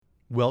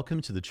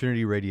Welcome to the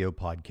Trinity Radio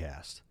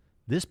Podcast.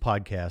 This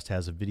podcast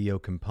has a video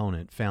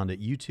component found at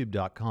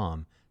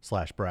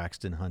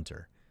youtube.com/Braxton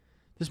Hunter.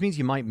 This means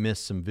you might miss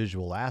some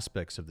visual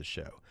aspects of the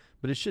show,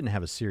 but it shouldn't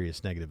have a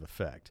serious negative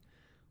effect.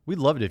 We'd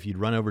love it if you'd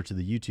run over to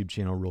the YouTube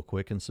channel real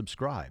quick and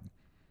subscribe.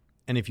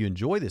 And if you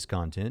enjoy this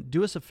content,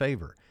 do us a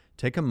favor.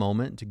 Take a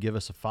moment to give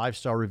us a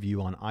 5-star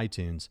review on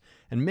iTunes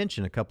and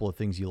mention a couple of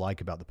things you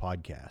like about the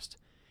podcast.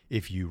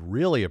 If you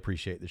really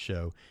appreciate the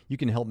show, you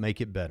can help make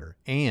it better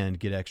and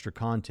get extra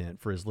content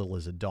for as little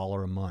as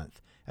 $1 a month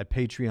at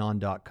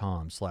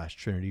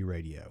patreon.com/Trinity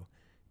Radio.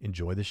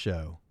 Enjoy the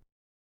show.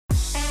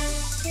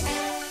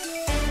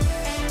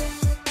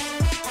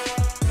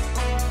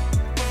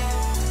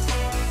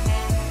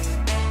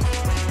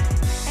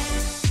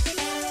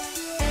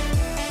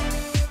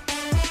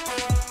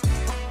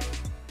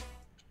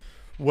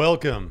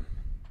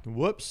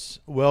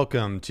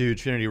 Welcome to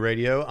Trinity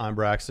Radio. I'm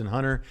Braxton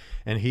Hunter,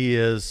 and he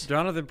is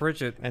Jonathan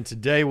Pritchett. And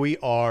today we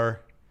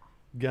are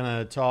going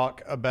to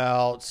talk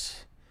about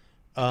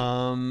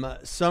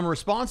some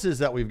responses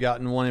that we've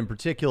gotten, one in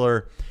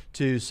particular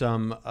to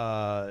some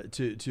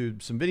to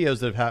some videos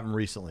that have happened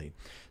recently.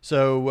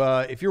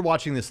 So if you're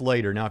watching this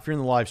later, now if you're in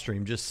the live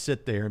stream, just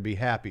sit there and be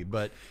happy.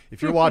 But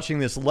if you're watching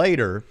this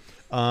later,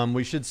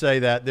 we should say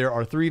that there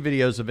are 3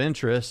 videos of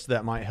interest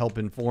that might help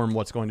inform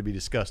what's going to be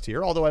discussed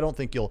here, although I don't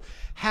think you'll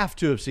have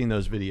to have seen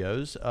those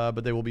videos,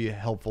 but they will be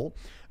helpful.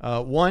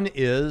 One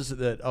is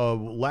that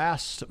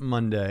last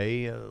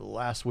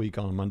week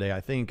on Monday, I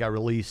think I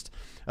released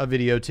a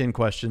video, 10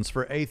 questions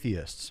for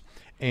atheists.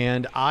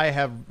 And I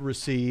have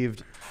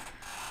received,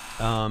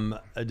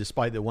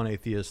 despite that one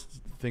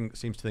atheist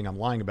seems to think I'm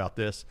lying about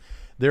this,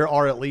 there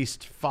are at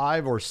least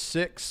 5 or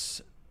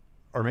 6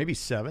 or maybe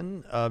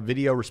 7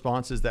 video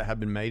responses that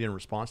have been made in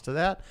response to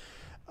that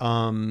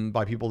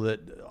by people that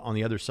on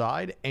the other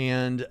side,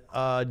 and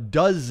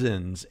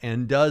dozens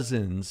and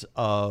dozens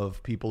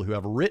of people who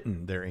have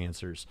written their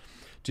answers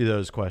to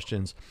those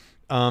questions.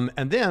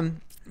 And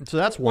then, so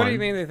that's one. What do you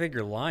mean they think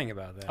you're lying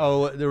about that?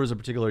 Oh, there was a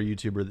particular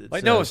YouTuber that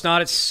says, no, it's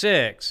not. It's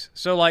 6.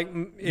 So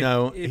he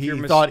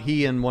thought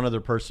he and one other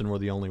person were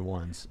the only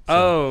ones.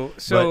 So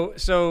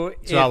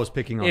I was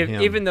picking on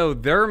him. Even though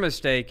they're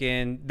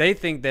mistaken, they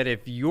think that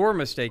if you're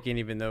mistaken,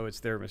 even though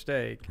it's their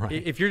mistake, right.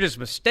 If you're just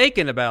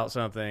mistaken about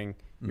something,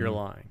 you're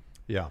lying.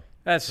 Yeah,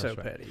 that's so right.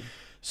 petty.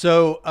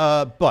 So,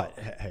 but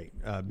hey,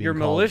 you're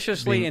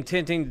maliciously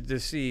intending to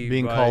deceive.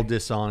 Being called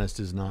dishonest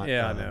is not.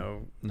 I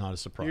know. Not a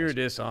surprise. You're a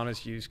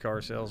dishonest used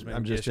car salesman.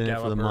 I'm just in it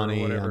for the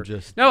money.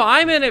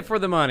 I'm in it for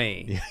the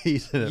money. Yeah,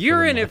 he's in it.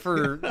 You're in it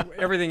for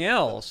everything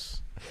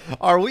else.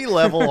 Are we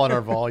level on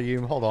our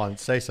volume? Hold on.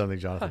 Say something,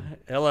 Jonathan.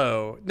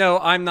 Hello. No,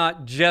 I'm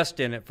not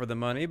just in it for the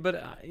money,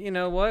 but you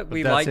know what?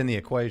 But that's in the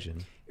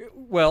equation.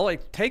 Well,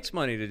 it takes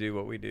money to do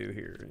what we do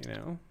here, you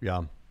know?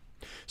 Yeah.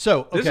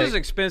 So, okay. This is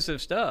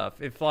expensive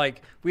stuff. If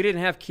we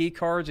didn't have key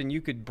cards and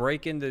you could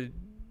break into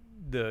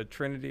the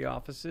Trinity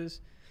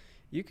offices,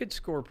 you could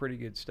score pretty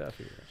good stuff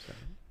here.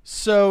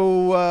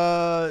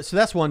 So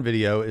that's one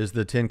video, is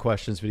the 10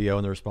 questions video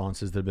and the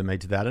responses that have been made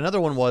to that. Another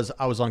one was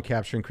I was on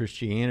Capturing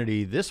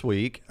Christianity this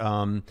week,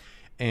 and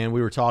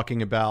we were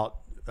talking about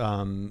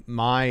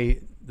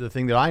the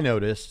thing that I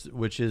noticed,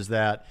 which is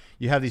that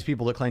you have these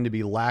people that claim to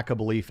be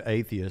lack-a-belief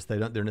atheists.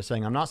 They're not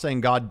saying, I'm not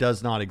saying God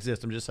does not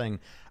exist. I'm just saying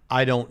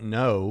I don't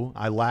know.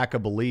 I lack a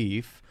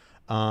belief.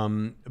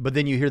 But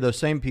then you hear those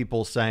same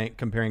people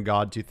comparing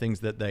God to things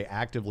that they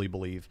actively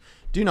believe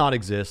do not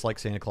exist, like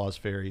Santa Claus,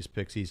 fairies,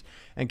 pixies.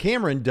 And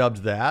Cameron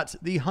dubbed that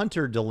the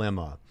Hunter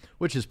dilemma,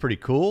 which is pretty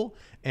cool.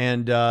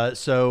 And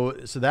so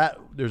that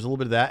there's a little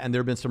bit of that, and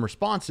there have been some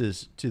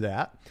responses to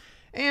that.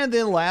 And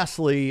then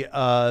lastly,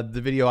 the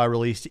video I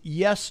released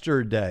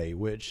yesterday,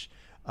 which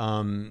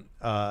primarily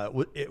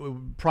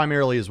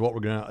is what we're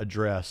going to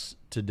address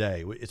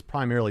today. It's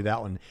primarily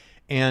that one.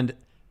 And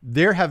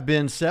there have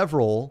been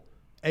several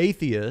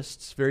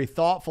atheists, very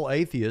thoughtful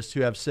atheists,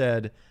 who have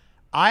said,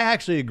 I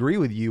actually agree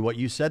with you, what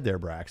you said there,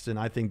 Braxton.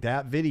 I think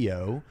that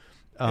video...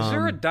 is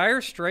there a Dire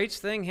Straits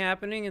thing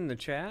happening in the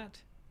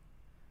chat?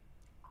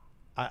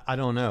 I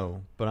don't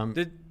know, but I'm...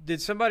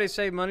 Did somebody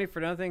say money for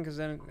nothing? Because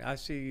then I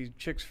see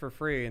chicks for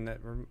free, and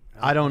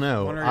I don't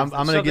know. I'm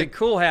going to get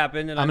cool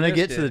happened, and I'm going to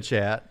get to the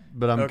chat,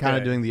 but I'm kind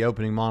of doing the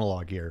opening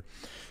monologue here.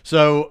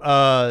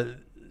 So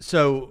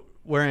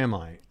where am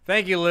I?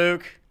 Thank you,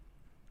 Luke.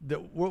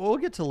 We'll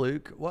get to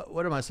Luke.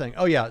 What am I saying?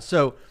 Oh yeah.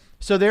 So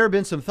there have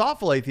been some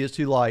thoughtful atheists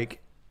who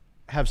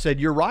have said,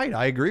 you're right,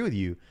 I agree with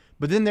you.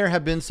 But then there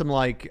have been some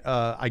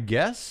I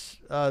guess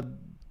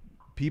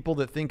people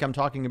that think I'm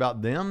talking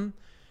about them,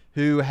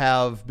 who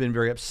have been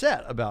very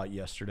upset about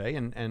yesterday.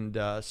 And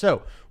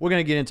so we're going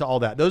to get into all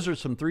that. Those are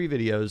some 3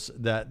 videos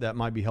that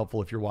might be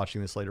helpful if you're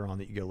watching this later on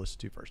that you go listen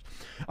to first.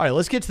 All right,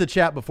 let's get to the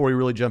chat before we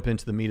really jump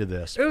into the meat of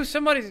this. Ooh,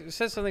 somebody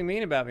said something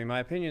mean about me. My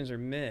opinions are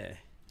meh.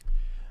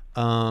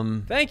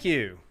 Thank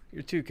you.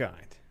 You're too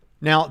kind.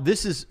 Now,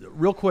 this is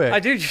real quick. I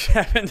do just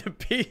happen to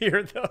be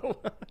here,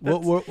 though.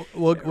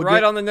 We'll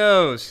right on the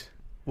nose.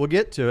 We'll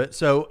get to it.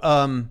 So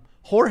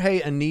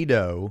Jorge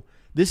Anido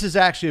This is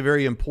actually a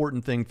very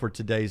important thing for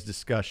today's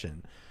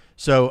discussion.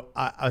 So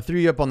I threw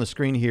you up on the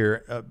screen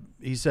here.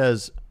 He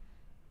says,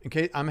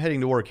 okay, I'm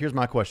heading to work. Here's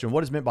my question.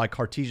 What is meant by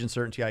Cartesian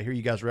certainty? I hear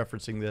you guys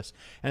referencing this,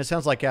 and it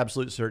sounds like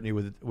absolute certainty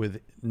with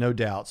no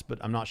doubts, but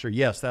I'm not sure.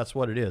 Yes, that's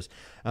what it is.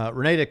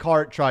 Rene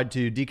Descartes tried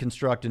to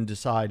deconstruct and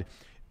decide,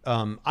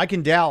 I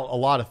can doubt a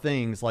lot of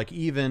things, like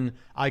even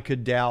I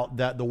could doubt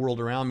that the world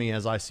around me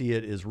as I see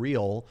it is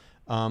real.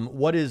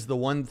 What is the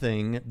one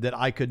thing that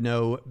I could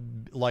know,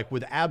 like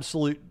with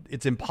absolute,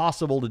 it's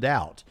impossible to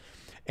doubt?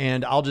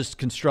 And I'll just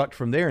construct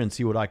from there and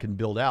see what I can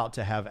build out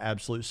to have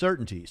absolute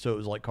certainty. So it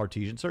was like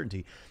Cartesian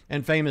certainty.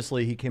 And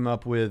famously, he came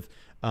up with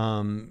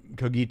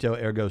cogito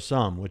ergo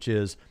sum, which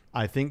is,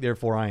 I think,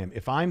 therefore I am.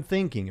 If I'm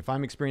thinking, if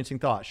I'm experiencing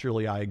thought,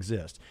 surely I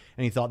exist.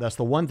 And he thought that's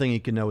the one thing he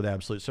can know with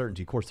absolute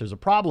certainty. Of course, there's a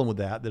problem with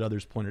that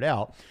others pointed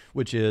out,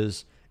 which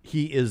is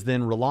he is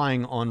then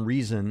relying on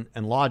reason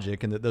and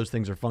logic, and that those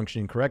things are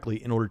functioning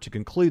correctly in order to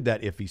conclude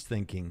that if he's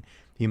thinking,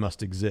 he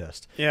must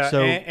exist. Yeah,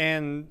 so,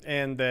 and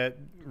that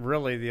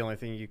really the only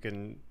thing you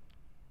can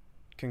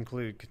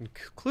conclude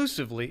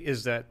conclusively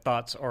is that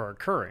thoughts are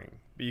occurring,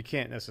 but you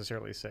can't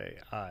necessarily say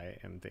I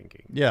am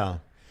thinking. Yeah.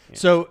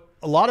 So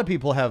a lot of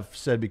people have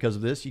said because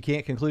of this, you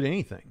can't conclude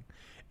anything.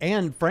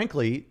 And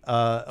frankly,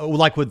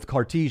 like with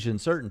Cartesian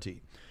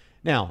certainty.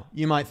 Now,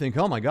 you might think,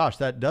 oh my gosh,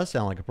 that does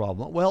sound like a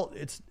problem. Well,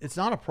 it's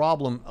not a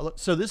problem.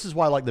 So this is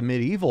why, like the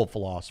medieval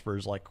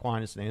philosophers like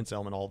Aquinas and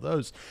Anselm and all of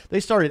those, they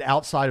started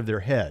outside of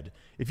their head.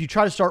 If you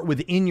try to start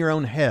within your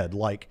own head,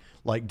 like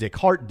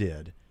Descartes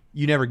did,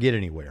 you never get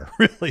anywhere,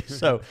 really.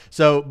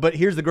 But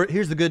here's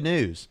the good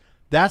news.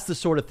 That's the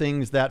sort of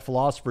things that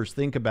philosophers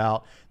think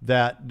about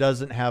that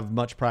doesn't have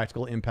much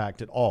practical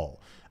impact at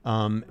all.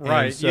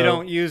 Right. So, you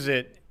don't use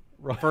it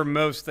for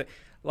most things.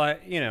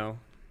 Like,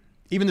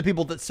 even the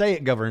people that say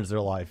it governs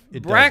their life,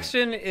 it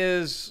Braxton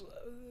is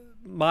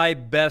my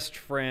best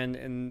friend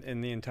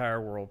in the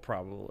entire world,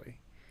 probably.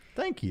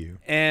 Thank you.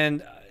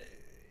 And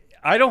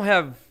I don't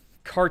have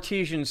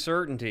Cartesian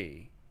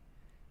certainty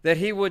that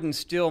he wouldn't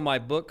steal my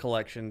book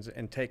collections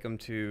and take them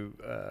to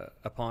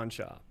a pawn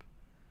shop.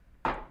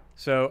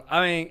 So,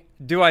 I mean,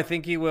 do I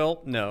think he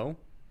will? No.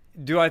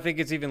 Do I think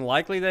it's even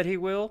likely that he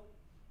will?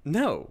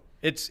 No.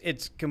 It's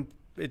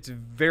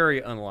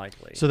very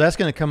unlikely. So that's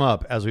going to come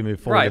up as we move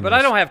forward. Right, but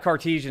I don't have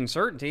Cartesian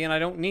certainty, and I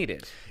don't need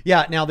it.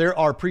 Yeah, now there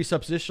are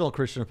presuppositional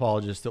Christian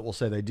apologists that will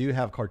say they do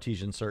have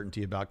Cartesian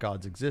certainty about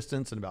God's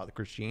existence and about the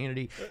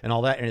Christianity and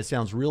all that, and it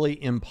sounds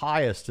really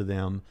impious to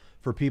them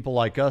for people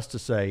like us to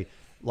say,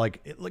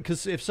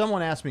 because if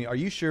someone asks me, are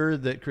you sure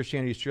that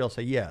Christianity is true? I'll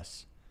say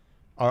yes.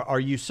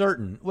 Are you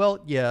certain? Well,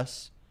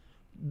 yes.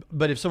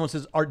 But if someone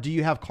says, do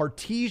you have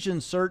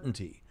Cartesian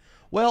certainty?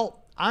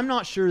 Well, I'm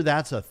not sure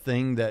that's a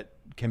thing that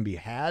can be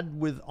had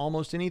with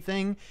almost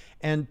anything.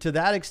 And to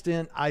that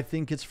extent, I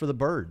think it's for the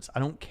birds. I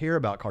don't care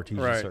about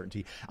Cartesian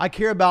certainty. I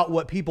care about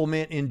what people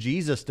meant in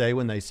Jesus' day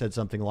when they said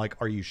something like,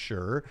 are you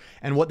sure?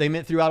 And what they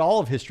meant throughout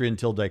all of history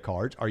until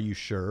Descartes, are you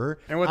sure?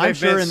 And what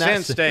they've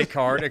meant since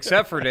Descartes,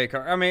 except for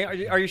Descartes. I mean,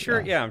 are you sure?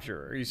 Yeah, I'm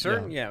sure. Are you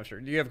certain? Yeah, I'm sure.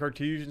 Do you have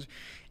Cartesians?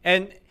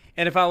 And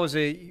if I was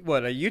a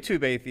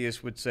YouTube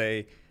atheist would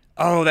say,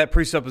 oh, that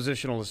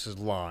presuppositionalist is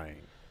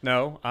lying.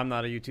 No, I'm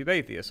not a YouTube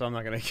atheist, so I'm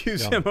not going to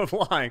accuse him of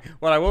lying.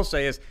 What I will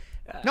say is,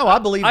 no, I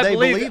believe I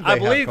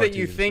believe that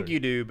you think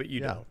you do, but you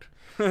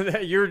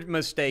don't. You're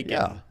mistaken.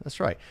 Yeah, that's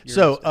right.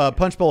 So,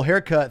 Punch Bowl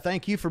Haircut,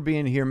 thank you for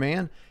being here,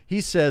 man.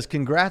 He says,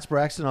 congrats,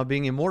 Braxton, on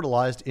being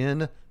immortalized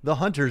in The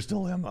Hunter's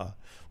Dilemma.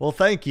 Well,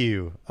 thank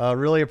you.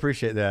 Really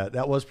appreciate that.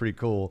 That was pretty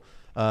cool.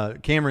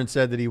 Cameron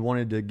said that he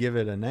wanted to give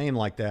it a name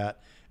like that.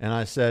 And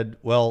I said,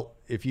 well,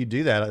 if you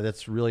do that,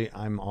 that's really,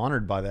 I'm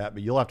honored by that,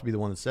 but you'll have to be the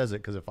one that says it,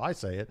 because if I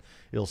say it,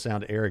 it'll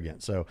sound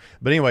arrogant. So,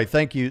 but anyway,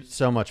 thank you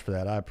so much for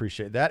that. I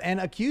appreciate that. And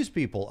accuse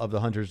people of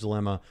the Hunter's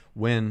Dilemma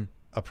when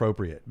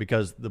appropriate,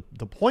 because the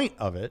point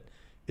of it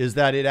is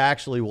that it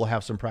actually will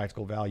have some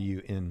practical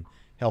value in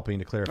helping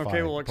to clarify.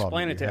 Okay, well,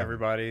 explain it to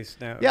everybody.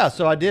 Now, yeah,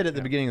 so I did at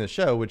the beginning of the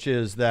show, which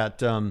is that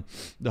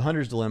the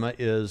Hunter's Dilemma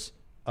is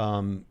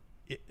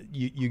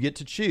you get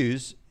to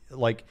choose.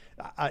 Like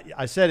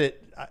I said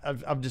it,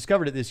 I've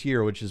discovered it this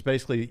year, which is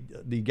basically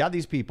you got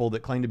these people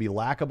that claim to be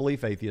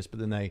lack-of-belief atheists, but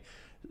then they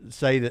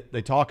say that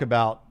they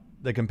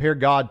compare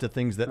God to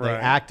things that they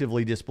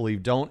actively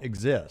disbelieve don't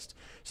exist.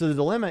 So the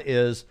dilemma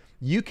is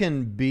you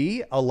can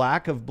be a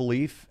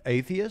lack-of-belief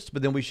atheist,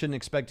 but then we shouldn't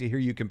expect to hear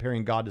you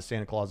comparing God to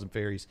Santa Claus and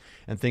fairies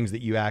and things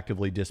that you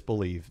actively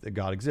disbelieve that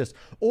God exists.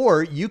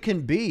 Or you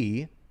can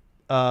be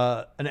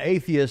an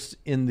atheist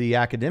in the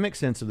academic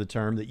sense of the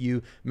term, that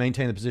you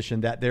maintain the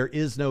position that there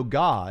is no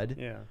God.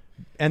 Yeah.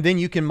 And then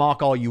you can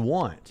mock all you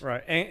want.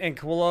 Right. And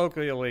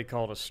colloquially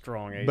called a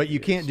strong atheist. But you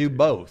can't do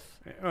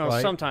both. Well,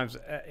 right? Sometimes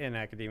in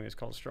academia it's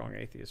called strong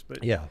atheist.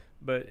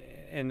 But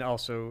and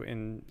also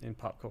in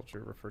pop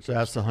culture referred to. So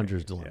that's the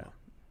Hunter's Dilemma.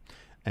 Yeah.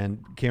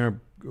 And Cameron,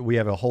 we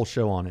have a whole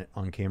show on it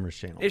on Cameron's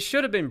channel. It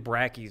should have been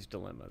Bracky's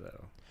Dilemma,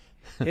 though.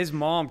 His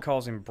mom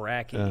calls him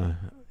Bracky.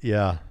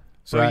 Yeah.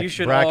 So you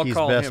should all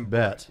call best him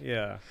bet.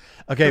 Yeah.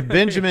 Okay,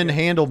 Benjamin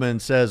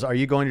Handelman says, are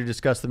you going to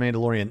discuss The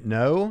Mandalorian?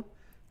 No.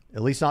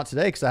 At least not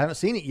today, because I haven't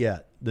seen it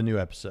yet. The new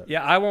episode.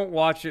 Yeah, I won't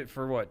watch it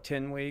for what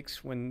 10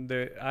 weeks when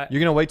You're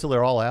gonna wait till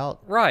they're all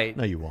out, right?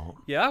 No, you won't.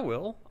 Yeah, I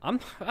will. I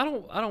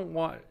don't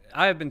want.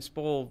 I have been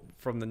spoiled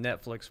from the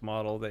Netflix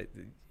model that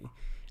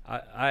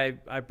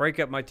I break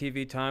up my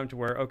TV time to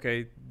where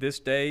okay, this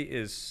day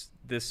is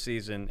this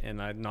season,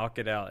 and I knock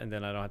it out, and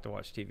then I don't have to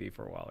watch TV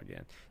for a while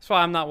again. That's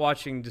why I'm not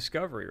watching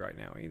Discovery right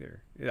now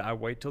either. I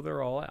wait till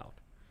they're all out.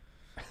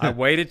 I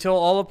waited till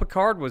all of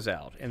Picard was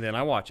out, and then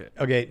I watch it.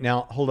 Okay,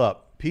 now hold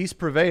up. Peace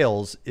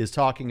Prevails is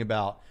talking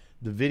about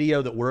the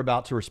video that we're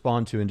about to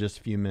respond to in just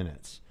a few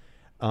minutes.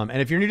 And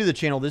if you're new to the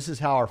channel, this is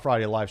how our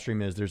Friday live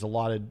stream is. There's a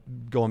lot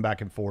of going back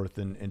and forth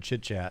and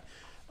chit chat.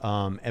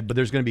 But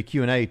there's going to be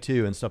Q&A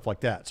too and stuff like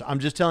that. So I'm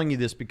just telling you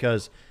this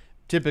because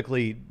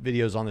typically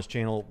videos on this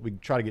channel, we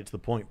try to get to the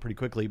point pretty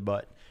quickly,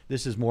 but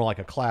this is more like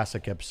a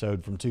classic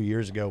episode from 2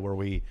 years ago where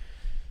we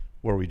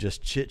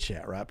just chit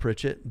chat, right,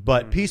 Pritchett?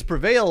 But Peace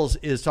Prevails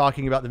is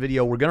talking about the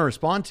video we're going to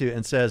respond to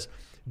and says,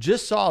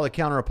 just saw the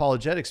counter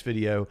apologetics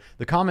video.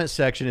 The comment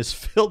section is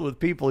filled with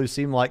people who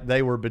seem like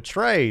they were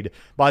betrayed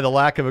by the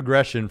lack of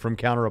aggression from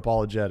counter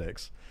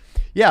apologetics.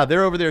 Yeah,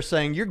 they're over there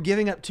saying you're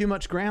giving up too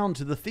much ground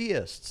to the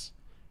theists.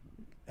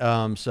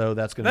 So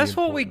that's going to That's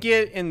what we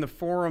get in the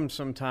forum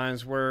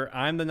sometimes, where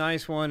I'm the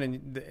nice one,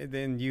 and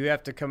then you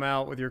have to come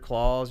out with your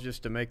claws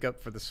just to make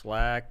up for the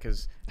slack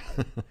because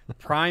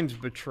Prime's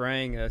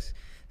betraying us.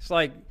 It's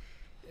like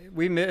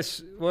we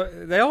miss.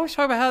 They always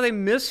talk about how they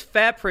miss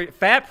Fat Pritchett.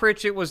 Fat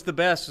Pritchett was the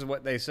best, is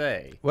what they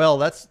say.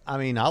 Well,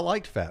 I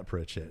liked Fat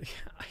Pritchett.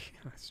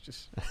 It's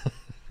just.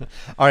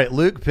 All right,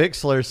 Luke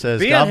Pixler says,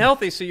 "Be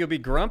unhealthy, so you'll be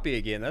grumpy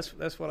again." That's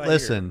what I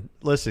hear.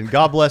 Listen.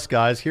 God bless,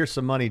 guys. Here's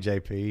some money,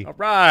 JP. All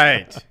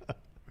right.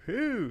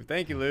 Whew,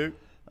 thank you, Luke.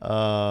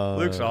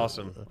 Luke's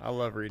awesome. I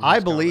love reading. I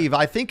believe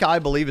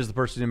is the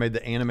person who made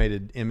the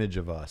animated image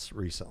of us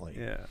recently.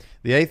 Yeah.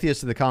 The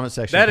atheist in the comment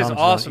section. That is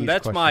awesome.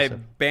 That's my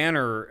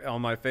banner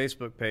on my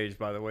Facebook page,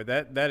 by the way.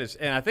 That is,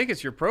 and I think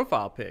it's your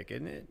profile pic,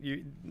 isn't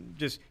it?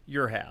 Just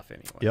your half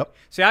anyway. Yep.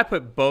 See, I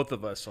put both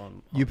of us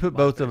on. You put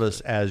both Facebook. Of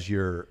us as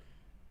your.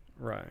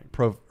 Right.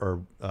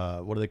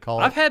 What do they call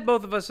it? I've had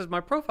both of us as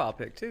my profile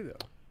pic too,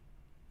 though.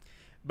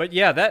 But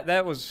yeah,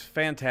 that was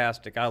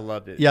fantastic. I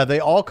loved it. Yeah, they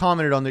all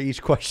commented on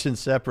each question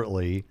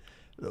separately.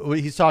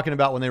 He's talking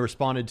about when they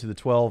responded to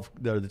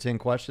the 10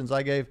 questions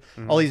I gave.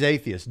 Mm-hmm. All these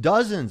atheists,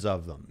 dozens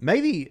of them,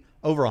 maybe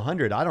over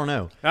 100. I don't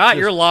know.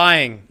 You're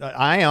lying.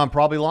 I am. I'm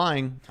probably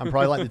lying.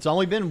 It's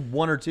only been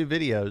 1 or 2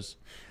 videos.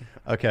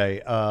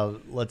 Okay,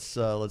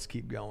 let's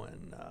keep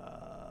going.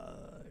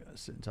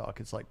 Sit and talk.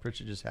 It's like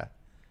Pritchett just had.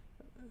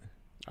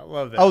 I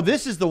love that. Oh,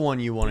 this is the one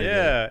you wanted.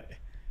 Yeah.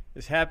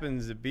 This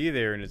happens to be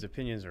there, and his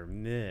opinions are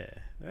meh.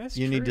 That's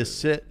true. You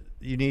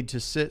need to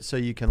sit so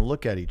you can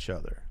look at each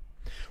other.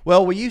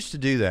 Well, we used to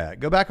do that.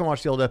 Go back and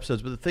watch the old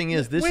episodes. But the thing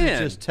is, this is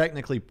just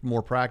technically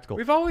more practical.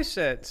 We've always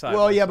sat side by side.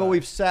 Well, yeah, but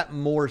we've sat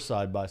more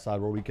side by side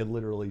where we could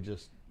literally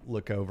just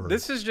look over.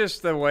 This is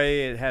just the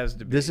way it has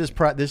to be. This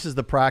is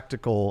the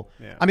practical.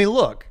 Yeah. I mean,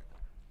 look.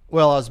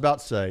 Well, I was about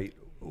to say,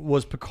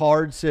 was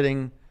Picard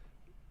sitting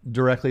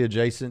directly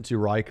adjacent to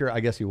Riker? I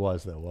guess he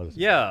was, though, wasn't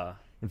he? Yeah.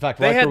 In fact,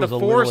 they Riker had the was a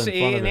Force little in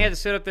front of and him. they had to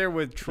sit up there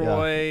with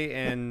Troy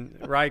and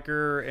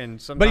Riker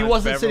and sometimes But he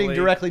wasn't Beverly. sitting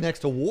directly next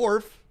to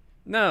Worf.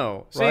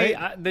 No. Right?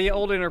 See, the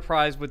old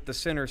Enterprise with the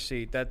center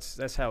seat,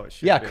 that's how it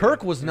should Yeah, be.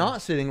 Kirk was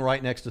not sitting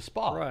right next to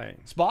Spock.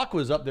 Right. Spock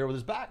was up there with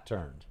his back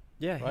turned.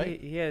 Yeah, right?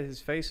 he had his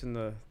face in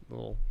the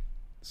little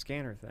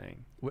scanner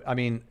thing. I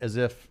mean, as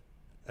if,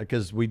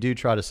 because we do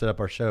try to set up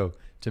our show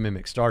to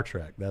mimic Star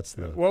Trek. That's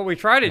the. What we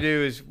try to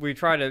do is we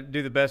try to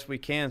do the best we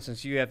can,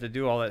 since you have to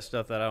do all that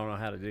stuff that I don't know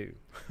how to do.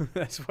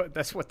 That's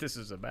what this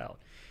is about.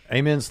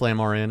 Amen,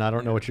 Slam RN. I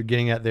don't know what you're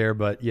getting at there,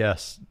 but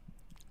yes.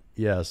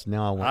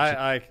 Now I want.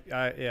 I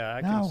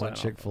can. Now I want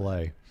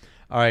Chick-fil-A.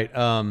 All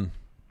right.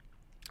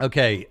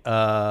 Okay.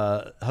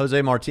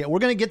 Jose Martinez. We're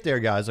gonna get there,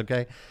 guys.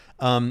 Okay.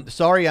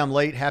 Sorry, I'm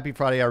late. Happy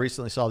Friday. I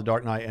recently saw The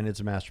Dark Knight, and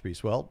it's a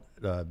masterpiece. Well,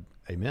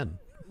 amen.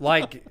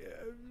 Like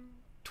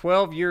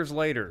 12 years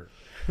later.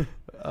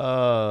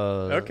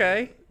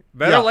 Okay.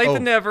 Better Yeah, late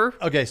than never.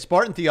 Okay,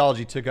 Spartan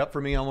Theology took up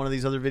for me on one of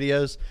these other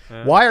videos.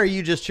 Why are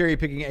you just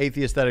cherry-picking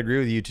atheists that agree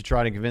with you to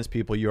try to convince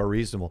people you are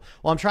reasonable?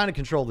 Well, I'm trying to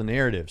control the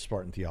narrative,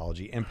 Spartan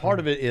Theology. And part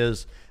of it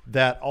is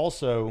that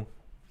also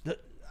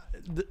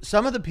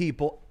some of the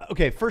people...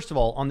 Okay, first of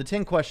all, on the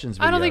 10 questions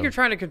video... I don't think you're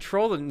trying to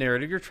control the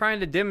narrative. You're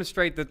trying to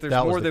demonstrate that there's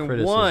more than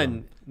criticism.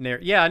 one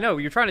narrative. Yeah, I know.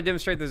 You're trying to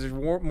demonstrate that there's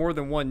more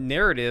than one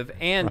narrative,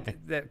 and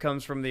that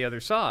comes from the other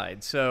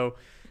side. So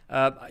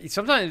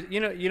sometimes,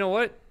 you know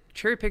what?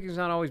 Cherry picking is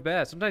not always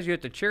bad. Sometimes you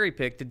have to cherry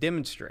pick to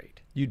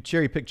demonstrate. You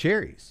cherry pick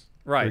cherries,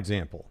 right? For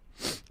example,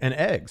 and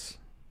eggs.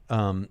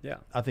 Yeah,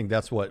 I think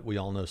that's what we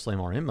all know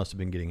Slam RM must have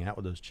been getting at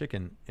with those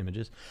chicken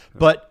images.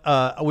 But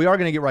we are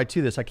going to get right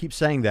to this. I keep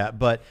saying that,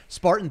 but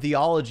Spartan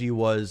Theology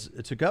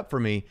took up for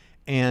me,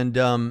 and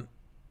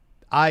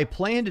I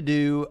plan to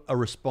do a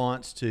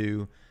response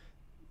to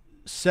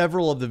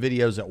several of the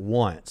videos at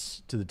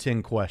once to the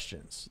 10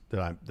 questions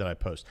that I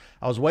post.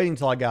 I was waiting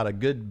until I got a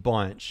good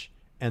bunch.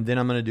 and then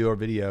I'm going to do a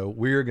video.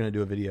 We're going to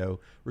do a video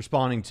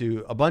responding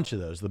to a bunch of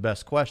those, the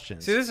best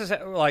questions. See, this is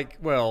like,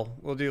 well,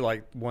 we'll do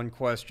like one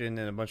question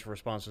and a bunch of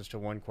responses to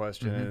one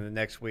question, and then the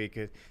next week.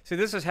 See,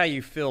 this is how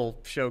you fill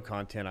show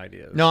content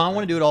ideas. No, I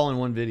want to do it all in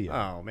one video.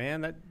 Oh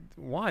man,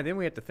 why? Then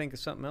we have to think of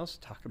something else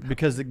to talk about.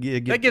 Because that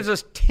gives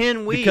us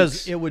 10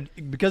 weeks. Because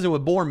it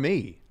would bore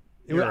me.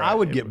 I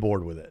would get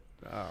bored with it.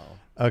 Oh.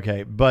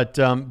 Okay, but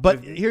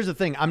here's the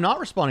thing: I'm not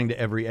responding to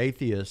every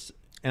atheist,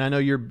 and I know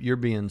you're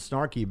being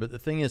snarky, but the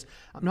thing is,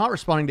 I'm not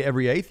responding to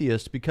every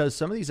atheist because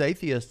some of these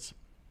atheists,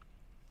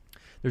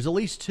 there's at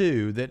least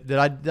two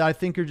that I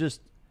think are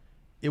just,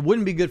 it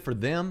wouldn't be good for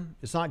them.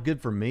 It's not good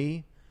for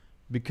me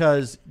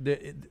because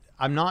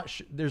I'm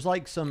not. There's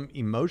like some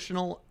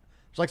emotional,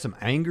 there's like some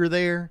anger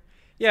there.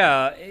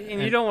 Yeah,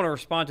 and you don't want to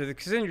respond to it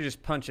because then you're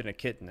just punching a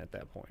kitten at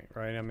that point,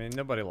 right? I mean,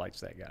 nobody likes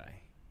that guy.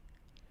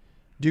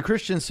 Do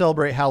Christians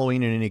celebrate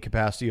Halloween in any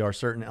capacity? Are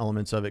certain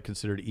elements of it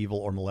considered evil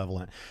or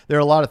malevolent? There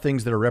are a lot of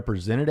things that are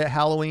represented at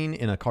Halloween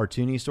in a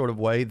cartoony sort of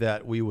way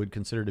that we would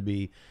consider to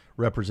be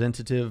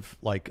representative,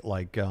 like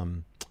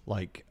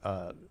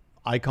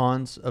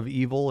icons of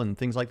evil and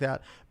things like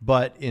that.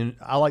 But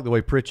I like the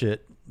way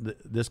Pritchett,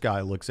 this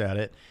guy, looks at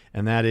it,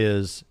 and that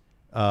is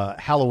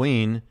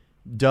Halloween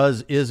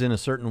is in a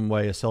certain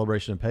way a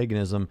celebration of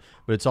paganism,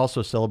 but it's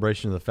also a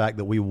celebration of the fact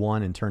that we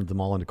won and turned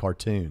them all into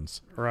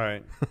cartoons.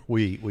 Right.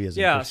 we as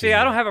see,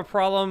 I don't have a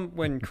problem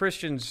when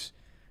Christians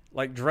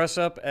like dress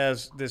up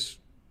as this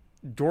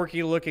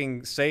dorky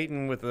looking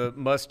Satan with a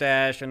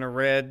mustache and a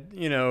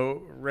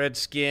red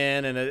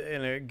skin and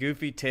a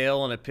goofy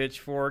tail and a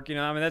pitchfork.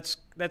 I mean,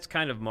 that's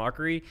kind of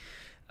mockery.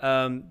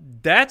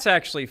 That's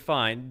actually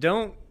fine.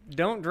 Don't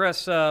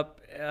dress up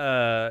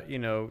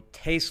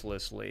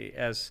tastelessly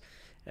as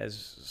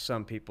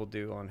some people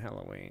do on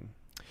Halloween.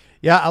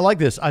 Yeah, I like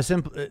this.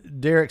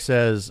 Derek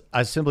says,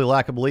 I simply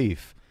lack a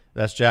belief.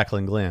 That's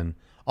Jacqueline Glenn.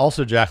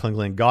 Also, Jacqueline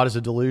Glenn, God is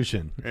a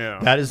delusion. Yeah.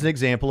 That is an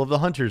example of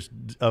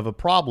a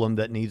problem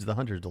that needs the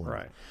hunter's dilemma.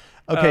 Right.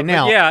 Okay,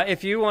 now. Yeah,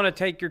 if you want to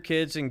take your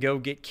kids and go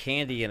get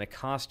candy in a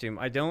costume,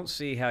 I don't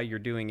see how you're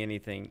doing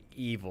anything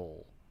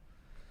evil.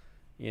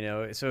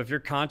 So if your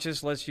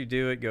conscience lets you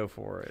do it, go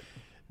for it.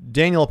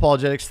 Daniel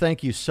Apologetics,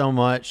 thank you so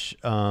much.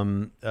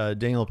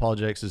 Daniel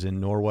Apologetics is in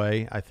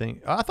Norway, I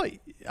think.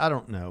 I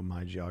don't know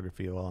my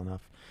geography well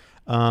enough.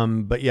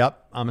 But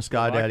yep, I'm a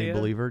Sky Daddy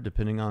believer,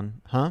 depending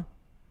on,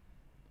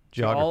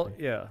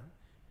 geography.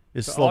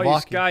 Is so Slovakia. All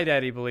you Sky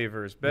Daddy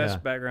believers,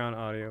 best background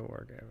audio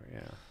work ever.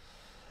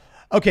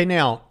 Yeah. Okay,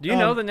 now. Do you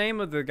know the name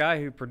of the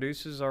guy who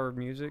produces our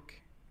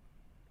music?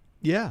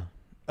 Yeah.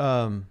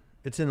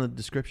 It's in the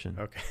description.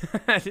 Okay.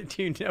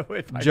 Do you know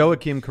it?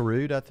 Joachim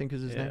Karud, I think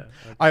is his name. Okay.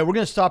 All right, we're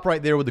going to stop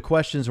right there with the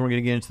questions, and we're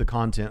going to get into the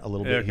content a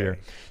little bit here.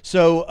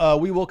 So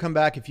we will come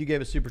back. If you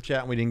gave a super chat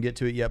and we didn't get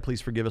to it yet,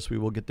 please forgive us. We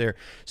will get there.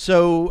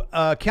 So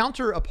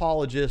Counter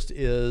Apologist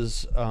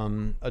is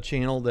a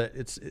channel that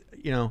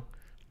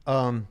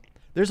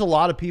there's a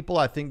lot of people,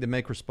 I think, that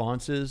make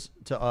responses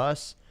to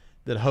us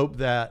that hope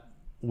that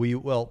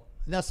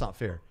that's not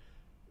fair.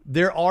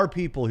 There are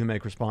people who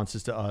make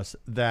responses to us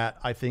that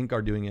I think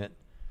are doing it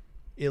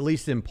at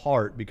least in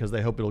part because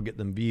they hope it'll get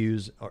them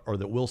views or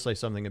that we'll say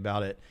something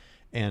about it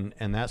and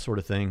that sort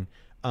of thing.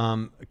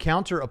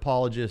 Counter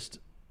Apologist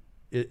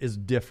is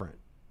different.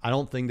 I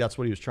don't think that's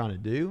what he was trying to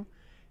do.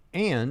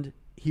 And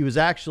he was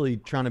actually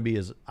trying to be,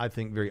 as I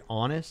think, very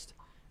honest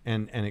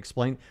and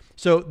explain.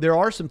 So there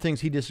are some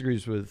things he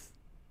disagrees with.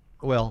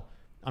 Well,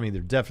 I mean,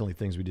 there are definitely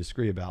things we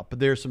disagree about, but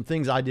there are some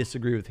things I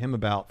disagree with him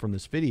about from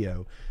this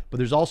video, but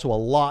there's also a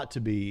lot to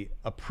be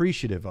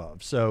appreciative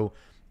of. So,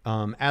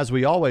 as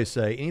we always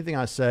say, anything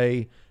I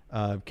say,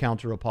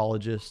 Counter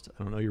Apologist,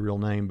 I don't know your real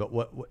name, but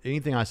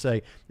anything I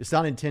say, it's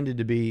not intended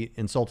to be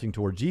insulting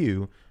towards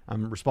you.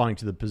 I'm responding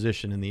to the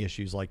position and the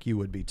issues like you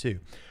would be too.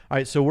 All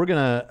right, so we're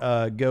going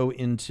to go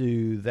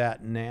into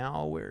that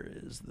now. Where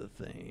is the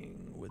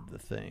thing with the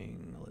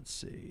thing? Let's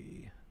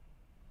see.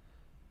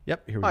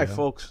 Yep, here we go. Hi,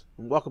 folks,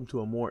 and welcome to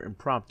a more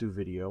impromptu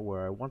video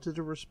where I wanted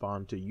to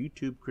respond to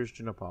YouTube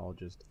Christian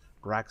apologist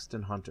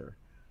Braxton Hunter.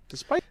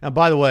 Now,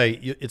 by the way,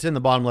 it's in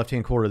the bottom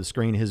left-hand corner of the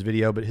screen, his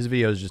video, but his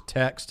video is just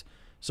text,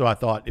 so I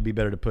thought it'd be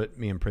better to put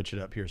me and Pritchett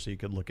up here so you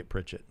could look at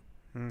Pritchett.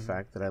 The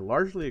fact that I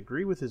largely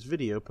agree with his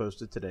video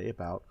posted today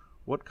about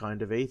what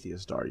kind of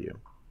atheist are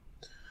you.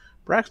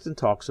 Braxton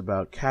talks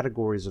about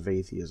categories of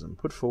atheism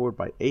put forward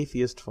by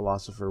atheist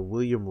philosopher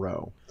William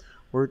Rowe,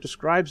 where it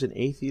describes an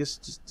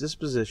atheist's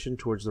disposition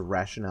towards the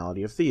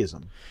rationality of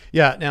theism.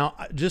 Yeah, now,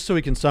 just so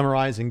we can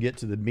summarize and get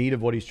to the meat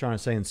of what he's trying to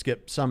say and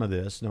skip some of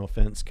this, no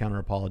offense,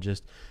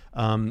 counter-apologist,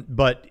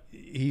 but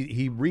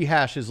he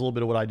rehashes a little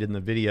bit of what I did in the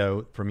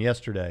video from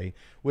yesterday,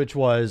 which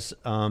was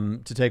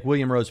to take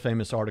William Rowe's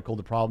famous article,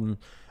 The Problem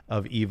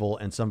of Evil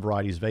and Some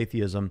Varieties of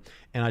Atheism,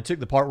 and I took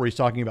the part where he's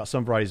talking about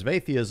some varieties of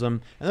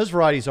atheism, and those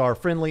varieties are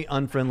friendly,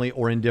 unfriendly,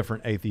 or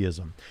indifferent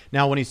atheism.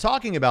 Now, when he's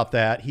talking about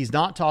that, he's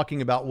not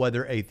talking about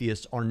whether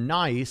atheists are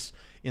nice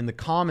in the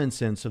common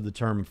sense of the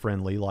term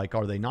friendly, like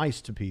are they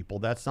nice to people?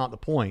 That's not the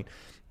point.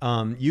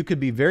 You could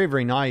be very,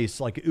 very nice,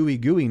 like ooey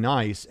gooey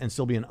nice, and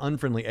still be an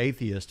unfriendly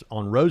atheist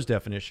on Rowe's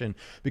definition,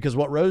 because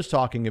what Rowe's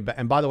talking about,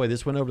 and by the way,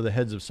 this went over the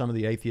heads of some of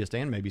the atheists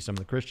and maybe some of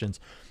the Christians,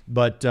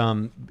 but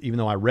even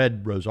though I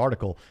read Rowe's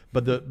article,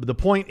 but the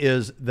point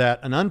is that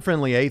an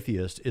unfriendly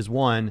atheist is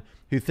one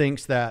who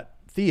thinks that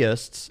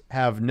theists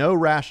have no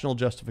rational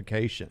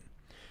justification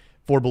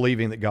for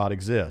believing that God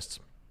exists.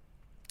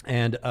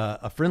 And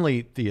a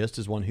friendly theist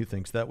is one who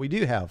thinks that we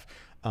do have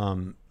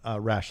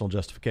rational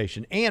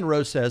justification. And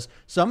Rowe says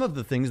some of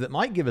the things that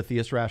might give a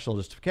theist rational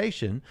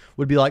justification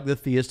would be like the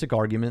theistic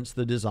arguments,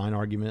 the design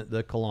argument,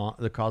 the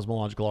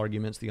cosmological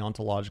arguments, the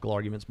ontological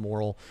arguments,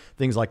 moral,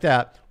 things like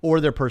that, or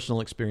their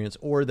personal experience,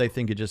 or they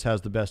think it just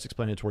has the best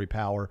explanatory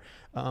power,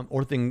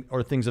 or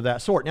things of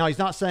that sort. Now, he's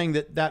not saying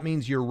that that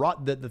means you're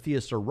right, that the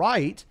theists are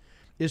right.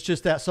 It's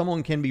just that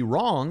someone can be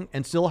wrong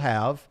and still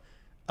have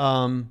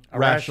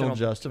rational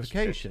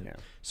justification. Yeah.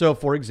 So,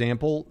 for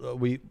example,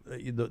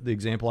 the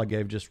example I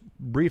gave just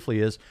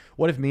briefly is,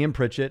 what if me and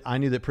Pritchett, I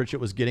knew that Pritchett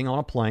was getting on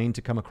a plane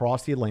to come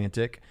across the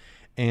Atlantic,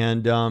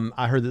 and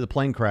I heard that the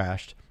plane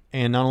crashed.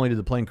 And not only did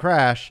the plane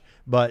crash,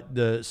 but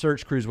the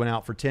search crews went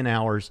out for 10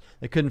 hours.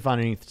 They couldn't find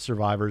any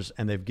survivors,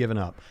 and they've given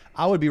up.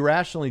 I would be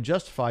rationally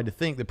justified to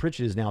think that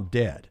Pritchett is now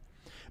dead.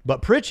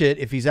 But Pritchett,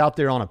 if he's out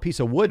there on a piece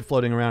of wood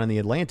floating around in the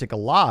Atlantic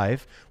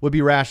alive, would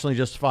be rationally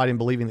justified in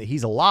believing that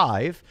he's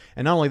alive.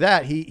 And not only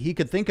that, he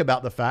could think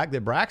about the fact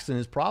that Braxton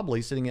is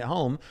probably sitting at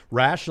home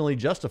rationally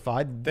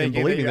justified in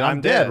believing that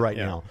I'm dead right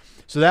now.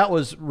 So that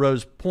was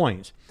Rowe's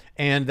point.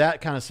 And that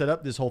kind of set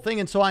up this whole thing.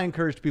 And so I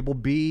encouraged people,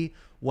 be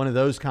one of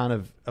those kind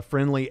of a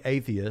friendly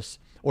atheists,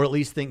 or at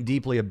least think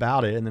deeply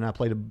about it. And then I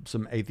played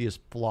some atheist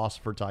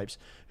philosopher types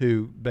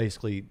who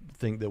basically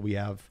think that we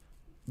have,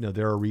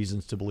 there are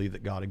reasons to believe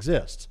that God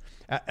exists,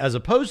 as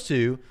opposed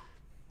to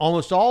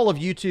almost all of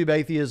YouTube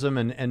atheism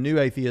and new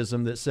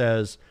atheism that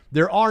says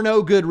there are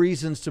no good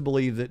reasons to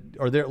believe that,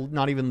 or they're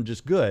not even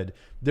just good.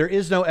 There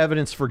is no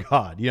evidence for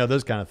God,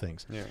 those kind of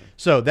things. Yeah.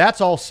 So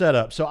that's all set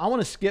up. So I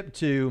want to skip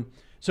to,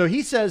 so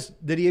he says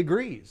that he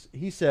agrees.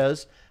 He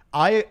says,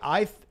 I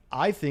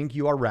think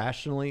you are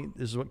rationally,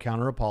 this is what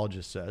counter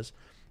apologist says,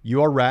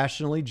 you are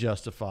rationally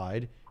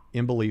justified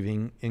in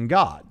believing in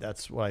God.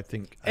 That's what I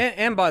think.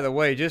 And by the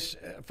way, just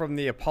from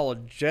the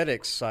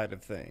apologetics side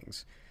of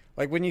things,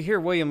 like when you hear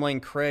William Lane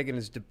Craig in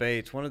his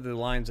debates, one of the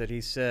lines that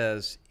he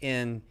says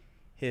in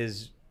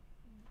his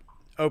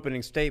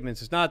opening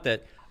statements is not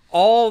that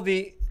all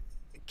the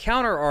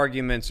counter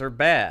arguments are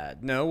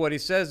bad. No, what he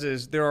says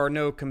is there are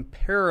no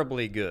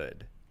comparably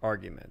good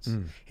arguments.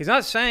 He's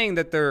not saying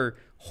that they're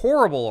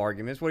horrible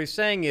arguments. What he's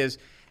saying is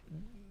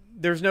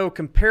there's no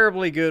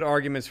comparably good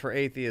arguments for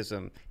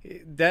atheism.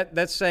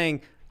 That's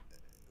saying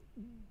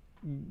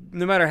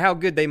no matter how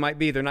good they might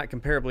be, they're not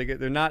comparably good.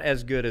 They're not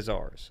as good as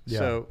ours.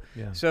 Yeah.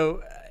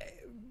 So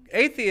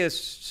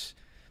atheists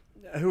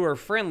who are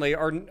friendly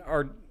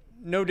are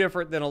no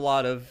different than a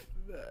lot of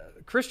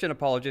Christian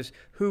apologists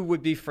who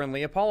would be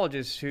friendly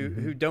apologists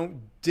who don't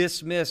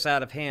dismiss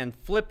out of hand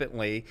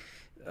flippantly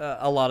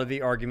a lot of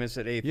the arguments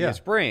that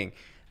atheists bring.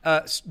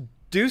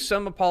 Do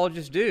some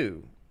apologists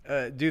do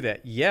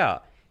that? Yeah.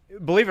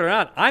 Believe it or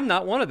not, I'm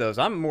not one of those.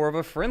 I'm more of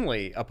a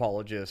friendly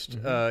apologist,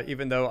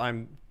 even though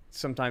I'm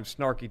sometimes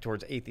snarky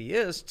towards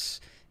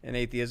atheists and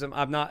atheism.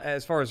 I'm not,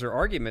 as far as their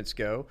arguments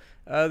go.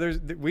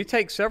 We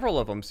take several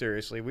of them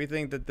seriously. We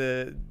think that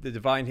the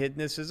divine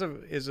hiddenness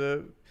is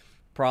a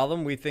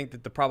problem. We think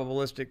that the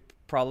probabilistic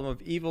problem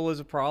of evil is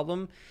a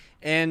problem.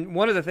 And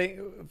one of the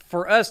things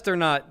for us, they're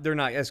not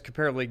as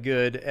comparably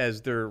good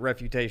as their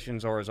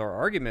refutations or as our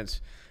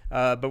arguments.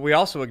 But we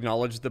also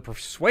acknowledge the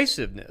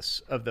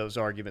persuasiveness of those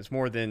arguments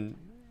more than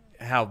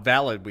how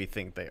valid we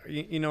think they are.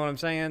 You know what I'm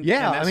saying?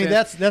 Yeah, I mean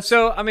that's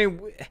so. I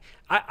mean,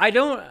 I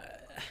don't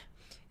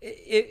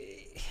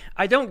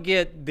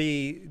get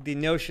the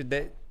notion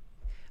that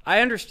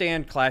I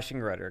understand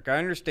clashing rhetoric. I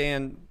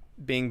understand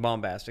being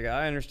bombastic.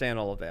 I understand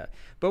all of that.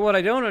 But what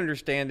I don't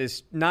understand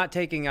is not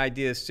taking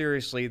ideas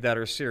seriously that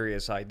are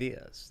serious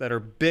ideas, that are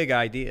big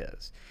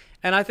ideas.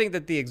 And I think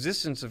that the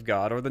existence of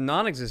God or the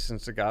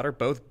non-existence of God are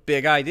both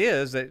big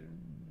ideas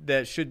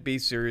that should be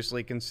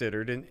seriously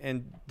considered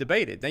and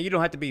debated. Now, you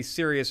don't have to be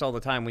serious all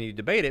the time when you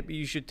debate it, but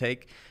you should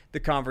take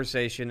the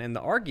conversation and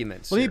the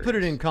argument serious. Let me put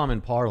it in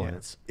common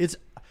parlance. Yeah.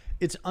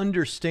 It's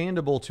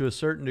understandable to a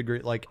certain degree.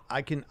 Like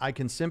I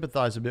can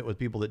sympathize a bit with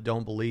people that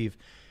don't believe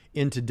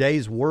in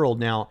today's world.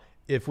 Now,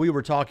 if we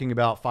were talking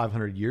about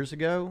 500 years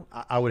ago,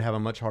 I would have a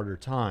much harder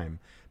time.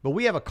 But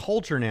we have a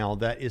culture now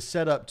that is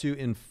set up to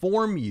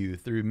inform you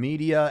through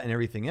media and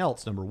everything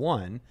else, number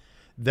one,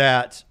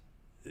 that,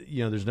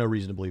 there's no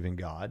reason to believe in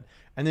God.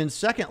 And then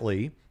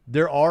secondly,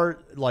 there are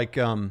like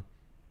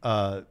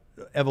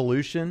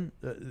evolution,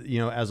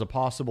 as a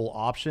possible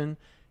option,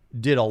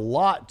 did a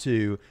lot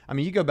to,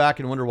 you go back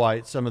and wonder why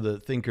some of the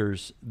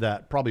thinkers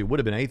that probably would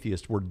have been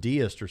atheists were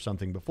deists or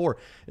something before.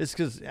 It's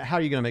because how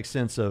are you going to make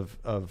sense of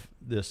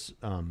this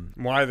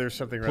why there's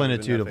something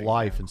plenitude of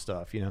life and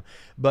stuff,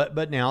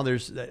 But now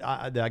there's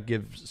that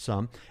gives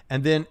some.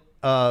 And then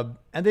And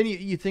then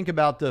you think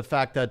about the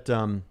fact that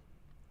some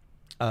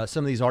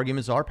of these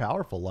arguments are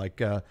powerful,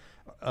 like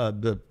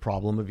the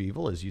problem of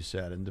evil, as you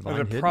said, and divine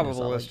the hiddenness.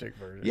 probabilistic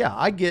version. Yeah,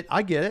 I get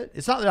it.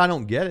 It's not that I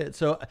don't get it.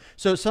 So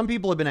some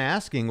people have been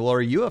asking, well,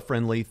 are you a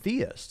friendly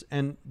theist?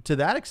 And to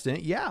that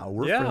extent, yeah,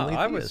 we're friendly theists.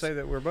 I would say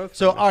that we're both.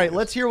 So, all right, theists.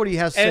 let's hear what he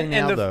has to say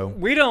now, though.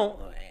 We don't,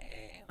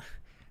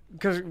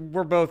 because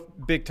we're both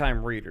big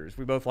time readers.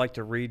 We both like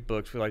to read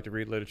books. We like to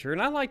read literature,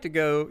 and I like to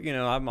go.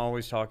 I'm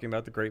always talking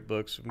about the great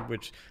books,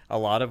 which a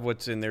lot of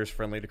what's in there is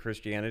friendly to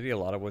Christianity. A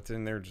lot of what's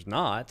in there is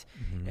not.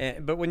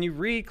 Mm-hmm. But when you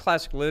read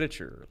classic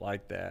literature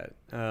like that,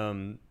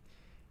 and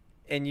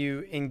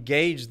you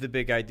engage the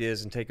big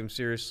ideas and take them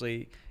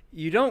seriously,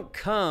 you don't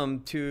come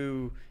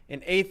to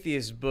an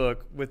atheist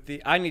book with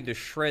I need to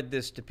shred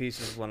this to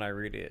pieces when I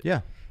read it.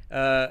 Yeah.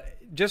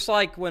 Just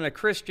like when a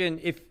Christian,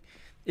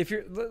 if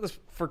you're,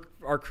 for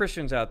our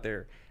Christians out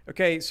there,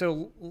 okay,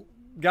 so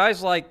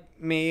guys like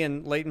me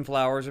and Leighton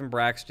Flowers and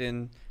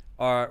Braxton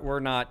we're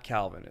not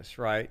Calvinists,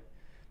 right?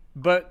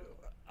 But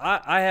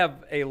I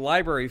have a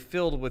library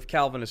filled with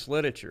Calvinist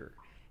literature,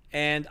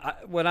 and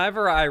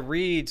whenever I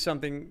read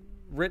something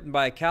written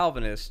by a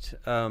Calvinist,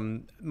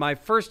 my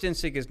first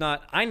instinct is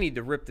not, I need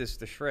to rip this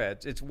to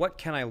shreds. It's, what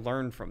can I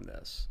learn from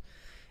this?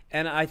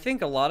 And I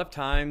think a lot of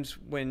times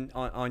when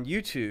on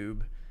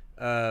YouTube,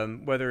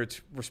 whether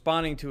it's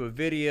responding to a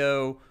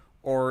video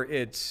or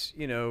it's,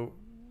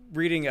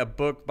 reading a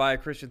book by a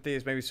Christian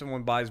theist, maybe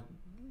someone buys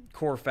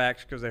Core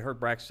Facts because they heard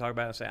Braxton talk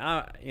about it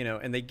and say,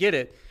 and they get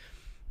it.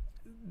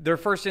 Their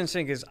first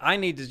instinct is, I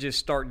need to just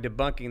start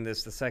debunking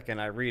this the second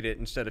I read it,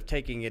 instead of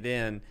taking it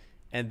in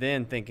and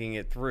then thinking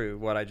it through,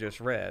 what I just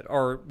read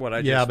or what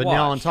I just watched. Yeah, but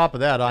now on top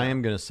of that, I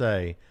am going to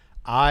say,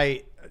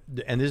 and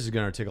this is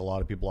going to tick a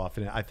lot of people off,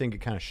 and I think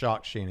it kind of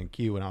shocked Shannon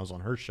Q when I was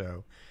on her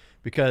show,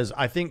 because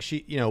I think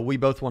we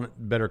both want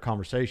better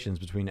conversations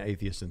between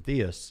atheists and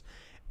theists.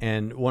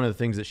 And one of the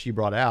things that she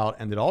brought out,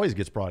 and that always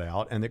gets brought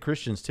out, and that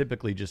Christians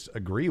typically just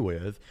agree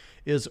with,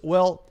 is,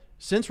 well,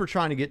 since we're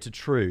trying to get to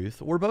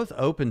truth, we're both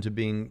open to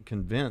being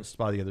convinced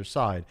by the other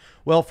side.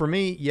 Well, for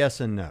me, yes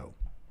and no.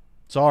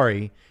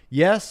 Sorry.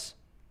 Yes,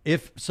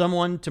 if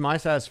someone, to my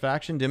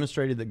satisfaction,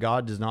 demonstrated that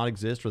God does not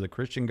exist, or the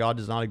Christian God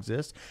does not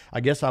exist, I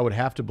guess I would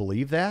have to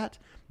believe that.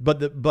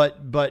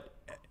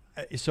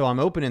 So I'm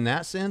open in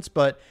that sense.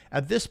 But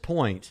at this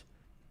point,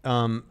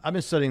 I've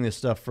been studying this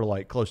stuff for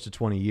like close to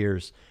 20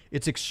 years.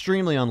 It's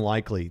extremely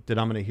unlikely that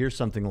I'm going to hear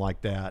something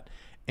like that.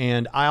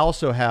 And I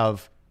also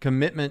have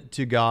commitment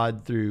to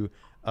God through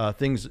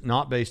things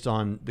not based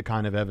on the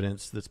kind of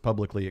evidence that's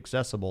publicly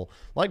accessible,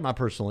 like my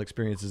personal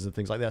experiences and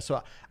things like that.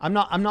 So I'm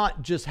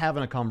not just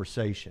having a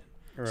conversation.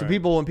 Right. So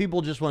when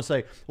people just want to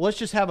say, well, let's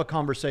just have a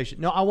conversation.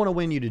 No, I want to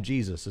win you to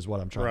Jesus is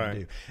what I'm trying to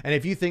do. And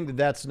if you think that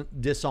that's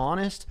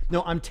dishonest,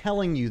 no, I'm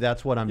telling you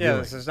that's what I'm doing. Yeah,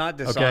 this is not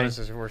dishonest.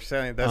 Okay? As we're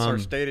saying, that's our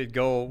stated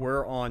goal.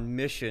 We're on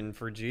mission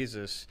for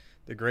Jesus,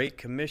 the Great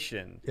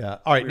Commission. Yeah.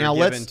 All right. Now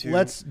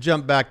let's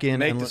jump back in.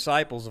 Make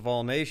disciples of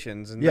all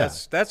nations, and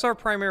that's our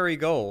primary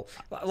goal.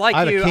 Like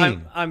you,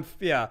 I'm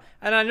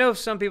and I know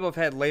some people have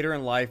had later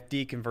in life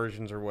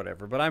deconversions or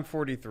whatever, but I'm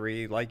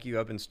 43. Like you,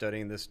 I've been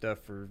studying this stuff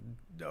for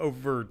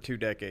over 2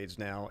 decades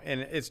now, and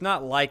it's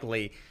not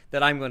likely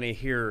that I'm going to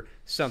hear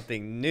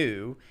something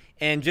new.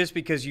 And just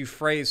because you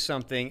phrase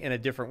something in a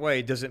different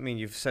way doesn't mean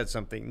you've said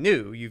something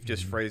new. You've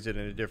just phrased it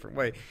in a different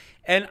way.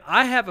 And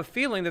I have a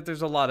feeling that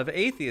there's a lot of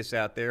atheists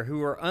out there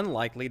who are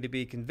unlikely to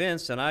be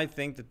convinced, and I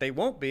think that they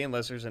won't be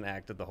unless there's an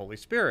act of the Holy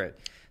Spirit.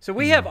 So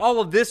we have all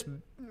of this,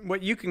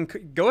 what you can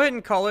go ahead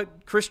and call it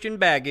Christian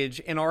baggage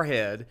in our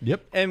head.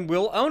 Yep. And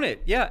we'll own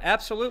it. Yeah,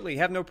 absolutely.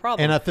 Have no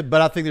problem. And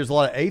but I think there's a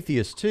lot of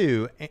atheists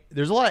too.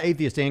 There's a lot of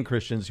atheists and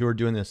Christians who are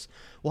doing this.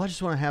 Well, I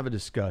just want to have a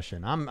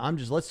discussion.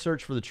 Let's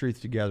search for the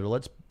truth together.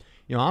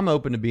 I'm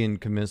open to being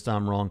convinced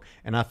I'm wrong,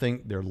 and I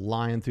think they're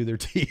lying through their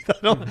teeth.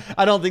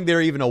 I don't think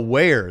they're even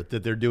aware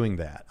that they're doing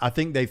that. I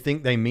think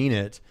they mean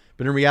it,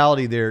 but in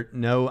reality,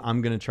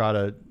 I'm going to try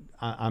to.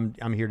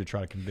 I'm here to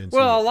try to convince.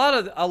 Well,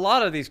 you. a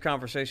lot of these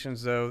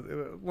conversations, though,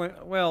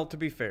 to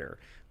be fair,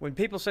 when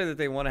people say that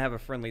they want to have a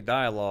friendly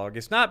dialogue,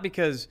 it's not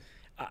because.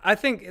 I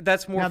think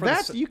that's more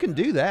you can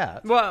do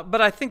that. Well,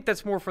 but I think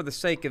that's more for the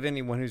sake of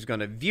anyone who's going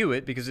to view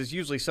it, because it's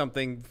usually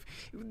something.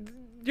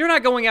 You're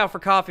not going out for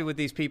coffee with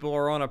these people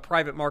or on a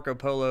private Marco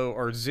Polo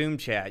or Zoom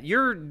chat.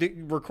 You're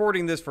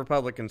recording this for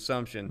public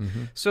consumption.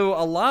 Mm-hmm. So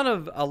a lot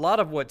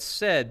of what's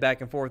said back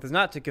and forth is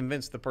not to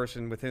convince the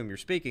person with whom you're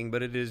speaking,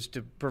 but it is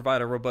to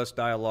provide a robust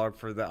dialogue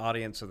for the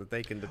audience so that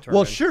they can determine.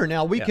 Well, sure.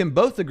 Now we can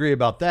both agree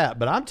about that,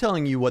 but I'm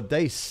telling you what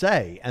they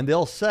say, and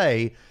they'll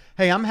say,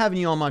 hey, I'm having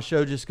you on my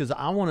show just because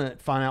I want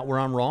to find out where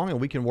I'm wrong, and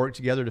we can work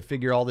together to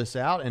figure all this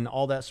out and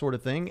all that sort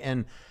of thing.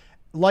 And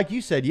like you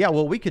said,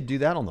 we could do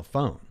that on the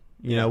phone.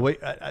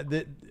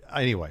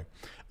 Anyway,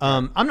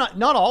 I'm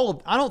not all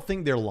of. I don't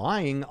think they're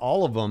lying,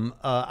 all of them.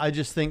 I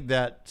just think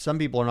that some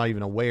people are not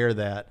even aware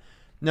that.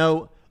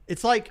 No,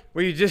 it's like.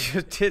 Well, you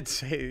just did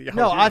say.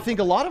 No, I think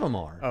a lot of them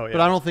are. Oh, yeah.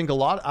 But I don't think a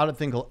lot. I don't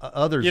think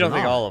others. You don't are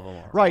think not. all of them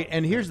are. Right,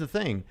 and here's the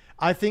thing.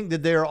 I think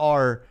that there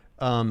are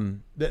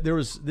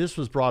this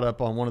was brought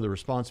up on one of the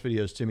response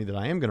videos to me that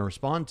I am going to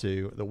respond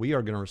to, that we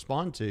are going to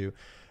respond to.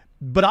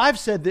 But I've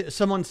said that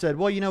someone said,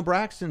 well,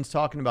 Braxton's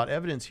talking about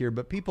evidence here,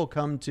 but people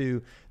come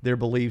to their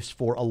beliefs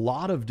for a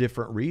lot of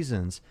different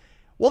reasons.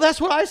 Well,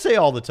 that's what I say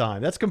all the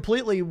time. That's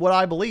completely what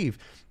I believe.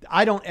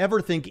 I don't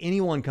ever think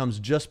anyone comes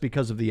just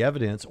because of the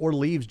evidence or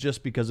leaves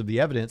just because of the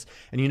evidence.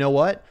 And you know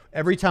what?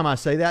 Every time I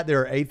say that,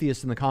 there are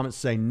atheists in the comments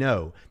saying,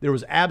 no, there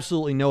was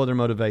absolutely no other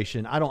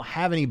motivation. I don't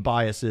have any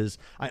biases.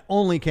 I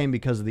only came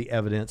because of the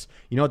evidence.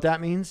 You know what that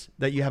means?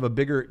 That you have a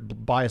bigger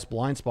bias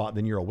blind spot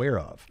than you're aware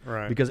of.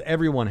 Right. Because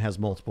everyone has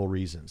multiple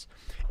reasons.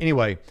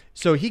 Anyway,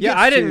 so he Yeah,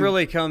 gets I didn't to-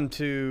 really come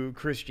to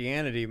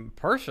Christianity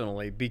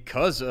personally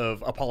because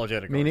of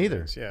apologetic Me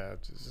neither. arguments. Yeah,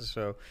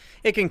 so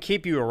it can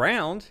keep you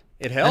around.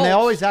 It helps. And they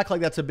always act like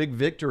that's a big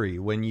victory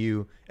when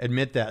you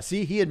admit that.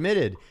 See, he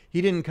admitted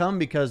he didn't come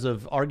because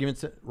of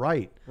arguments.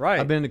 Right.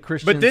 I've been a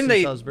Christian but then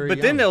since I was very young.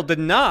 then they'll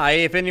deny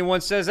if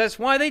anyone says that's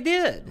why they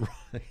did.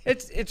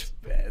 It's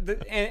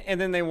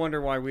and then they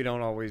wonder why we don't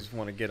always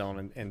want to get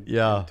on and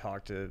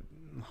talk to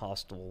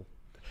hostile.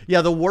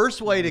 Yeah, the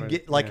worst way to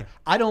get, Yeah.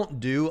 I don't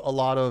do a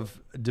lot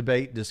of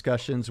debate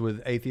discussions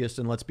with atheists,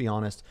 and let's be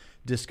honest,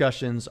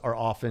 discussions are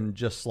often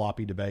just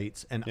sloppy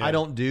debates, and I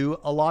don't do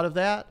a lot of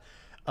that.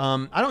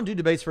 I don't do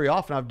debates very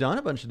often. I've done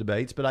a bunch of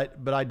debates, but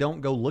I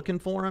don't go looking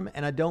for them,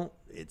 and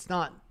it's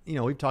not,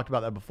 we've talked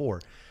about that before.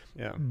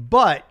 Yeah.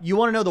 But you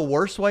want to know the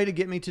worst way to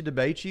get me to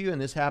debate you,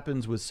 and this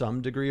happens with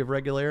some degree of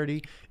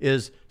regularity,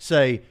 is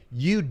say,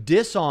 you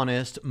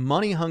dishonest,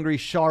 money-hungry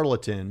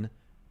charlatan,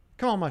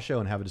 come on my show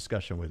and have a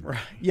discussion with me. Right.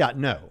 Yeah,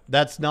 no,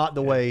 that's not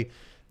the way.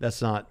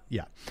 That's not.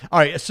 Yeah. All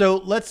right. So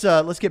let's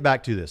get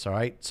back to this. All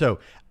right. So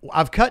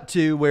I've cut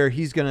to where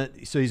he's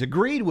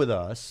agreed with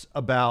us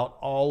about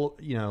all,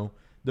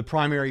 the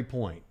primary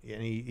point,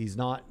 and he's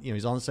not,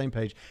 he's on the same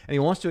page, and he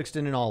wants to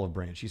extend an olive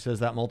branch. He says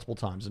that multiple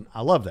times, and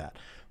I love that.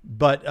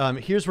 But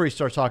here's where he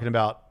starts talking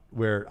about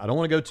where I don't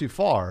want to go too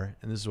far,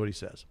 and this is what he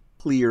says.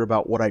 Clear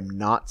about what I'm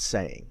not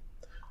saying.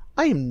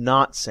 I am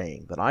not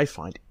saying that I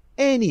find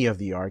any of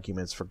the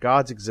arguments for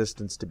God's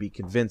existence to be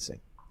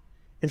convincing.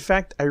 In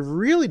fact, I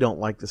really don't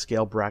like the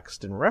scale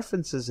Braxton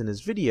references in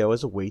his video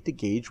as a way to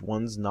gauge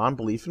one's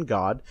non-belief in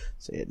God,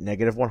 say at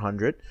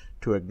 -100,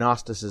 to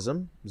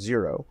agnosticism,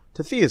 0,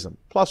 to theism,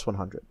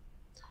 +100.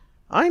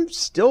 I'm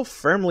still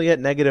firmly at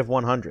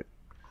 -100.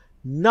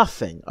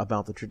 Nothing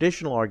about the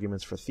traditional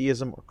arguments for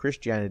theism or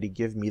Christianity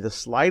give me the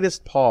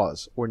slightest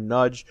pause or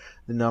nudge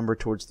the number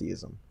towards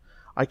theism.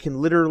 I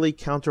can literally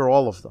counter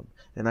all of them,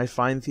 and I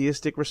find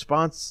theistic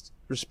responses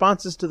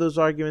to those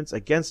arguments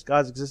against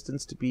God's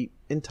existence to be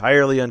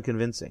entirely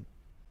unconvincing.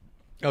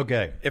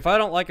 Okay. If I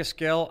don't like a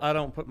scale, I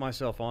don't put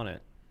myself on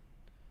it.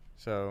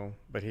 So,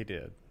 but he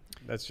did.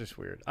 That's just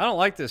weird. I don't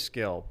like this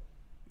scale.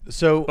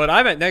 So, But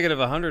I'm at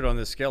 -100 on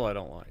this scale I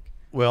don't like.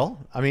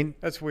 well, I mean,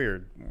 That's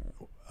weird.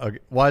 okay,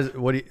 why?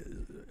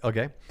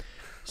 Okay.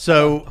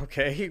 So,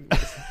 Okay.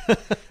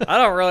 I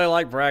don't really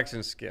like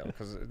Braxton's scale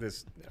because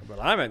this, but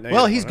I'm at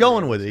well, he's -100.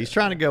 going with it. He's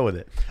trying to go with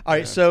it. All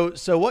right. So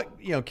what,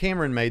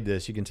 Cameron made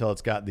this. You can tell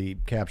it's got the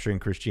capturing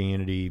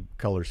Christianity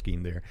color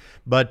scheme there.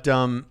 But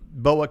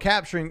what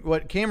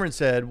Cameron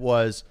said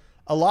was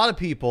a lot of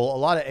people, a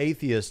lot of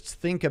atheists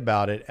think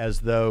about it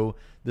as though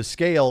the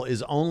scale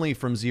is only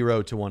from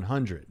 0 to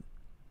 100.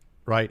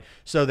 Right.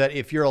 So that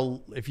if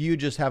you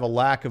just have a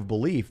lack of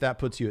belief, that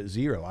puts you at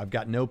 0. I've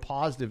got no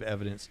positive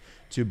evidence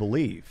to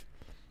believe.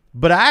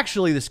 But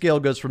actually the scale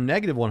goes from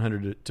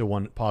 -100 to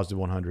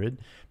 +100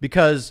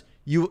 because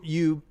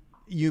you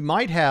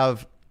might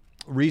have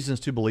reasons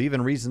to believe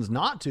and reasons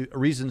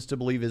to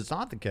believe is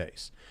not the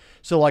case.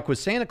 So like with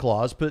Santa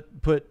Claus,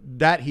 put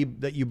that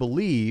you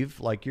believe,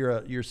 like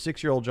you're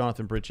 6-year-old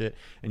Jonathan Pritchett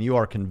and you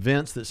are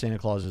convinced that Santa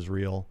Claus is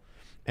real,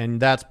 and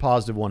that's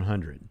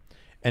 +100.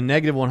 And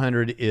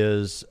 -100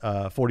 is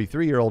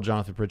 43-year-old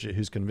Jonathan Pritchett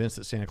who's convinced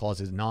that Santa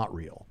Claus is not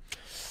real.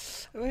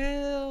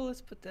 Well, let's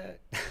put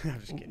that. I'm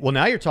just kidding. Well,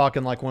 now you're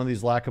talking like one of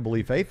these lack of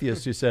belief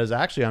atheists who says,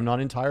 actually,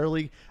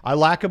 I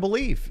lack a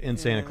belief in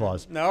Santa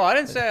Claus. No, I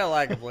didn't say I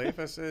lack a belief.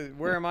 I said,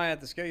 where am I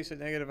at the scale? You said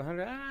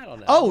 -100. I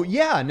don't know. Oh,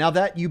 yeah. Now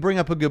that you bring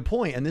up a good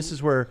point, and this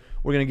is where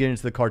we're going to get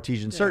into the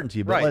Cartesian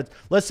certainty. But right.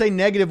 let's say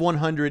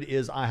 -100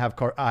 is I have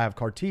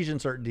Cartesian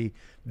certainty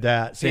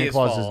that Santa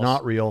Claus is false,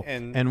 not real,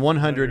 and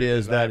 100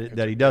 is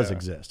that he does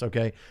exist.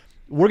 Okay,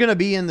 we're going to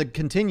be in the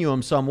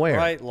continuum somewhere.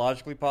 Right,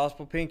 logically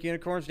possible pink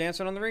unicorns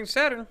dancing on the ring of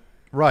Saturn.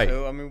 Right.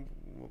 So, I mean,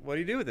 what do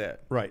you do with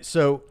that? Right.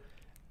 So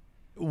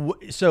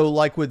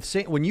like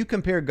when you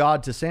compare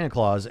God to Santa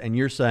Claus, and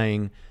you're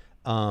saying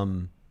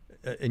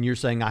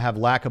I have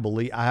lack of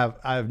belief, I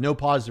have no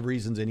positive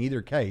reasons in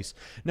either case.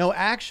 No,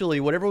 actually,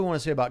 whatever we want to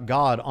say about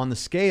God, on the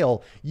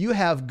scale, you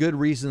have good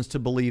reasons to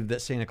believe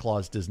that Santa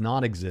Claus does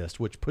not exist,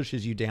 which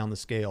pushes you down the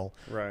scale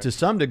to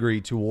some degree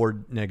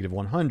toward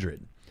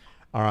 -100.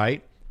 All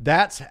right.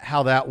 That's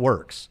how that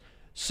works.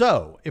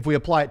 So if we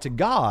apply it to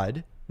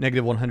God,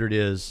 -100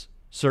 is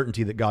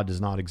certainty that God does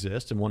not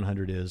exist, and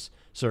 100 is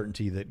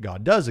certainty that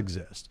God does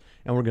exist.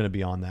 And we're going to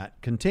be on that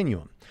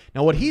continuum.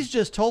 Now, what he's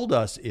just told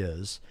us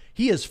is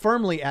he is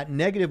firmly at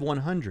negative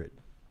 100.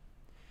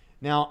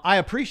 Now, I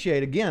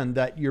appreciate, again,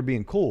 that you're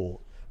being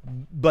cool,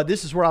 but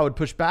this is where I would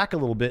push back a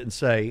little bit and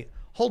say,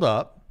 hold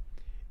up.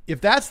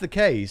 If that's the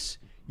case,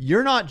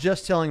 you're not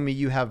just telling me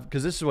you have,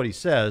 because this is what he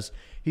says.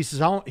 He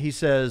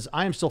says,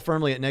 I am still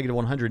firmly at negative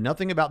 100.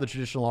 Nothing about the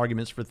traditional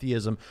arguments for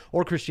theism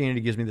or Christianity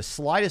gives me the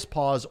slightest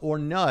pause or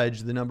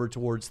nudge the number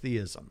towards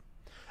theism.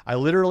 I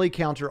literally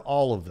counter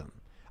all of them.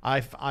 I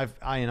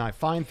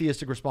find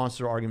theistic responses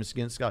to arguments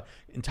against God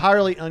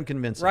entirely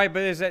unconvincing. Right,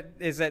 but is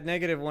that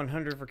negative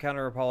 100 for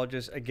counter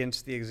apologists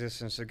against the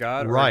existence of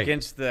God, or Right.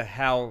 against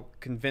how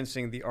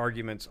convincing the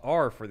arguments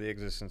are for the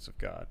existence of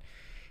God?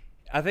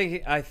 I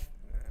think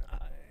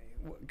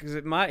because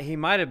he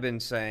might have been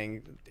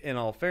saying, in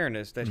all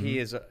fairness, that he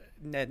is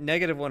at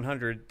negative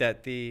 100,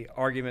 that the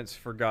arguments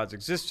for God's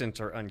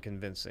existence are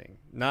unconvincing,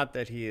 not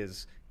that he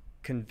is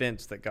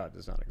convinced that God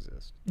does not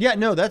exist. Yeah,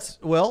 no, that's,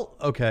 well,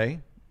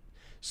 okay.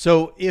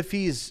 So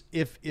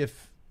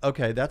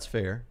okay, that's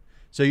fair.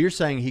 So you're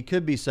saying he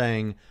could be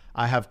saying,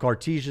 I have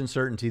Cartesian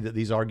certainty that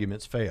these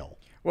arguments fail.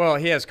 Well,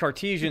 he has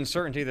Cartesian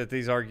certainty that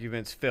these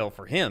arguments fail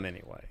for him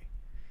anyway.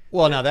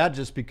 Well, now that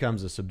just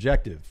becomes a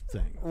subjective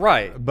thing.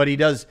 Right. But he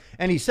does,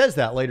 and he says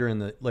that later in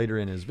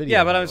his video.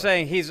 Yeah, but I'm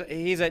saying he's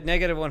at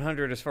negative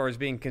 100 as far as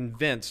being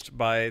convinced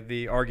by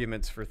the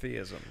arguments for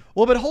theism.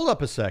 Well, but hold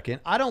up a second.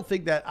 I don't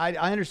think that, I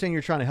understand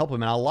you're trying to help him,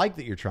 and I like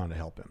that you're trying to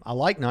help him. I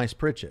like Nice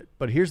Pritchett,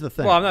 but here's the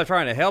thing. Well, I'm not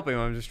trying to help him.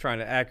 I'm just trying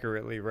to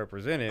accurately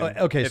represent him.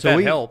 Okay, if so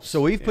that helps.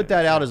 So we've put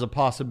that out as a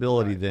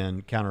possibility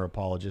then, counter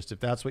apologist. If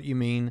that's what you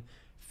mean,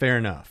 fair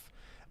enough.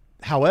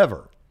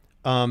 However,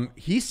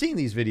 he's seen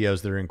these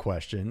videos that are in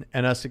question,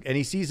 and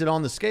he sees it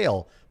on the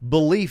scale.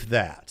 Belief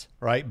that,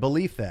 right?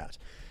 Belief that.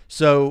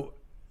 So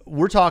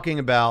we're talking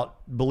about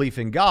belief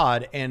in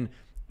God, and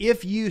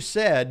if you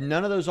said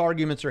none of those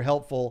arguments are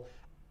helpful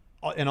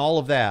and all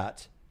of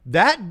that,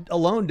 that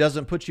alone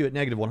doesn't put you at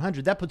negative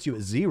 100. That puts you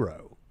at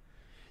 0.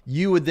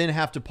 You would then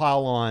have to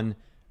pile on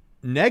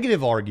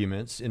negative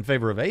arguments in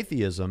favor of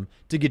atheism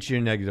to get you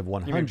to negative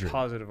 100. You mean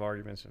positive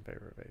arguments in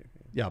favor of atheism.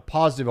 Yeah,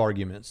 positive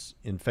arguments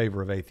in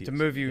favor of atheism.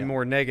 To move you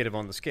more negative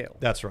on the scale.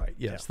 That's right.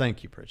 Yes. Yeah.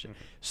 Thank you, Pritchett.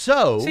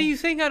 So, See, you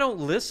think I don't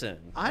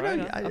listen. I know.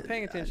 Right? I'm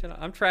paying attention.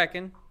 I'm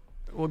tracking.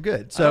 well, good. I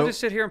don't So just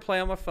sit here and play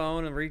on my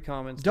phone and read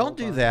comments. the don't whole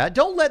do time. that.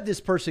 Don't let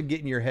this person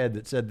get in your head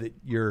that said that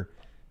you're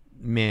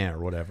meh or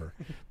whatever.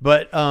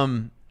 But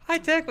High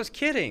Tech was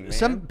kidding, man.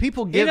 some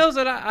people He give knows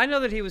that I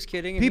know that he was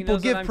kidding. And people he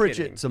knows give that I'm Pritchett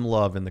kidding. some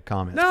love in the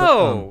comments.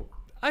 No,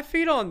 I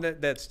feed on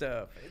that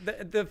stuff.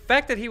 The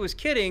fact that he was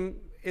kidding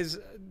is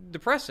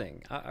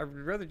depressing. I'd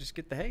rather just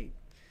get the hate.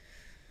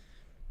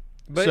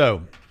 But,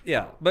 So-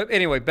 yeah. But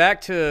anyway,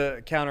 back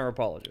to counter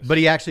apologists. But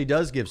he actually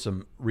does give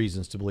some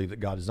reasons to believe that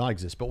God does not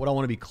exist. But what I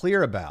want to be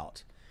clear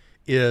about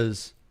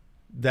is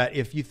that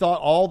if you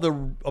thought all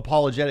the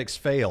apologetics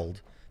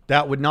failed,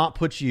 that would not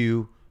put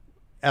you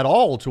at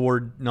all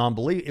toward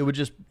non-belief. It would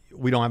just,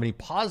 we don't have any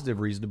positive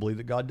reason to believe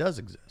that God does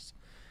exist.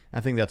 I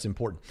think that's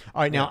important.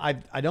 All right, now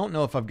I don't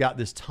know if I've got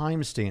this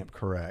timestamp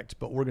correct,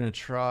 but we're going to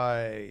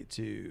try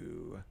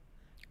to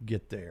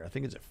get there. I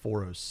think it's at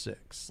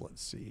 4:06.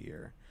 Let's see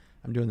here.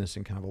 I'm doing this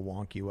in kind of a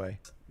wonky way.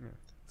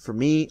 For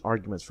me,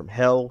 arguments from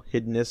hell,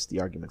 hiddenness, the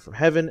argument from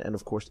heaven, and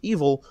of course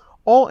evil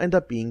all end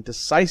up being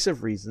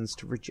decisive reasons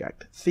to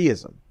reject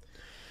theism.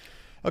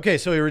 Okay,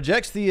 so he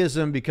rejects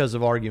theism because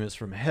of arguments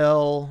from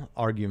hell,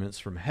 arguments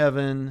from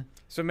heaven.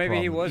 So maybe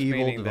he problem was evil,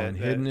 meaning divine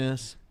that-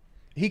 hiddenness.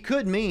 He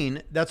could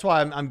mean, that's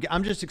why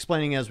I'm just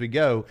explaining as we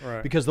go,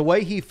 Right. because the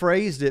way he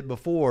phrased it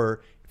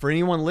before, for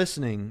anyone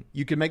listening,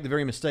 you could make the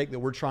very mistake that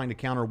we're trying to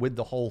counter with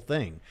the whole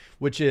thing,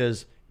 which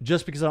is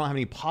just because I don't have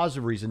any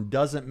positive reason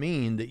doesn't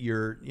mean that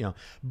you're,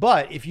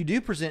 but if you do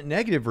present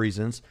negative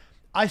reasons,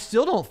 I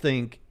still don't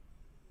think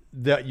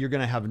that you're going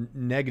to have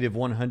negative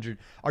 100.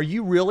 Are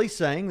you really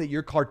saying that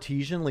you're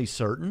Cartesianly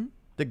certain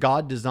that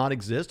God does not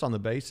exist on the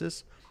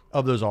basis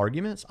of those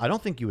arguments? I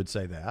don't think you would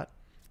say that.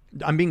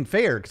 I'm being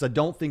fair because I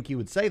don't think you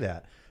would say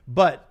that.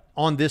 But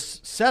on this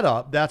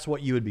setup, that's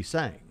what you would be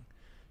saying.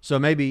 So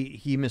maybe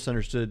he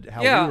misunderstood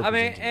how we were I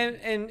mean, presenting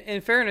it. and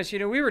in fairness, we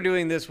were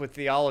doing this with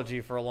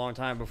theology for a long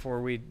time before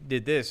we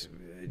did this.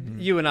 Mm-hmm.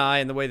 You and I,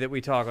 and the way that we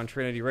talk on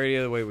Trinity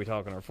Radio, the way we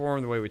talk on our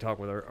forum, the way we talk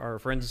with our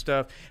friends and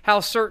stuff. How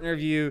certain are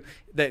you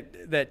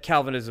that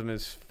Calvinism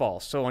is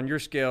false? So on your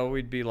scale,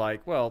 we'd be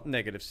like, well,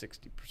 negative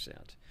 60%.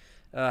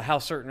 How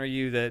certain are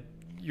you that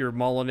your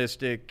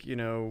Molinistic,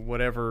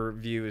 whatever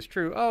view is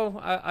true? Oh,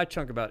 I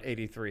chunk about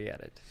 83 at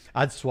it.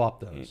 I'd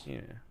swap those.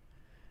 Yeah.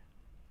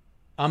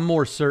 I'm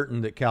more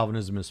certain that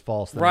Calvinism is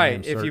false than I am Right.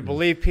 If you certain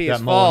believe P that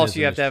is false, Molinism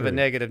you have is to have a true.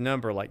 negative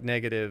number, like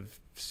negative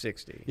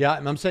 60. Yeah,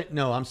 I'm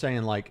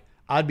saying like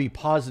I'd be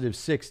positive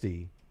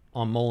 60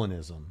 on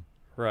Molinism.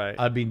 Right.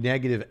 I'd be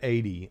negative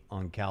 80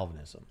 on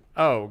Calvinism.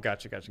 Oh,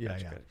 gotcha. Yeah.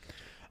 See,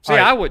 All right.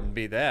 I wouldn't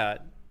be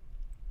that.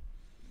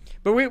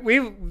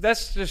 But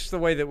that's just the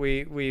way that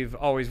we've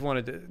always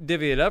wanted to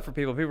divvy it up for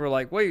people. People are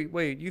like,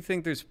 wait, you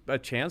think there's a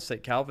chance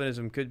that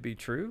Calvinism could be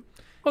true?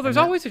 Well, there's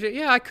always a chance.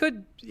 Yeah, I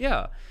could.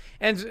 Yeah.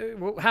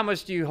 And how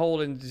much do you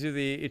hold into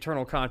the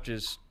eternal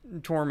conscious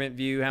torment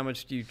view? How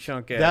much do you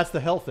chunk at? That's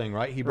the hell thing,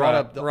 right? He brought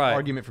up the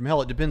argument from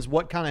hell. It depends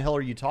what kind of hell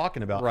are you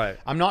talking about. Right.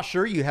 I'm not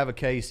sure you have a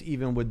case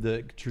even with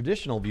the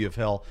traditional view of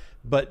hell,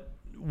 but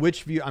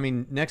which view? I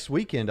mean, next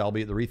weekend I'll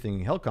be at the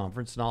Rethinking Hell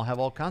conference, and I'll have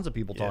all kinds of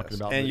people talking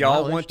about. And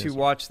y'all want to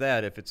watch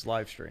that if it's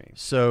live streamed.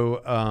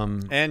 So,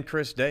 and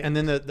Chris Day, and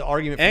then the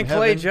argument and from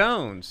Clay heaven,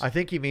 Jones. I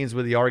think he means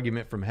with the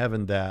argument from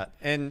heaven that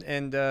and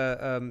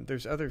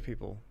there's other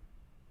people.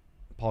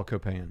 Paul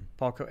Copan,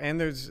 and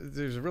there's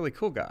a really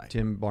cool guy,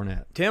 Tim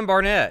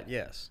Barnett.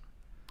 Yes.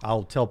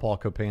 I'll tell Paul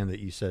Copan that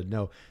you said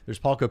no. There's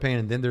Paul Copan,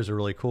 and then there's a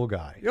really cool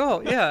guy. Oh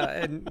yeah,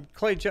 and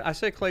I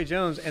say Clay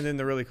Jones, and then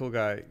the really cool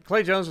guy.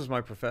 Clay Jones was my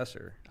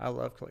professor. I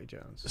love Clay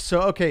Jones.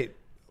 So okay,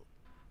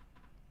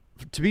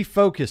 to be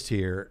focused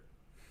here,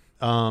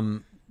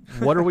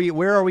 what are we?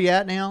 Where are we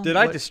at now? Did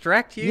I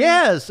distract you?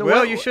 Yes.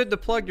 Well, you should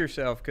have plugged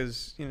yourself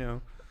because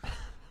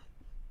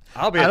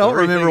I'll be. I don't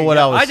remember what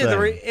I was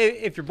saying.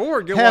 If you're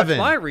bored, go heaven.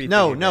 watch my read.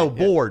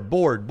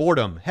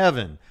 Boredom,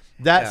 heaven.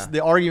 That's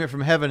the argument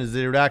from heaven is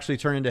that it would actually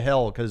turn into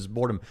hell because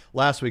boredom.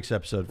 Last week's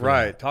episode.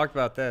 Talked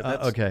about that.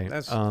 That's, okay.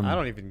 I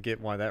don't even get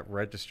why that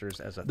registers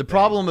as a the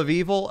problem of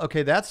evil.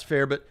 Okay, that's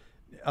fair, but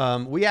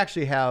we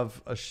actually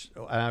have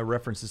I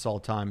reference this all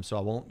the time, so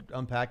I won't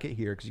unpack it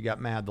here because you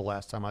got mad the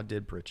last time I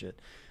did preach it.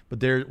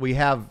 But I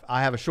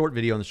have a short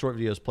video on the short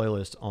videos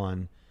playlist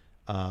on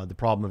the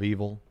problem of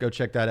evil. Go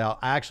check that out.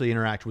 I actually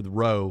interact with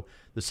Roe,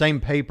 the same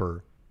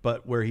paper,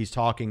 but where he's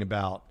talking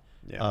about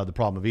the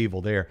problem of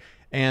evil there.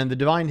 And the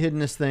divine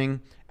hiddenness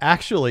thing,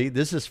 actually,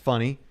 this is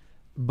funny,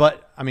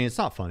 but I mean, it's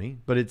not funny,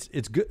 but it's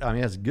good. I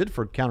mean, it's good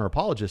for counter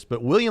apologists.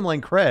 But William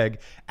Lane Craig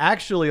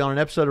actually on an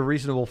episode of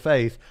Reasonable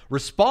Faith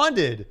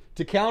responded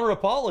to counter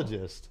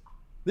apologist,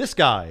 this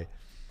guy,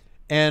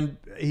 and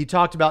he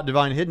talked about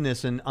divine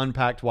hiddenness and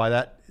unpacked why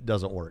that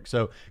doesn't work.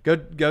 So go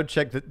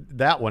check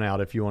that one out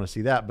if you want to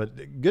see that.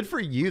 But good for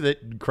you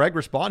that Craig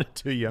responded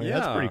to you. I mean,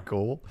 that's pretty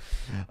cool.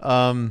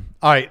 All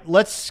right,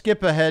 let's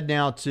skip ahead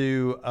now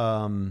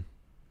to.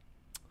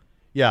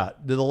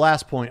 The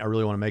last point I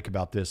really want to make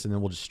about this, and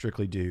then we'll just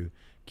strictly do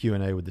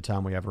Q&A with the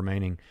time we have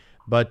remaining.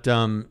 But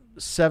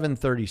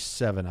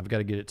 737, I've got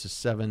to get it to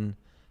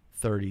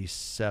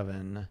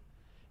 737.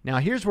 Now,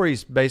 here's where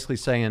he's basically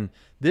saying,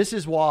 this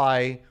is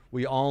why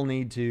we all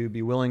need to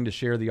be willing to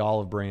share the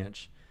olive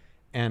branch.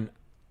 And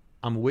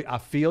I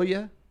feel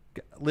you.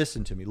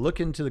 Listen to me. Look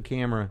into the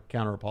camera,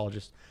 counter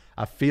apologist.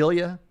 I feel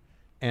you,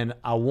 and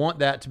I want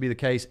that to be the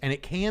case. And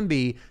it can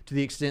be to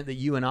the extent that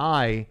you and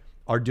I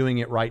are doing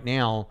it right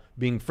now,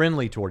 being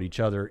friendly toward each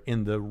other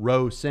in the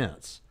Roe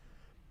sense.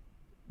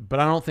 But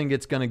I don't think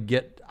it's going to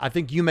get... I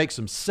think you make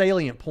some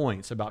salient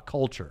points about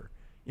culture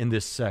in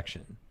this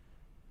section.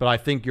 But I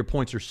think your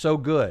points are so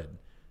good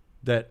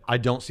that I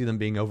don't see them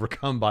being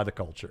overcome by the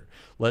culture.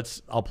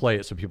 I'll play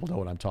it so people know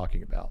what I'm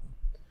talking about.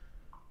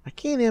 I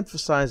can't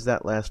emphasize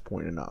that last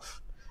point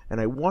enough,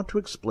 and I want to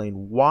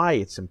explain why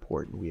it's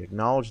important we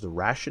acknowledge the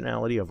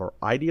rationality of our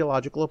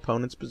ideological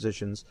opponents'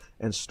 positions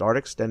and start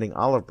extending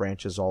olive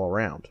branches all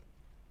around.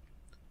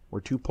 We're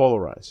too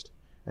polarized,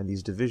 and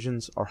these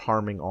divisions are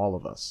harming all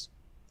of us.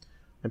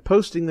 I'm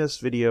posting this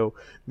video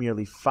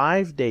merely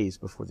 5 days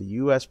before the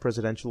U.S.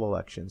 presidential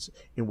elections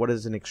in what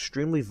is an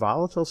extremely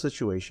volatile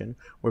situation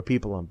where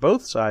people on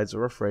both sides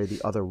are afraid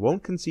the other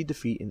won't concede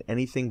defeat in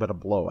anything but a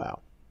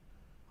blowout.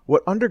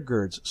 What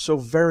undergirds so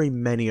very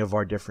many of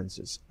our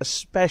differences,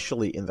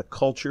 especially in the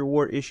culture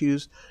war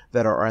issues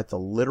that are at the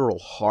literal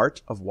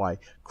heart of why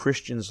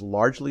Christians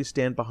largely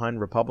stand behind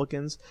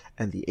Republicans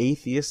and the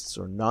atheists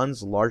or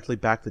nuns largely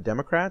back the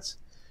Democrats,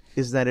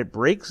 is that it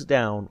breaks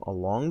down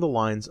along the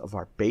lines of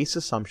our base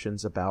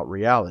assumptions about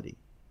reality.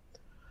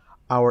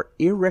 Our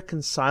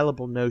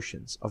irreconcilable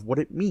notions of what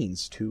it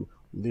means to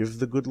live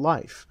the good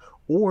life,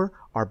 or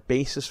our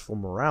basis for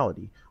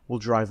morality, will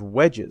drive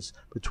wedges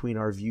between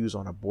our views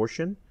on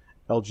abortion,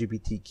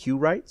 LGBTQ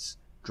rights,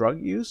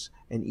 drug use,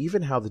 and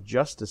even how the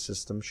justice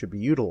system should be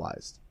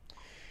utilized.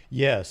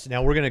 Yes.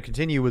 Now, we're going to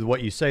continue with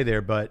what you say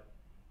there, but,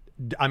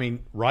 I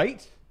mean,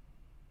 right?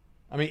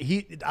 I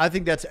mean, I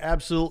think that's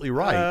absolutely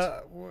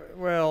right.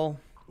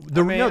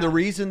 The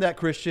reason that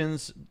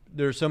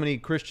there's so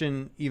many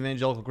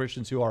evangelical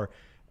Christians who are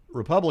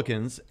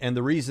Republicans, and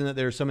the reason that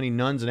there's so many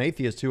nuns and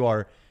atheists who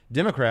are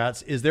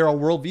Democrats is there are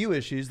worldview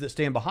issues that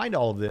stand behind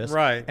all of this.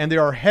 Right. And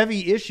there are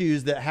heavy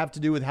issues that have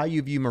to do with how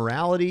you view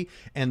morality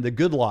and the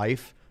good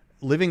life,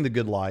 living the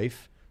good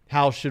life.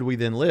 How should we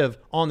then live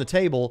on the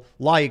table,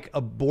 like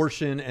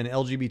abortion and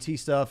LGBT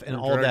stuff and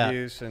all drug that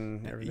use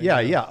and everything.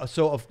 Yeah.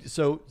 So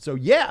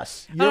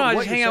yes. I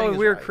just hang out with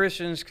weird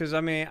Christians because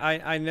I mean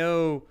I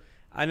know.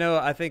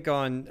 I think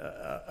on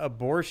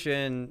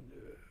abortion,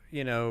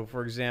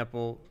 for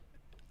example,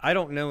 I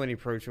don't know any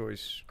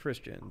pro-choice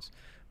Christians.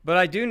 But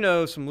I do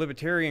know some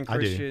libertarian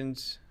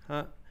Christians.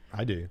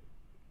 I do.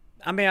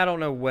 I mean, I don't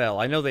know well.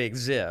 I know they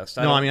exist.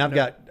 No, I mean,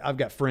 I've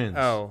got friends.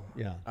 Oh,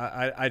 yeah.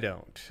 I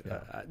don't.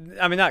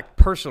 I mean, not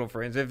personal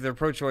friends. If they're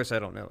pro-choice, I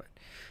don't know it.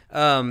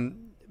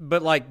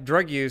 But like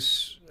drug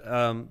use,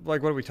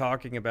 like what are we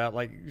talking about?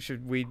 Like,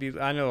 should weed be?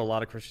 I know a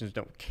lot of Christians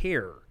don't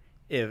care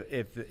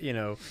if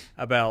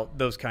about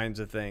those kinds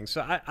of things.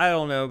 So I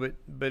don't know,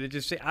 but it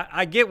just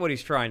I get what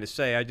he's trying to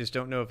say. I just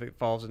don't know if it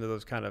falls into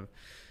those kind of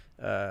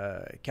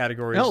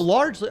categories. No,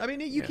 largely. I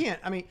mean, you can't.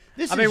 I mean,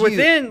 this. I is mean, you.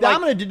 within, like-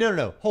 I'm going to do.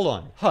 No. Hold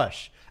on.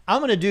 Hush. I'm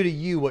going to do to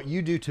you what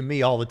you do to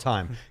me all the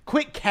time.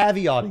 Quit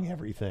caveating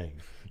everything.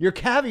 You're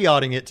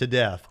caveating it to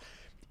death.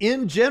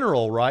 In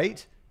general,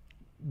 right?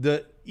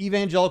 The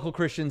evangelical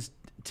Christians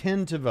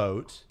tend to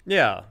vote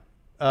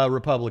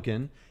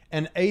Republican,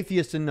 and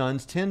atheists and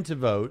nuns tend to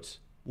vote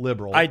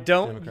liberal.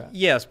 Democrat.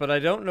 Yes, but I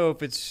don't know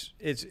if it's.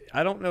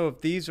 I don't know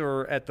if these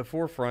are at the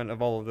forefront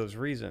of all of those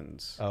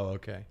reasons. Oh,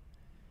 okay.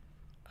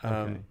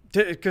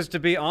 Because to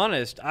be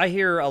honest, I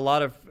hear a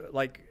lot of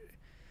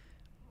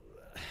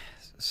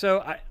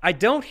so I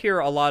don't hear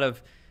a lot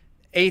of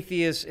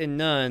atheists and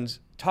nuns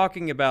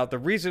talking about the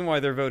reason why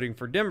they're voting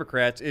for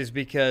Democrats is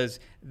because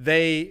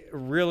they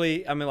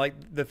really, I mean, like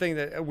the thing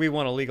that we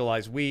want to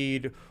legalize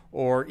weed,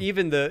 or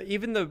even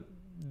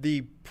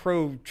the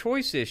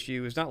pro-choice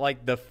issue is not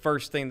like the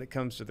first thing that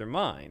comes to their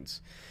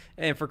minds.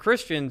 And for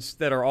Christians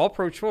that are all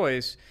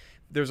pro-choice,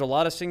 there's a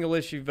lot of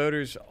single-issue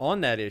voters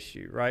on that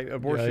issue, right?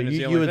 Abortion is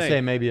the only thing. You would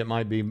say maybe it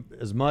might be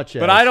as much as...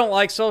 But I don't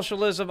like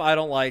socialism. I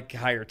don't like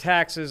higher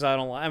taxes. I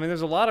mean,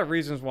 there's a lot of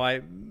reasons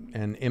why...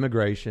 And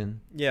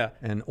immigration. Yeah.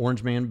 And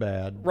Orange Man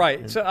bad.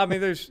 Right. So, I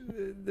mean, there's...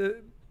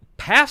 the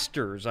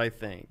pastors, I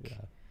think,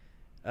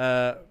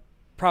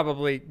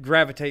 probably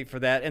gravitate for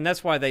that. And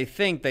that's why they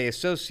think they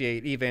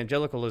associate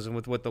evangelicalism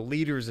with what the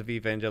leaders of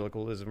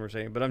evangelicalism are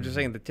saying. But I'm just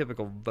saying the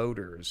typical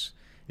voters...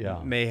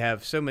 may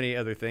have so many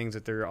other things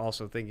that they're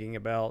also thinking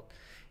about.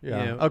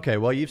 Yeah. Okay.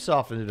 Well, you've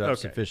softened it up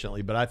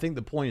sufficiently, but I think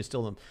the point is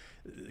still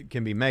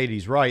can be made.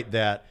 He's right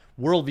that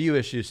worldview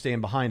issues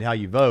stand behind how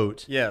you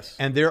vote. Yes.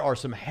 And there are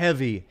some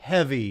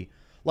heavy,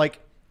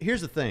 like,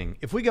 here's the thing.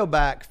 If we go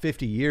back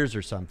 50 years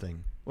or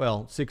something,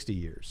 well, 60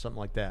 years, something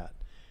like that,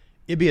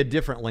 it'd be a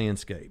different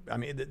landscape. I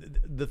mean,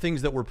 the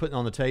things that we're putting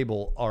on the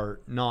table are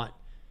not,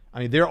 I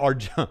mean, there are,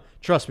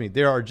 trust me,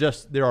 there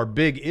are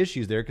big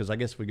issues there, because I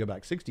guess if we go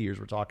back 60 years,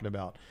 we're talking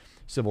about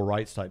civil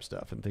rights type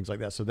stuff and things like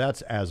that. So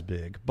that's as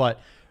big. But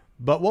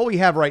what we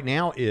have right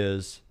now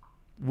is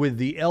with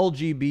the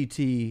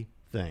LGBT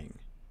thing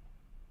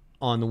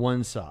on the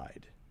one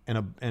side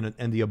and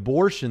the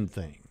abortion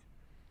thing,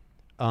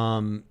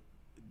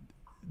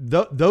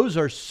 those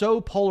are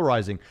so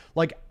polarizing.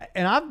 Like,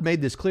 and I've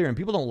made this clear, and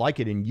people don't like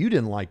it, and you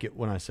didn't like it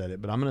when I said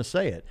it, but I'm going to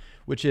say it,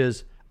 which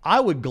is, I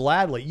would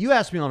gladly, you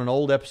asked me on an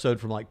old episode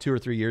from like 2 or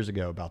 3 years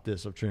ago about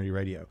this of Trinity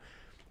Radio,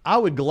 I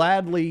would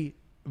gladly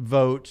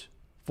vote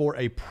for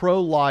a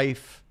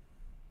pro-life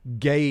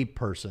gay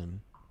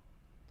person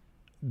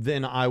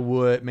than I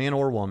would, man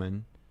or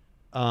woman,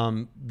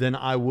 than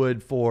I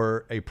would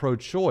for a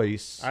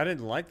pro-choice. I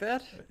didn't like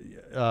that?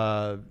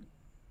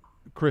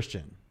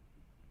 Christian.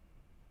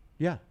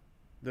 Yeah.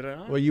 Did I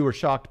not? Well, you were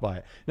shocked by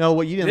it. No,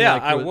 what you didn't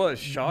like. Yeah, I was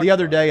shocked. The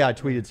other day I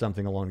tweeted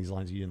something along these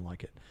lines. You didn't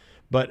like it.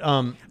 But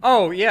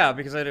oh yeah,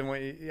 because I didn't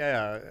want.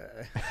 I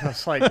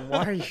was like,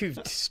 why are you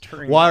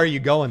stirring? Why are you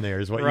going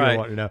there? Is what right. you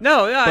want to know.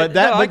 No,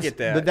 I get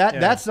that. But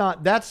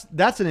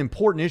that's an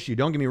important issue.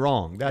 Don't get me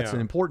wrong. That's an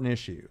important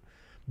issue.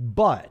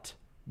 But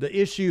the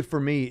issue for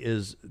me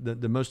is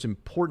the most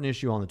important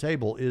issue on the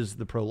table is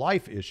the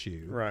pro-life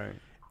issue. Right.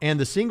 And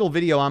the single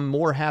video I'm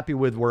more happy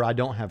with where I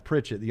don't have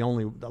Pritchett. The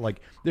only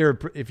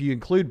if you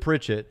include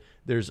Pritchett,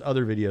 there's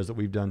other videos that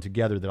we've done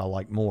together that I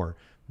like more.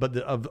 But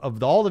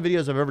of all the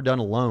videos I've ever done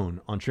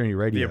alone on Trinity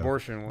Radio, the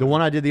abortion one. The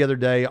one I did the other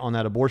day on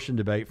that abortion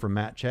debate from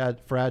Matt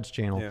Fradd's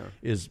channel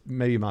is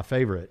maybe my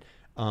favorite,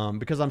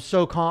 because I'm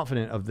so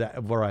confident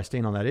of where I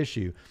stand on that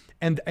issue,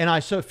 and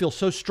I feel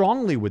so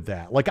strongly with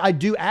that. Like, I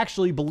do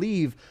actually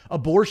believe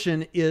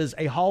abortion is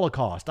a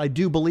Holocaust. I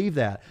do believe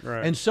that,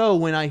 right. And so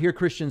when I hear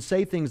Christians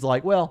say things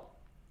like, "Well,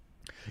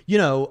 you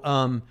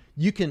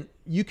can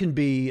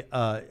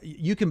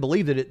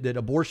believe that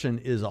abortion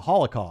is a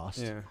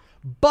Holocaust,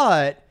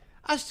 but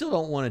I still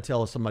don't want to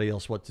tell somebody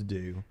else what to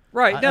do."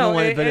 Right.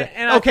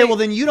 Okay, well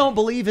then you don't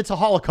believe it's a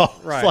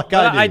Holocaust, right? Like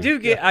but I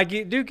do. I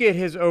do get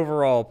his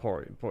overall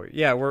point.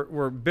 Yeah,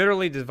 we're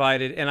bitterly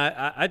divided, and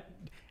I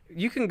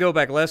you can go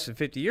back less than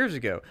 50 years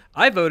ago.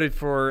 I voted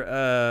for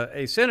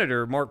a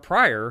senator, Mark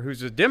Pryor,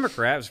 who's a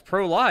Democrat, was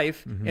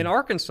pro-life in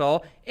Arkansas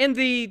in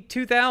the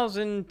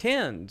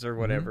 2010s or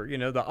whatever.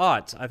 The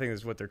aughts, I think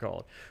is what they're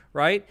called,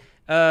 right?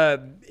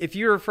 If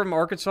you're from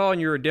Arkansas and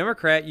you're a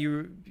Democrat,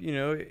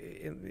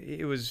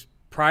 it was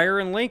Pryor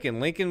and Lincoln.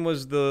 Lincoln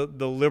was the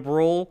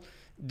liberal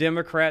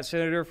Democrat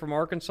senator from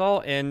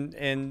Arkansas,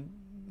 and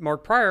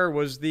Mark Pryor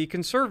was the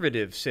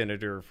conservative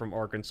senator from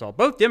Arkansas,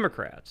 both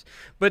Democrats.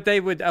 But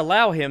they would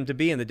allow him to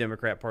be in the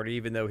Democrat Party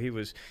even though he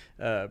was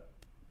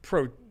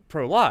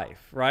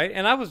pro-life, right?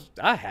 And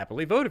I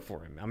happily voted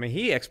for him. I mean,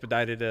 he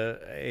expedited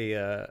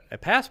a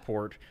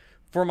passport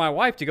for my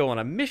wife to go on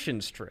a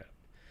missions trip.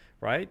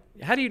 right?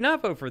 How do you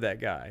not vote for that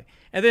guy?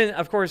 And then,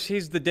 of course,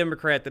 he's the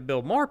Democrat that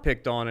Bill Maher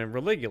picked on in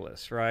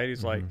Religulous, right?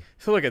 He's like,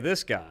 so look at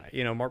this guy.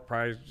 You know, Mark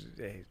Pryor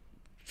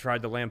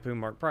tried to lampoon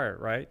Mark Pryor,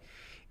 right?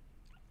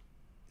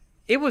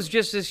 It was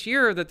just this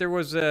year that there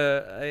was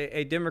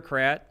a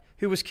Democrat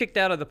who was kicked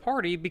out of the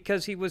party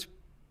because he was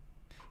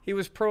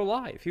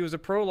pro-life. He was a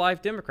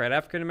pro-life Democrat,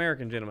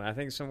 African-American gentleman, I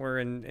think somewhere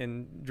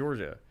in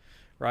Georgia,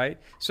 right?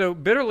 So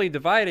bitterly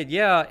divided,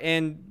 yeah,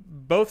 and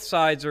both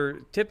sides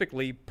are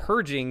typically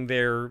purging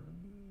their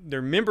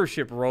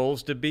membership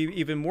roles to be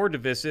even more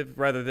divisive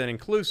rather than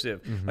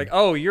inclusive. Like,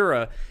 oh, you're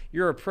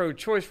a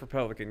pro-choice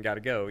Republican, got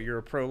to go. You're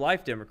a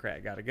pro-life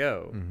Democrat, got to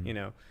go. You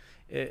know,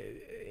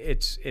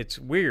 it's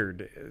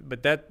weird,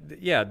 but that,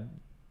 yeah,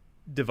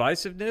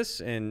 divisiveness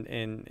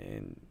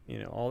and you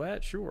know, all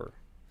that, sure.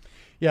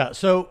 Yeah.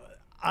 So,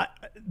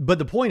 but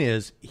the point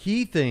is,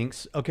 he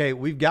thinks, okay,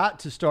 we've got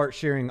to start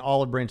sharing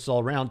olive branches all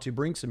around to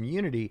bring some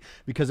unity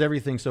because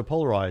everything's so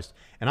polarized.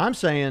 And I'm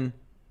saying,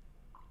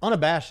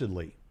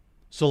 unabashedly,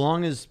 so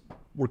long as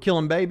we're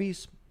killing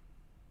babies,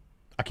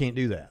 I can't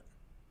do that.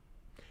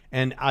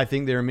 And I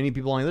think there are many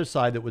people on the other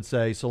side that would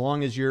say, so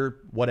long as you're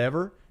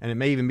whatever, and it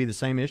may even be the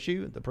same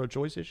issue, the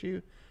pro-choice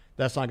issue,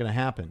 that's not going to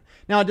happen.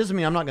 Now, it doesn't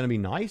mean I'm not going to be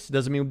nice. It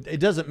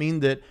doesn't mean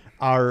that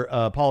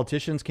our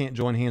politicians can't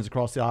join hands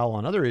across the aisle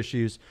on other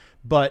issues.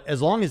 But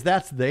as long as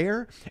that's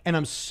there, and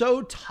I'm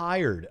so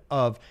tired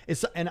of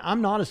it, and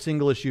I'm not a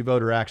single issue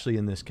voter actually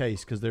in this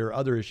case because there are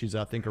other issues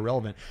I think are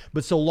relevant.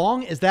 But so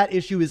long as that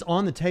issue is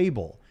on the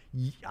table,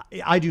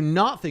 I do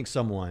not think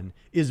someone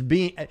is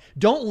being.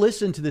 Don't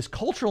listen to this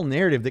cultural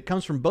narrative that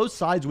comes from both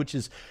sides, which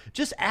is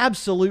just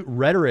absolute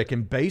rhetoric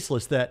and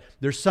baseless that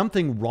there's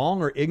something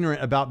wrong or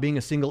ignorant about being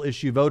a single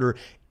issue voter.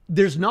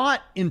 There's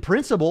not in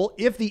principle.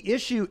 If the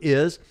issue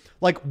is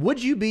like,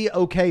 would you be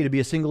okay to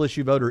be a single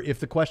issue voter if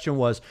the question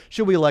was,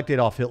 should we elect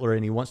Adolf Hitler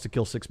and he wants to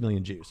kill 6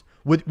 million Jews?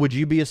 Would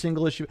you be a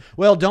single issue?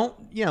 Well,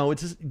 don't be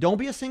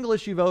a single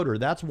issue voter.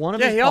 That's one of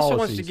his policies. Yeah, he also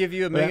wants to give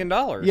you $1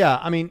 million. Yeah,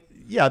 I mean,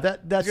 yeah,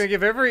 that's he's going to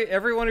give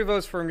everyone who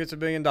votes for him gets $1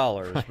 million.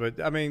 Right.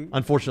 But I mean,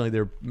 unfortunately,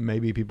 there may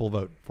be people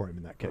vote for him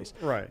in that case.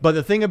 Right. But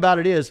the thing about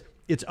it is,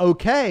 it's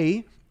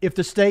okay if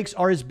the stakes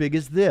are as big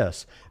as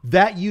this.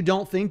 That you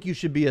don't think you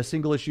should be a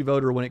single issue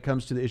voter when it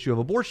comes to the issue of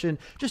abortion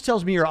just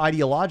tells me your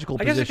ideological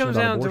position. I guess it comes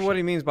about down abortion. to what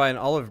he means by an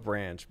olive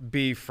branch.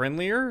 Be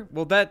friendlier?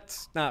 Well,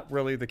 that's not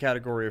really the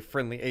category of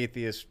friendly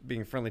atheists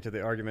being friendly to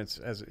the arguments,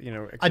 as you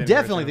know. I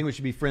definitely think we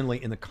should be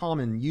friendly in the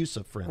common use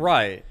of friendly.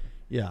 Right.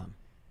 Yeah.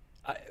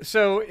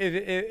 So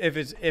if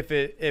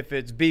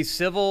it's be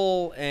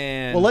civil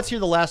and well, let's hear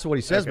the last of what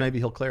he says. Okay. Maybe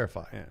he'll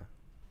clarify. Yeah.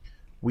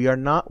 We are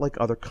not like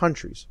other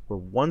countries where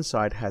one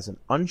side has an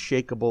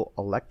unshakable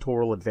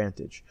electoral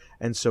advantage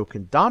and so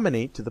can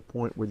dominate to the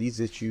point where these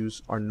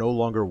issues are no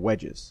longer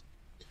wedges.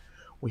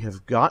 We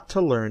have got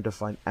to learn to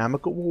find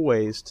amicable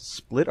ways to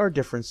split our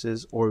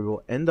differences or we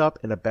will end up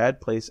in a bad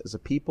place as a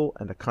people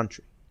and a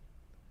country.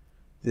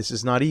 This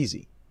is not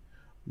easy.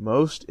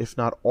 Most, if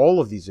not all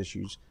of these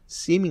issues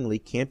seemingly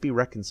can't be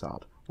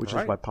reconciled, which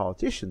is why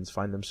politicians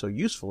find them so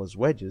useful as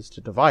wedges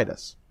to divide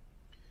us.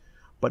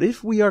 But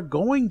if we are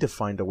going to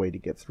find a way to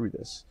get through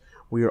this,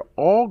 we are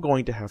all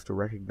going to have to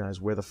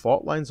recognize where the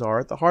fault lines are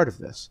at the heart of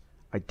this,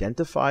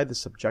 identify the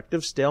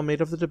subjective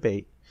stalemate of the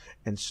debate,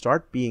 and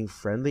start being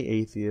friendly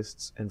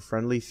atheists and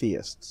friendly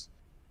theists.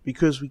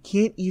 Because we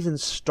can't even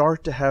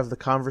start to have the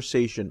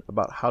conversation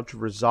about how to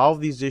resolve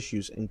these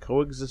issues and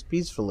coexist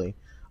peacefully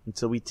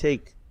until we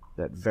take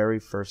that very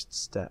first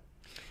step.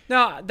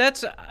 Now, that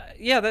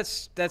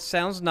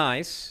sounds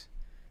nice.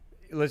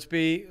 Let's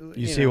be.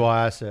 You see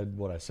why I said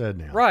what I said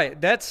now. Right.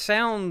 That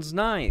sounds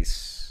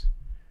nice.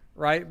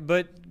 Right.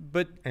 But.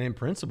 And in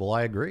principle,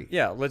 I agree.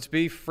 Yeah. Let's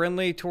be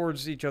friendly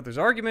towards each other's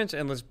arguments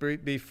and let's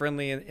be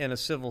friendly in a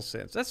civil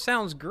sense. That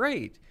sounds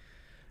great.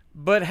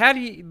 But how do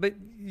you.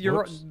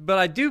 But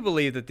I do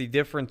believe that the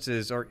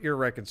differences are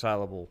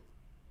irreconcilable.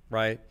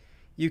 Right.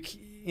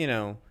 You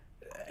know,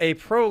 a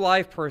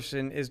pro-life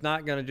person is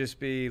not going to just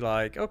be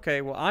like,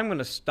 okay, well, I'm going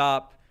to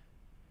stop,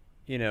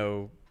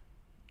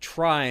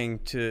 trying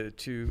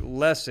to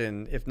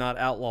lessen, if not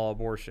outlaw,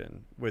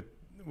 abortion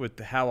with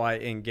how I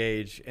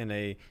engage in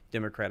a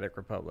democratic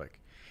republic.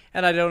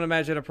 And I don't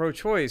imagine a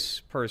pro-choice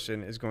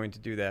person is going to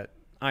do that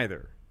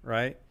either,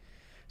 right?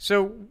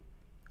 So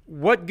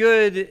what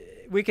good,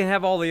 we can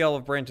have all the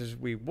olive branches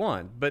we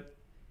want, but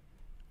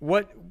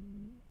what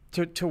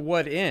to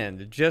what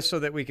end? Just so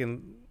that we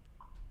can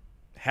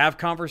have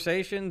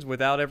conversations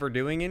without ever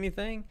doing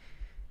anything,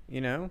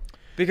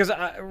 Because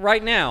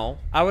right now,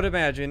 I would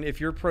imagine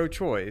if you're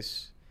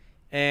pro-choice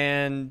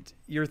and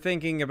you're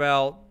thinking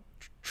about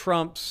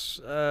Trump's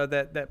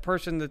that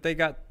person that they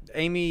got,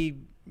 Comey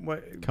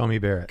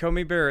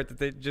Barrett, that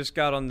they just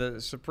got on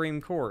the Supreme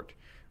Court,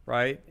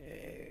 right?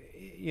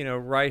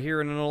 Right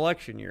here in an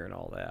election year and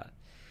all that,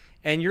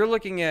 and you're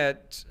looking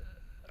at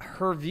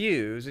her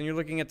views and you're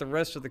looking at the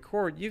rest of the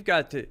court, you've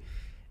got to.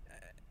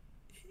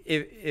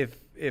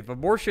 If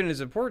abortion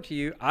is important to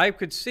you, I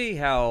could see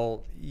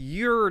how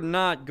you're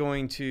not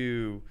going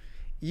to.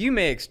 You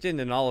may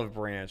extend an olive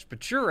branch,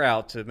 but you're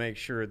out to make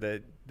sure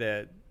that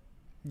that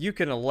you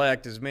can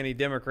elect as many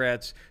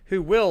Democrats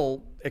who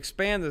will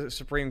expand the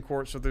Supreme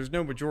Court so there's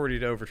no majority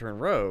to overturn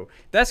Roe.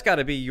 That's got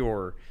to be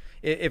your,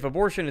 if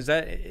abortion is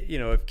that,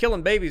 if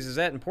killing babies is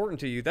that important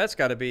to you, that's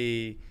got to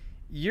be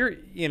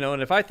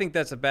and if I think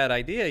that's a bad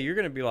idea, you're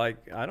going to be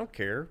like, I don't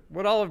care.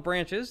 What olive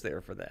branch is there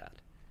for that?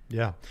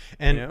 Yeah.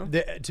 And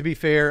to be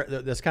fair,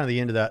 that's kind of the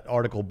end of that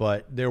article,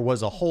 but there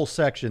was a whole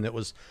section that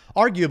was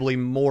arguably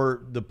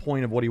more the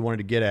point of what he wanted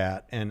to get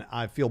at. And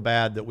I feel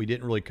bad that we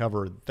didn't really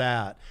cover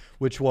that,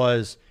 which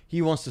was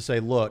he wants to say,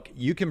 look,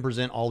 you can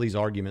present all these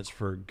arguments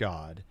for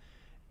God,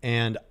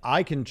 and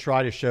I can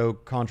try to show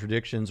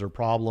contradictions or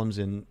problems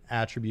in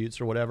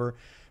attributes or whatever,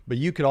 but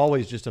you could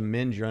always just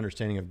amend your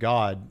understanding of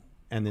God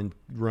and then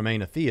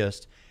remain a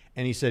theist.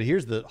 And he said,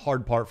 here's the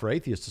hard part for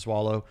atheists to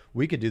swallow.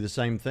 We could do the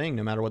same thing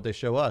no matter what they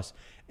show us.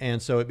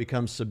 And so it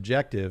becomes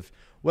subjective.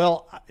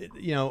 Well,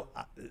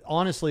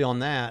 honestly on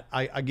that,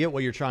 I get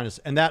what you're trying to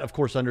say. And that, of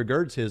course,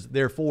 undergirds his,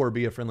 therefore,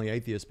 be a friendly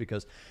atheist.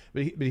 But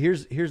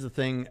here's the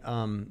thing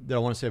that I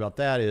want to say about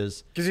that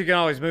is... Because you can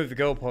always move the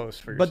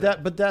goalposts for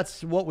yourself. But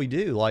that's what we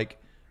do.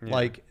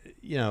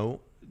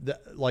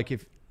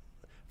 If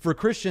for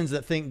Christians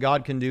that think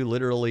God can do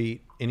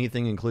literally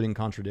anything, including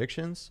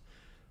contradictions...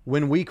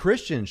 When we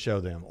Christians show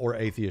them, or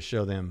atheists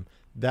show them,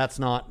 that's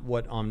not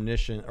what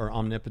omniscient or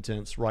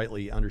omnipotence,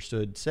 rightly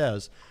understood,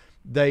 says.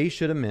 They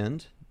should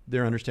amend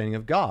their understanding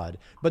of God.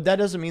 But that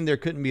doesn't mean there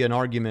couldn't be an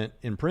argument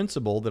in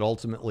principle that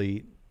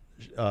ultimately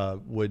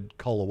would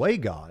call away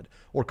God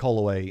or call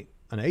away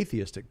an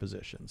atheistic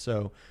position.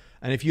 So,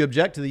 and if you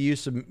object to the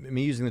use of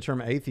me using the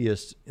term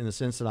atheist in the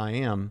sense that I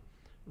am,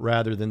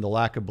 rather than the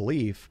lack of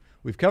belief,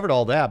 we've covered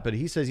all that, but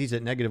he says he's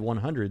at negative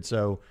 100.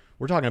 So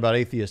we're talking about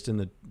atheist in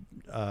the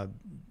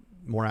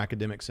more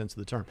academic sense of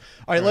the term.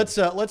 All right,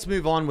 let's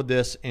move on with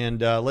this,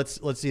 and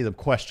let's see the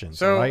questions.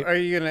 So, right? Are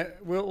you gonna?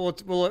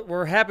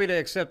 We're happy to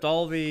accept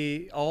all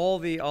the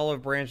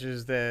olive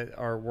branches that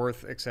are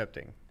worth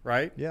accepting,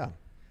 right? Yeah.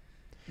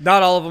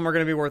 Not all of them are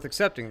going to be worth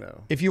accepting,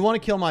 though. If you want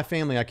to kill my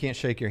family, I can't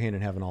shake your hand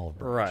and have an olive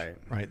branch.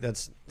 Right.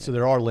 So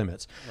there are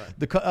limits. Right.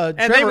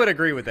 And they would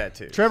agree with that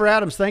too. Trevor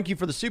Adams, thank you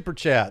for the super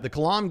chat. The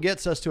Kalam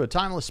gets us to a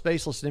timeless,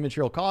 spaceless, and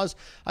immaterial cause.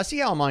 I see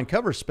how a mind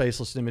covers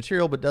spaceless and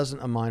immaterial, but doesn't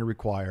a mind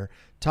require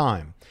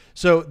time?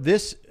 So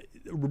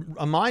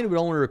a mind would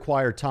only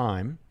require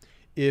time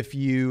if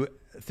you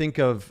think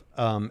of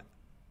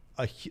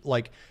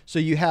so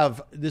you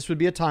have, this would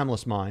be a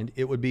timeless mind.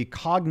 It would be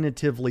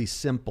cognitively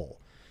simple.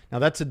 Now,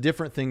 that's a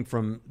different thing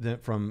from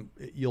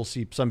you'll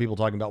see some people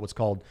talking about what's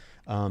called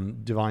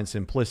divine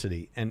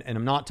simplicity. And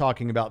I'm not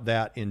talking about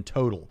that in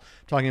total.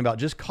 I'm talking about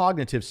just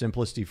cognitive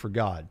simplicity for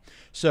God.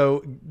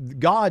 So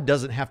God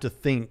doesn't have to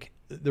think.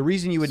 The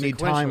reason you would need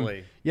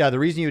time. Yeah, the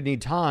reason you would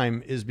need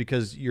time is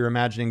because you're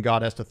imagining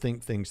God has to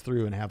think things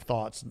through and have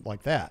thoughts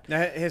like that.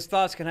 Now, his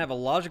thoughts can have a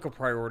logical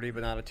priority,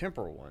 but not a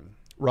temporal one.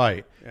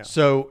 Right. Yeah.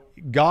 So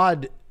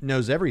God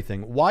knows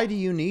everything. Why do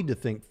you need to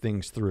think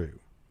things through?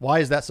 Why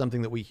is that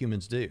something that we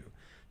humans do?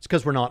 It's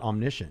because we're not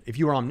omniscient. If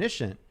you were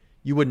omniscient,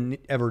 you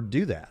wouldn't ever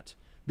do that.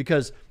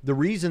 Because the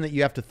reason that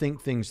you have to think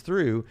things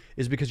through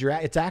is because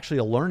it's actually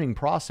a learning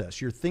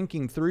process. You're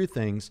thinking through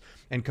things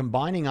and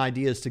combining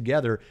ideas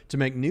together to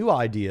make new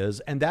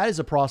ideas. And that is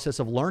a process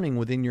of learning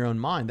within your own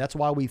mind. That's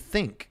why we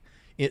think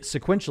it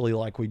sequentially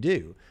like we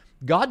do.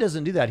 God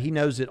doesn't do that. He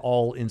knows it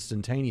all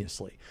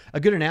instantaneously. A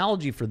good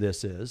analogy for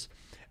this is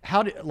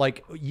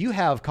you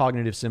have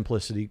cognitive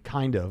simplicity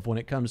kind of when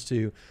it comes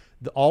to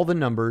all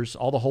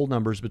the whole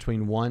numbers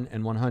between 1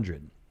 and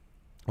 100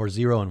 or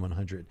 0 and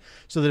 100.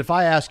 So that if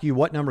I ask you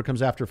what number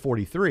comes after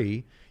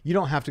 43, you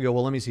don't have to go,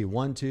 well, let me see,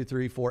 1, 2,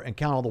 3, 4, and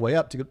count all the way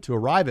up to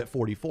arrive at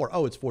 44.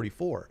 Oh, it's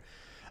 44.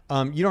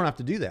 You don't have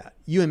to do that.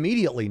 You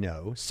immediately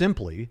know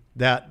simply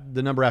that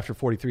the number after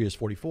 43 is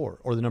 44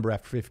 or the number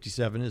after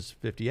 57 is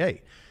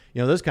 58.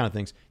 Those kind of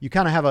things. You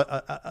kind of have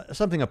a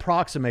something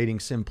approximating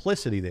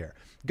simplicity there.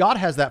 God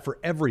has that for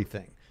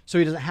everything. So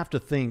he doesn't have to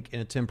think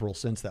in a temporal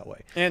sense that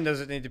way. And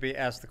doesn't need to be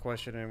asked the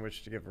question in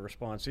which to give a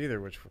response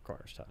either, which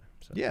requires time.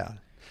 So. Yeah.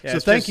 So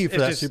thank you for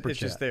that super chat. It's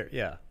just there,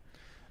 yeah.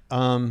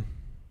 Okay.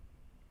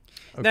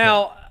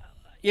 Now,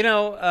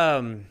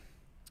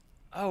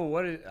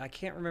 I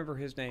can't remember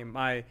his name.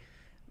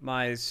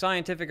 My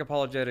scientific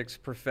apologetics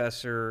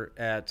professor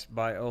at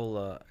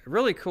Biola,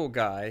 really cool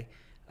guy.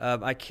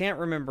 I can't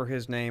remember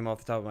his name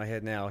off the top of my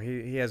head now.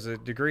 He has a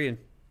degree in,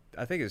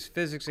 I think it's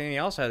physics, and he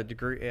also had a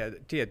degree.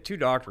 He had 2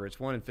 doctorates,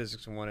 one in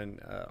physics and one in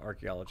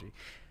archaeology.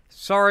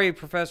 Sorry,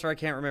 professor, I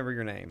can't remember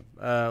your name.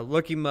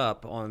 Look him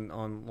up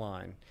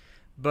online.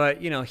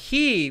 But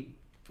he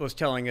was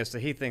telling us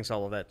that he thinks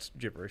all of that's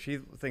gibberish. He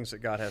thinks that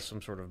God has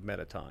some sort of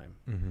meta time,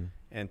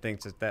 and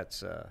thinks that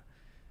that's.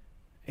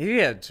 He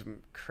had some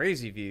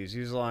crazy views.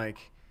 He was like,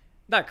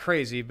 not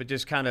crazy, but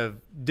just kind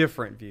of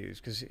different views.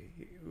 Because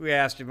we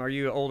asked him, are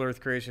you an old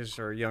Earth creationist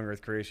or a young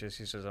Earth creationist?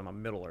 He says, I'm a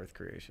middle Earth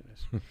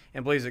creationist.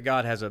 And believes that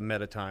God has a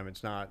meta time.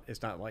 It's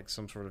not like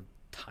some sort of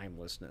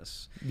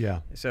timelessness.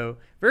 Yeah. So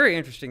very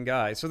interesting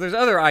guy. So there's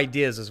other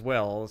ideas as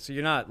well. So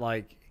you're not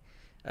like,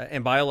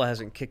 and Biola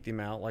hasn't kicked him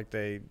out like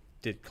they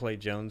did Clay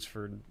Jones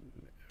for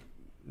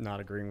not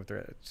agreeing with her.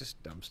 It's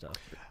just dumb stuff.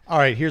 All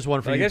right, here's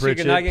one for I you, guess you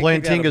Pritchett. can not get kicked out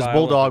of the Plantinga's Bible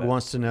Bulldog for that.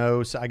 wants to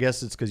know, so I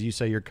guess it's because you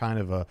say you're kind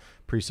of a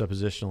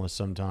presuppositionalist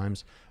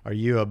sometimes. Are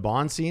you a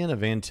Bonsian, a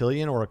Van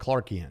Tillian, or a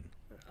Clarkian?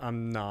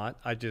 I'm not.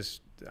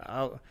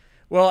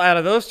 Well, out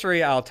of those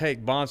three, I'll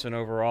take Bonson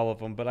over all of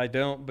them, but I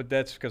don't. But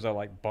that's because I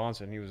like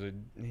Bonson.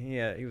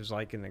 He was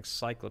like an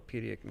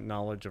encyclopedic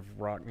knowledge of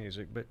rock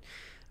music. But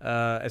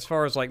as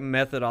far as like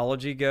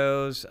methodology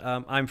goes,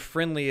 I'm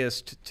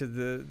friendliest to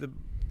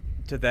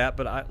that.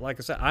 But like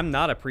I said, I'm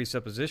not a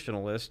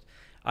presuppositionalist.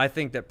 I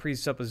think that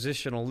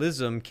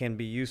presuppositionalism can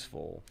be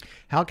useful.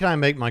 How can I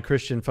make my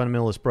Christian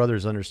fundamentalist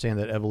brothers understand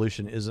that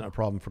evolution isn't a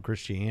problem for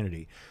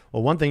Christianity?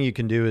 Well, one thing you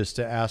can do is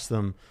to ask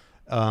them,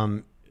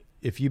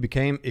 if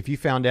you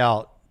found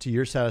out to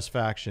your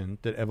satisfaction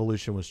that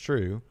evolution was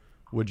true,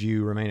 would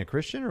you remain a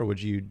Christian, or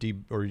would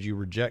you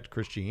reject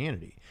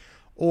Christianity?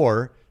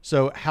 Or,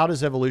 so how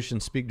does evolution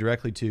speak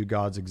directly to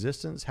God's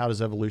existence? How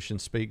does evolution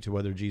speak to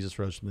whether Jesus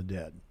rose from the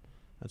dead?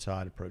 That's how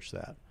I'd approach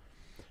that.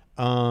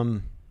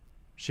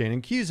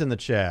 Shannon Q's in the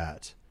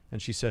chat, and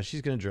she says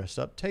she's going to dress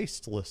up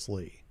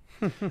tastelessly.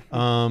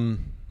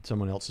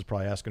 Someone else is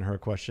probably asking her a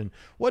question.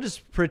 What does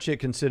Pritchett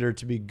consider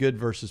to be good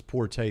versus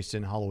poor taste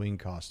in Halloween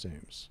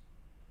costumes?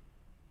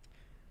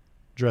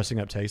 Dressing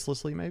up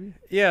tastelessly, maybe?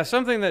 Yeah,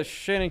 something that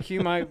Shannon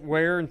Q might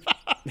wear.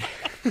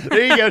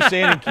 There you go,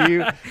 Shannon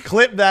Q.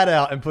 Clip that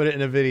out and put it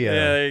in a video.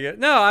 Yeah, there you go.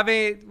 No, I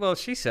mean, well,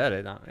 she said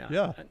it.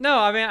 Yeah. No,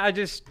 I mean, I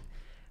just.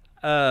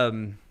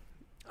 It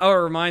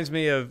reminds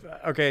me of.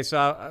 Okay,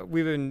 so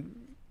we've been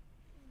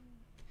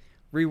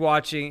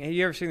rewatching. Have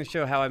you ever seen the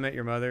show How I Met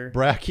Your Mother?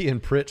 Bracky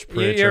and Pritch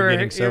You are ever-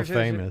 getting you so ever seen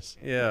the show? famous.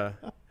 Yeah.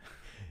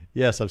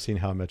 Yes, I've seen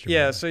How I Met Your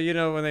Yeah, Mother.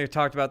 so when they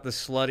talked about the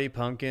slutty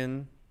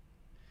pumpkin,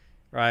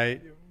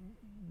 right?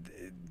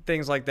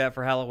 Things like that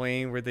for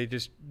Halloween, where they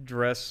just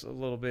dress a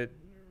little bit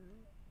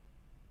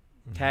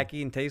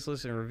tacky and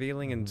tasteless and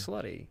revealing and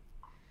slutty.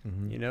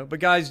 But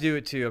guys do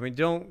it too. I mean,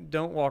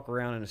 don't walk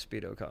around in a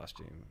Speedo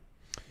costume.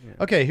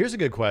 Okay, here's a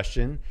good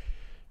question.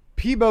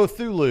 Peebo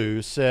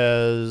Thulu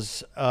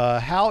says,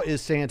 how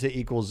is Santa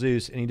equals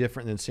Zeus any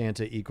different than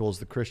Santa equals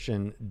the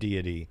Christian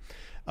deity?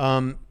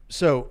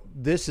 So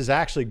this is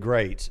actually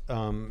great.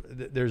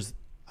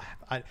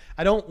 I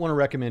don't want to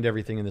recommend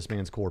everything in this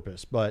man's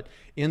corpus, but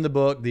in the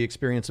book, The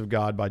Experience of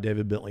God by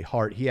David Bentley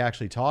Hart, he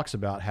actually talks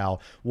about how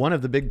one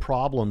of the big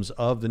problems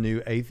of the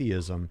new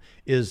atheism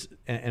is,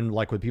 and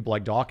like with people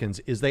like Dawkins,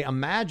 is they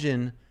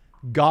imagine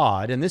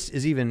God, and this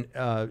is even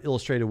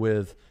illustrated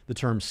with the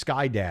term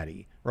Sky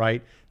Daddy,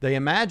 right? They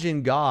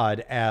imagine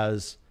God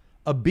as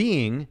a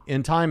being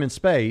in time and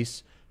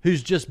space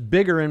who's just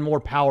bigger and more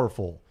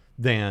powerful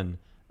than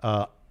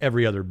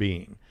every other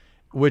being,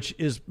 which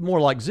is more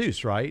like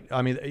Zeus, right?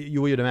 I mean,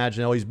 you would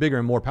imagine, he's bigger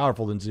and more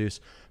powerful than Zeus,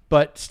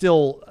 but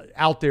still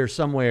out there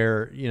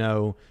somewhere,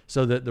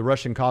 so that the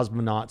Russian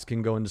cosmonauts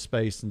can go into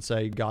space and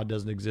say God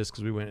doesn't exist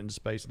because we went into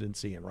space and didn't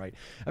see him, right?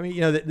 I mean,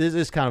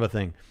 this kind of a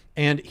thing.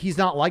 And he's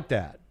not like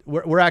that.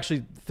 We're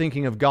actually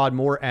thinking of God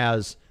more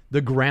as the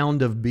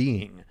ground of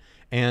being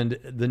and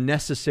the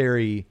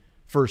necessary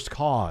first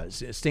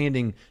cause,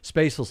 standing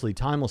spacelessly,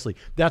 timelessly.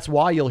 That's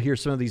why you'll hear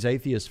some of these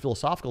atheist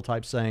philosophical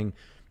types saying,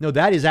 no,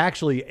 that is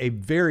actually a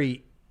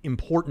very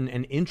important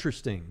and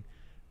interesting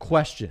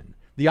question.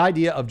 The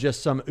idea of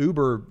just some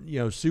uber,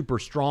 super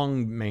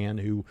strong man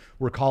who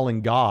we're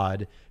calling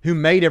God, who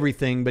made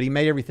everything, but he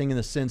made everything in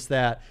the sense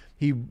that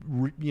he,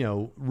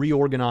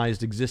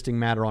 reorganized existing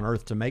matter on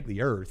Earth to make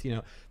the Earth.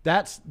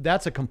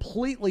 That's a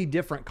completely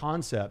different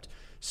concept,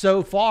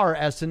 so far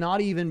as to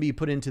not even be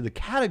put into the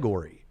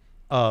category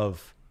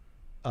of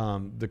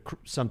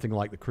something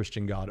like the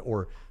Christian God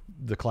or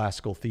the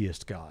classical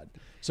theist God.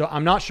 So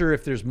I'm not sure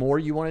if there's more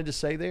you wanted to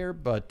say there,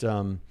 but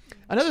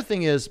another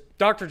thing is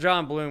Dr.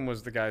 John Bloom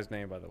was the guy's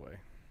name, by the way.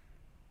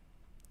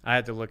 I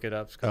had to look it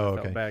up because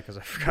I felt bad because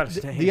I forgot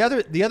his name.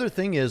 The other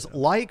thing is,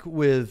 like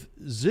with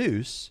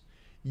Zeus,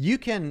 you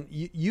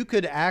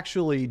could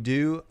actually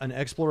do an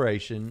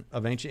exploration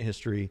of ancient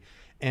history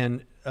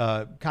and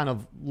kind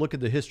of look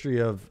at the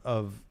history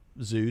of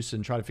Zeus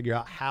and try to figure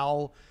out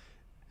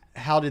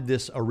how did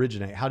this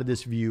originate? How did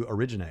this view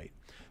originate?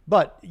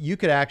 But you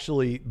could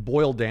actually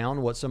boil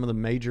down what some of the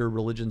major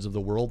religions of the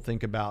world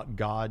think about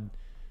God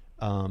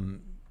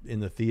in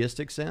the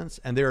theistic sense.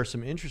 And there are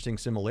some interesting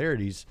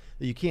similarities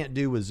that you can't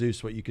do with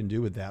Zeus, what you can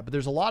do with that. But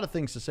there's a lot of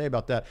things to say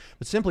about that.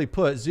 But simply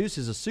put, Zeus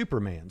is a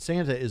Superman.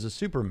 Santa is a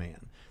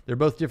Superman. They're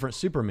both different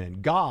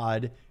Supermen.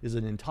 God is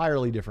an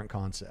entirely different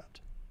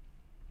concept.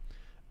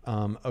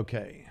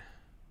 Okay.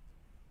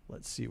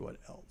 Let's see what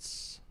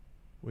else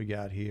we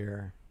got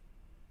here.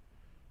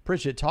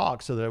 Pritchett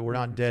talk so that we're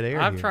not dead air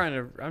I'm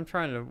here.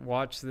 trying to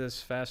watch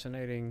this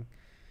fascinating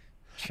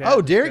chat.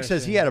 Oh, Derek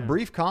says discussion. he had a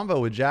brief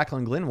convo with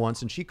Jacqueline Glenn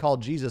once, and she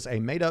called Jesus a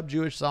made-up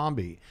Jewish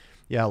zombie.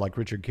 Yeah, like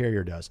Richard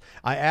Carrier does.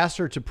 I asked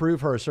her to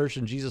prove her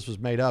assertion Jesus was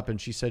made up,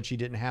 and she said she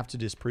didn't have to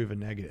disprove a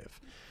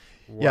negative.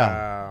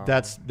 Wow.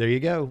 Yeah, there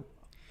you go.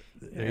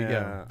 There you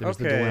go. There's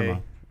the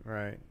dilemma.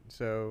 Right.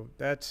 So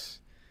that's...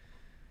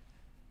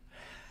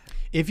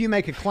 If you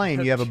make a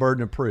claim, you have a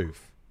burden of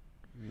proof.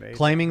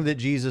 Claiming that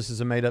Jesus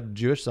is a made-up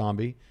Jewish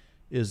zombie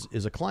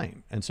is a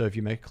claim. And so if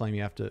you make a claim,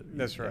 you have to,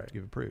 That's you right. have to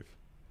give a proof.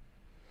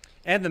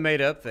 And the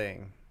made-up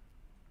thing.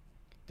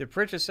 Did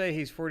Pritchett say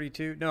he's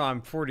 42? No,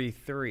 I'm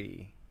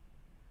 43.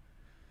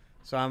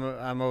 So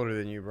I'm older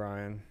than you,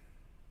 Brian.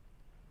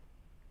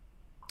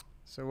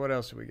 So what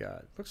else do we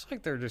got? Looks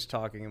like they're just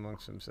talking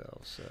amongst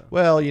themselves. So.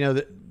 Well,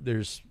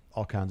 there's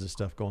all kinds of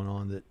stuff going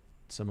on that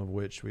some of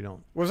which we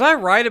don't. Was I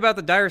right about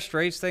the Dire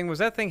Straits thing? Was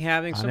that thing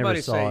happening? I Somebody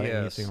never saw say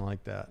yes. anything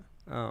like that.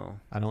 Oh.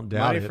 I don't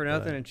doubt Money it. for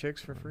nothing but- and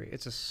chicks for free.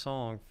 It's a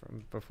song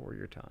from before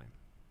your time.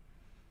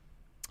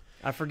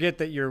 I forget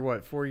that you're,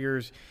 4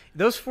 years?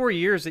 Those 4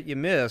 years that you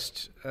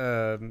missed,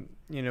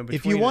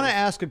 If you want to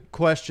ask a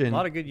question, A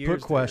lot of good years put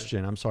there.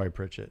 question. I'm sorry,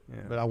 Pritchett. Yeah.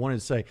 But I wanted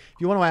to say, if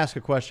you want to ask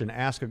a question,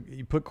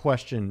 you put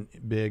question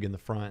big in the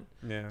front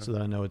Yeah. so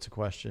that I know it's a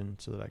question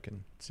so that I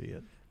can see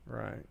it.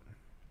 Right.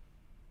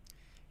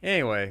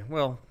 Anyway,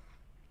 well,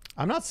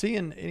 I'm not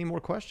seeing any more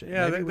questions.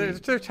 yeah, Maybe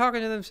they're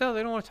talking to themselves.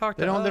 They don't want to talk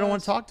to they us. don't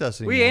want to talk to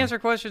us anymore. We answer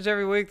questions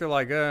every week. They're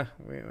like,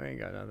 we ain't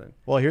got nothing.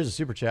 Well, here's a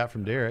super chat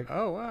from Derek.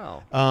 Oh,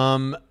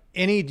 wow.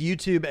 Any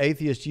YouTube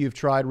atheists you've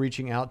tried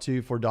reaching out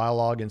to for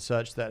dialogue and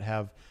such that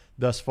have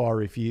thus far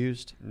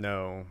refused?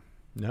 No.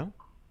 No?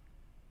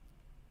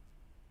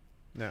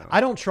 No.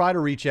 I don't try to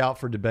reach out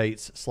for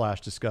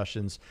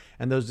debates/discussions,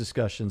 and those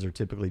discussions are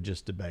typically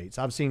just debates.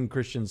 I've seen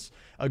Christians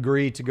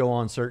agree to go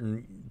on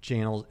certain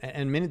channels,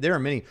 and there are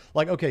many.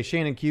 Like, okay,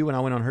 Shannon Q, when I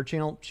went on her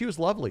channel, she was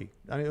lovely.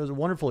 I mean, it was a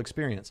wonderful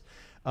experience.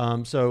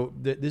 So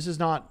this is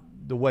not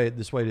this way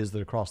it is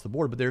that across the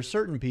board, but there are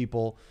certain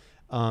people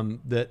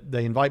that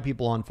they invite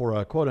people on for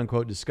a quote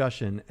unquote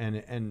discussion,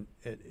 and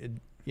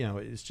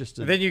it's just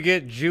a, Then you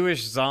get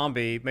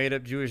made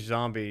up Jewish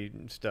zombie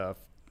stuff.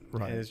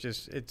 Right. And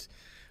it's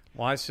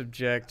why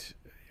subject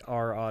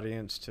our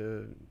audience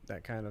to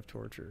that kind of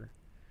torture?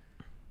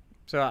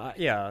 So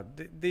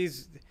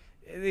these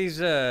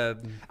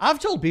I've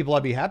told people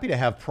I'd be happy to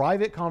have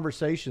private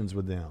conversations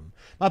with them.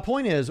 My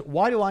point is,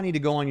 why do I need to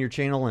go on your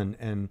channel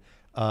and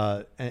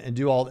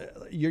do all?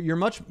 You're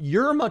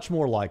much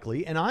more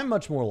likely, and I'm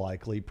much more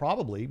likely,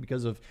 probably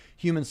because of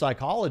human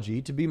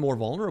psychology, to be more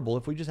vulnerable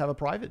if we just have a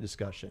private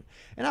discussion.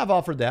 And I've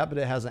offered that, but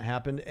it hasn't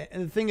happened.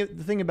 And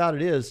the thing about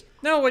it is,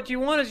 no, what you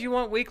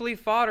want weekly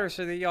fodder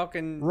so that y'all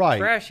can Right.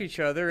 trash each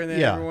other, and then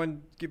Yeah.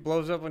 everyone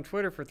blows up on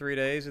Twitter for 3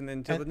 days, and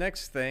then the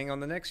next thing on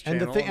the next and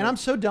channel. and I'm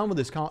so done with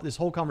this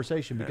whole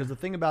conversation, because the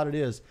thing about it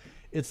is,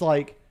 it's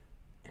like,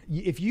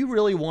 if you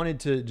really wanted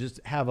to just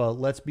have a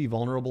let's be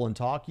vulnerable and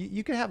talk,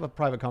 you could have a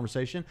private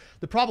conversation.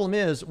 The problem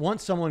is,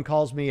 once someone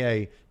calls me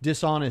a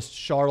dishonest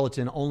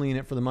charlatan, only in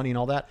it for the money and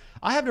all that,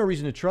 I have no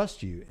reason to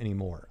trust you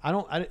anymore. I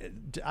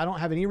don't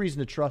have any reason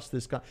to trust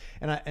this guy.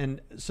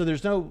 And so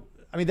there's no,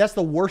 I mean, that's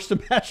the worst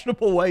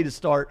imaginable way to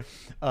start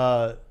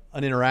an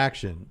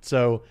interaction.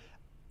 So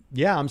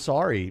yeah, I'm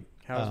sorry.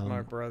 How's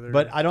my brother?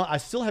 But I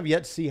still have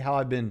yet to see how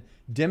I've been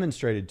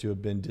demonstrated to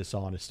have been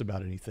dishonest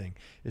about anything.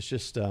 It's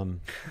just,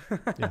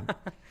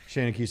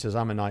 Shannon Q says,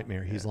 I'm a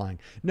nightmare. He's lying.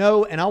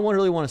 No, and I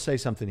really want to say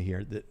something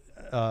here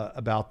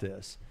about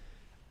this.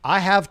 I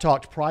have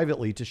talked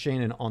privately to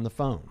Shannon on the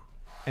phone,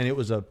 and it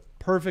was a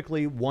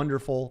perfectly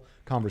wonderful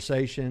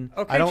conversation.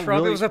 Okay,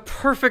 Trump, it was a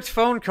perfect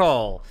phone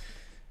call.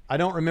 I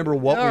don't remember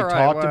what All we right,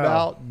 talked wow.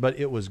 about, but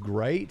it was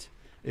great.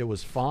 It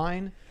was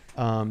fine.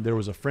 There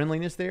was a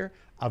friendliness there.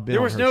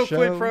 There was no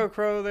quid pro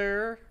quo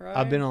there, right?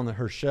 I've been on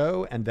her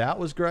show, and that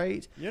was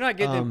great. You're not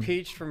getting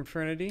impeached from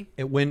Trinity.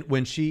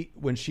 When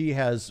she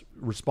has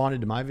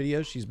responded to my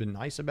videos, she's been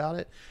nice about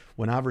it.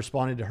 When I've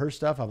responded to her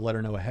stuff, I've let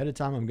her know ahead of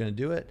time I'm going to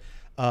do it.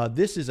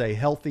 This is a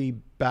healthy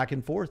back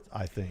and forth,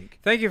 I think.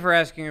 Thank you for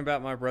asking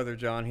about my brother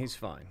John. He's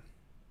fine.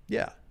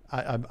 Yeah,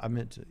 I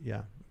meant to.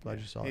 Yeah, glad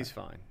you saw He's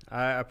that. fine.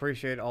 I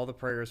appreciate all the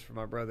prayers for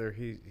my brother.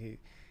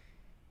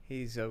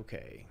 He's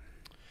okay.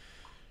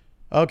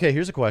 Okay,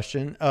 here's a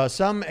question.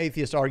 Some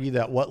atheists argue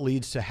that what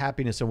leads to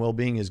happiness and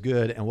well-being is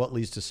good, and what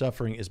leads to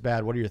suffering is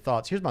bad. What are your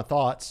thoughts? Here's my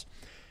thoughts.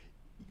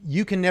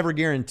 You can never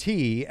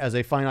guarantee, as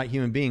a finite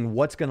human being,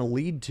 what's going to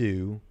lead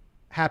to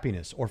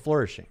happiness or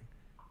flourishing.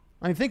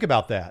 I mean, think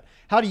about that.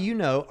 How do you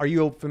know? Are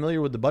you familiar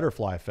with the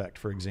butterfly effect,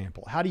 for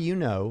example? How do you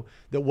know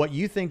that what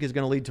you think is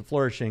going to lead to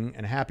flourishing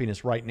and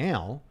happiness right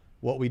now,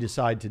 what we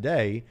decide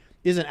today,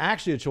 isn't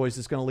actually a choice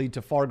that's going to lead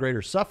to far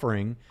greater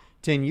suffering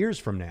 10 years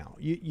from now?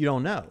 You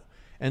don't know.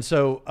 And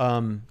so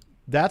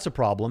that's a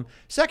problem.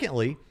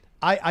 Secondly,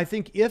 I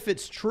think if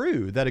it's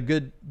true that a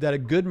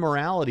good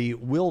morality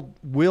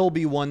will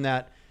be one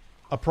that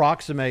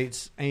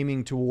approximates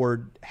aiming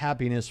toward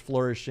happiness,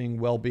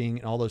 flourishing, well-being,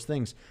 and all those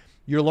things,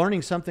 you're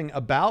learning something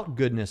about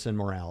goodness and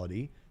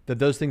morality, that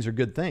those things are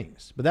good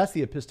things. But that's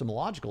the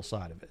epistemological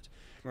side of it.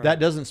 Right. That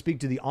doesn't speak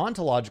to the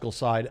ontological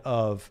side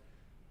of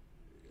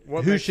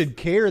who should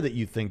care that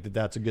you think that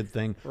that's a good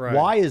thing. Right.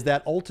 Why is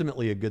that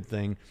ultimately a good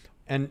thing?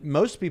 And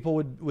most people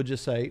would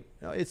just say,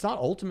 it's not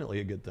ultimately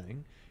a good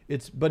thing.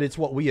 But it's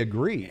what we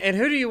agree. And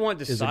who do you want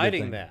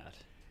deciding that?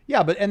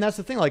 Yeah, and that's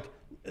the thing. Like,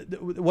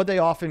 what they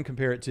often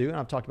compare it to, and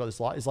I've talked about this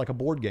a lot, is like a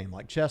board game,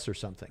 like chess or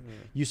something.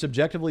 You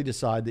subjectively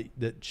decide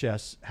that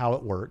chess, how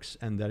it works,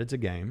 and that it's a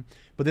game.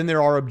 But then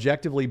there are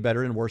objectively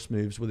better and worse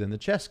moves within the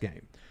chess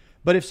game.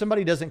 But if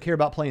somebody doesn't care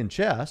about playing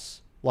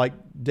chess, like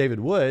David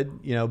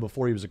Wood,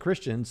 before he was a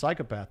Christian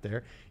psychopath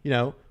there, he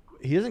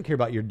doesn't care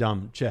about your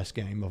dumb chess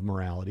game of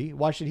morality.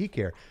 Why should he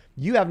care?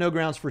 You have no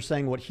grounds for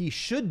saying what he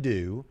should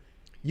do.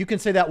 You can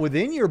say that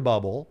within your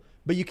bubble,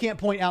 but you can't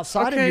point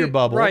outside of your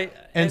bubble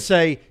and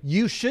say,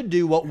 you should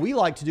do what we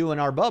like to do in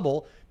our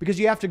bubble, because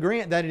you have to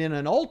grant that in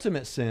an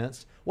ultimate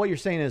sense, what you're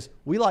saying is,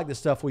 we like the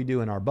stuff we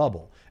do in our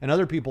bubble, and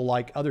other people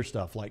like other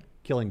stuff, like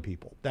killing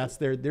people.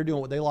 They're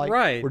doing what they like.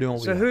 Right. We're doing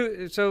what we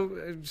like.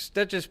 So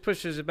that just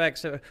pushes it back.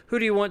 So who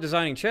do you want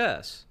designing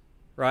chess,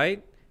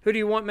 right? Who do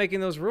you want making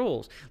those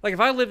rules? Like,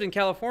 if I lived in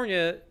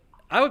California,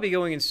 I would be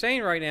going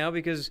insane right now,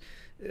 because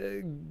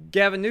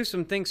Gavin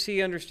Newsom thinks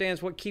he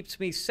understands what keeps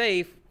me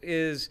safe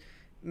is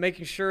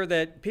making sure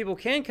that people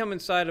can come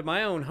inside of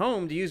my own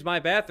home to use my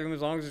bathroom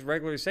as long as it's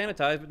regularly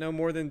sanitized, but no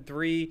more than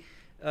 3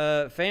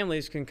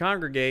 families can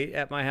congregate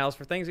at my house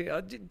for things.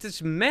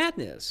 This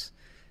madness.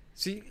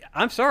 See,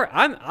 I'm sorry.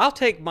 I'll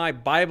take my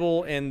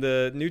Bible and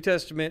the New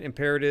Testament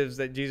imperatives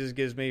that Jesus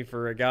gives me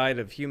for a guide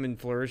of human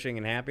flourishing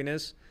and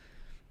happiness.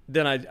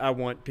 Then I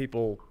want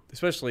people,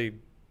 especially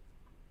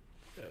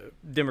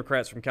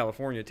Democrats from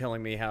California,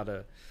 telling me how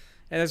to.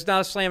 And it's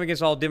not a slam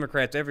against all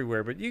Democrats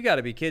everywhere, but you got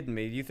to be kidding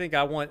me. You think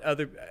I want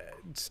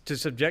to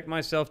subject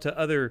myself to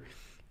other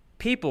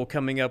people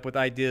coming up with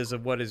ideas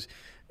of what is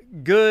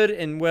good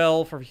and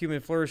well for human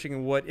flourishing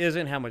and what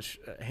isn't, how much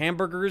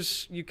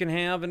hamburgers you can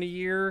have in a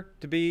year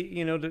to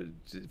be,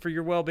 for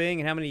your well-being,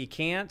 and how many you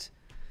can't,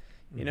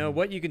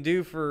 what you can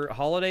do for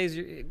holidays.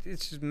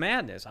 It's just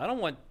madness. I don't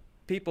want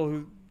people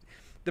who,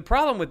 the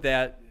problem with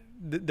that,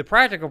 the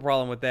practical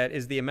problem with that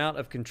is the amount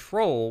of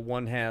control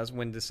one has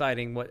when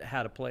deciding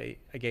how to play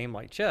a game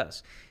like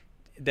chess.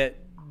 And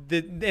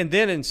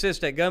then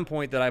insist at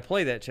gunpoint that I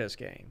play that chess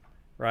game,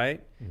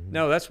 right? Mm-hmm.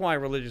 No, that's why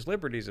religious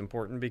liberty is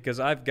important,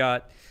 because I've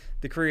got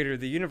the creator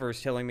of the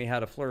universe telling me how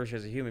to flourish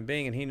as a human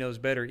being, and he knows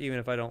better even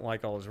if I don't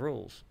like all his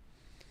rules.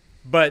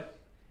 But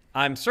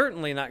I'm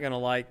certainly not going to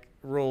like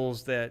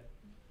rules that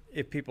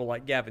if people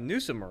like Gavin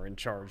Newsom are in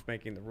charge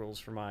making the rules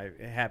for my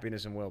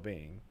happiness and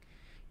well-being.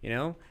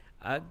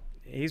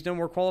 He's no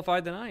more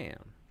qualified than I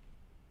am.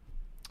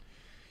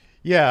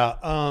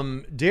 Yeah.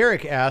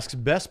 Derek asks,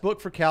 best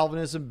book for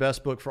Calvinism,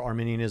 best book for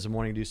Arminianism,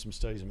 wanting to do some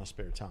studies in my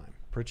spare time.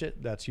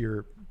 Pritchett, that's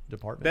your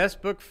department.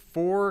 Best book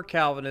for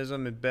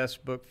Calvinism and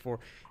best book for...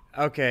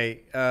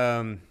 Okay.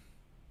 The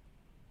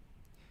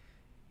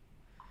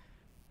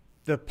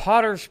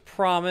Potter's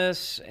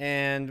Promise,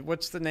 and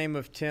what's the name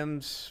of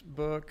Tim's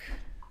book?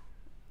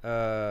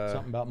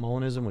 Something about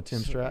Molinism with Tim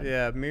Stratton.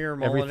 Yeah, Mere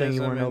Molinism. Everything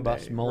you want to know about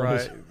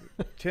Molinism.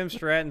 Right. Tim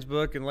Stratton's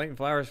book and Leighton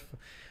Flowers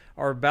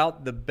are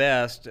about the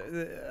best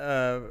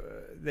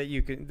that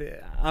you can.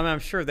 I'm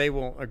sure they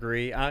won't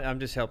agree. I'm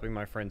just helping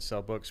my friends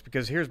sell books,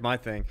 because here's my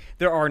thing: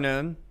 there are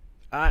none.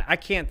 I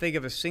can't think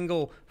of a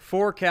single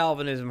for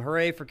Calvinism,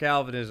 hooray for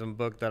Calvinism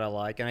book that I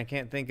like, and I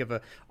can't think of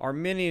a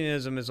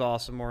Arminianism is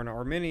awesome or an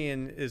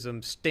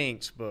Arminianism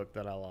stinks book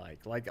that I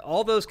like. Like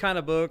all those kind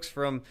of books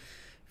from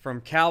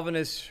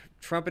Calvinists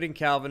trumpeting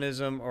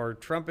Calvinism or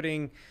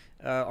trumpeting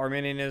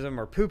Arminianism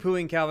or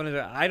poo-pooing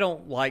Calvinism, I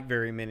don't like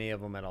very many of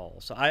them at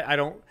all. So I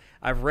don't.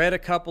 I've read a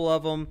couple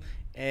of them,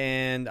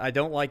 and I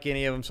don't like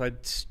any of them, so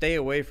I'd stay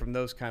away from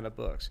those kind of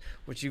books.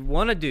 What you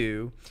want to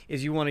do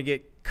is you want to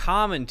get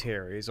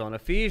commentaries on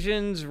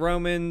Ephesians,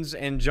 Romans,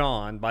 and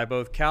John by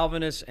both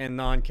Calvinists and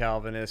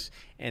non-Calvinists,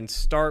 and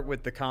start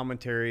with the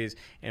commentaries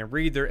and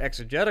read their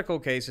exegetical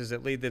cases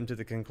that lead them to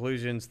the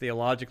conclusions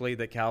theologically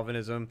that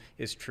Calvinism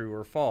is true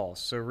or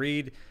false. So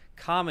read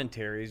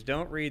commentaries.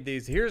 Don't read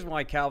these, here's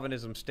why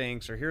Calvinism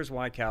stinks, or here's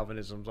why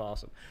Calvinism's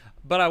awesome.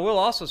 But I will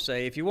also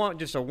say, if you want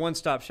just a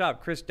one-stop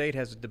shop, Chris Date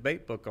has a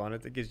debate book on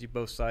it that gives you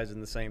both sides in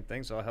the same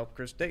thing, so I'll help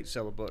Chris Date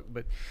sell a book.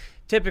 But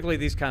typically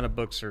these kind of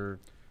books when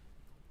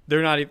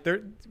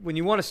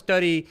you want to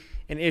study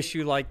an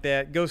issue like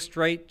that, go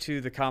straight to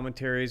the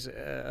commentaries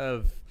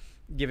of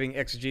giving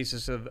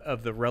exegesis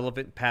of the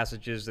relevant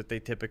passages that they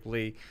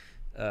typically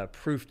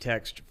proof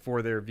text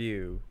for their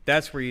view.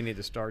 That's where you need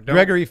to start.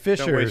 Gregory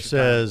Fisher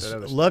says,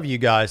 love you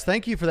guys.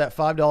 Thank you for that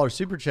 $5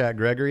 super chat,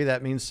 Gregory.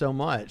 That means so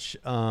much.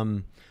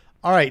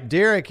 All right,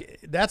 Derek,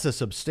 that's a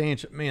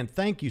substantial, man,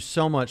 thank you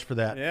so much for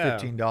that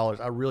 $15.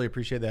 I really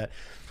appreciate that.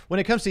 When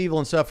it comes to evil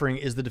and suffering,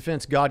 is the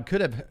defense God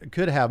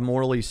could have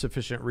morally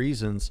sufficient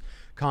reasons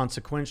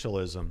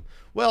consequentialism?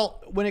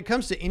 Well, when it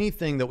comes to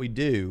anything that we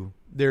do,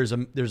 there's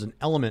an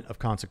element of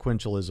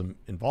consequentialism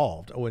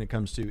involved when it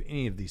comes to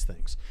any of these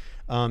things.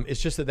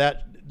 It's just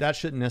that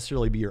shouldn't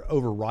necessarily be your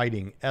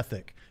overriding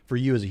ethic for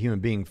you as a human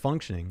being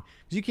functioning,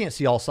 because you can't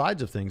see all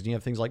sides of things, and you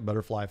have things like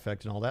butterfly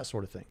effect and all that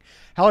sort of thing.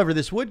 However,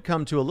 this would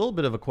come to a little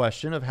bit of a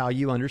question of how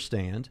you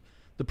understand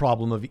the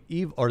problem of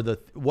evil, or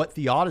what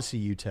theodicy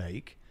you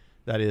take.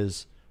 That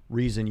is,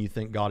 reason you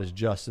think God is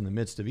just in the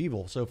midst of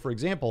evil. So, for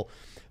example,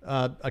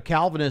 a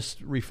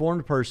Calvinist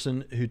Reformed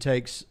person who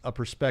takes a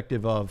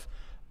perspective of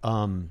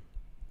the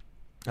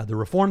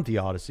Reformed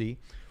theodicy,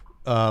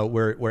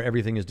 where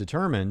everything is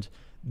determined,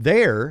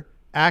 there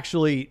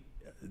actually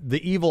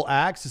the evil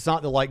acts. It's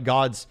not that like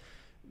God's.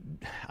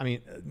 I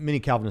mean, many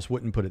Calvinists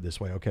wouldn't put it this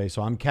way. Okay,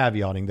 so I'm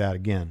caveating that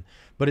again.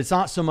 But it's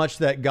not so much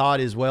that God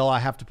is, well, I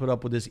have to put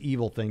up with this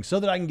evil thing so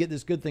that I can get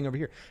this good thing over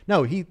here.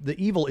 No, the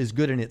evil is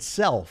good in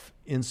itself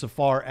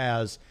insofar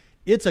as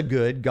it's a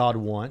good God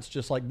wants,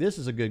 just like this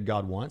is a good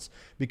God wants,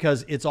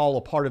 because it's all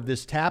a part of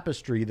this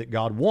tapestry that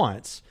God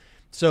wants,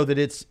 so that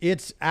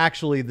it's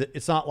actually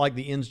it's not like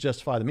the ends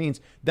justify the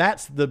means.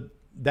 That's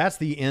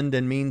the end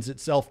and means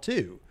itself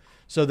too,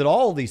 so that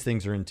all of these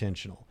things are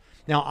intentional.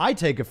 Now, I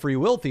take a free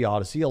will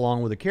theodicy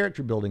along with a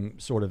character building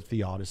sort of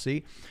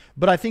theodicy,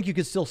 but I think you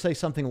could still say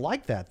something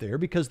like that there,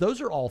 because those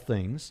are all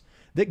things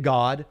that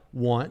God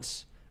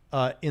wants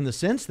in the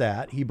sense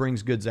that he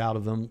brings goods out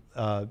of them,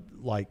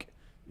 like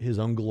his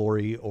own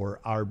glory or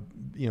our,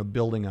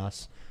 building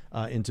us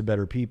into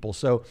better people.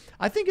 So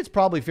I think it's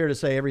probably fair to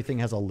say everything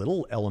has a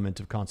little element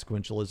of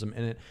consequentialism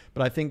in it,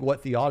 but I think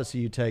what theodicy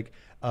you take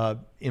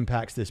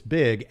impacts this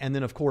big. And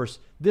then, of course,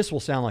 this will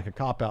sound like a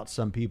cop-out to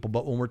some people,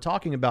 but when we're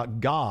talking about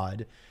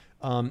God,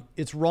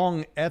 it's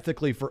wrong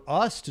ethically for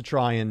us to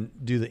try and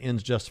do the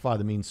ends justify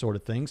the means sort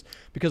of things,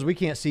 because we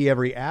can't see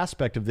every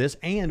aspect of this,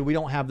 and we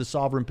don't have the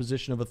sovereign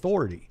position of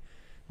authority.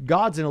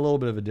 God's in a little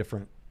bit of a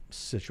different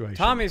situation.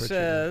 Tommy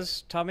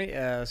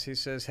S., he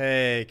says,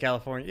 hey,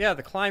 California, yeah,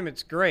 the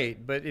climate's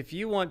great, but if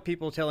you want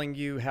people telling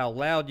you how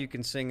loud you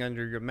can sing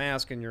under your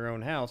mask in your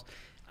own house,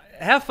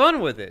 have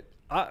fun with it.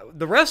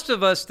 The rest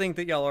of us think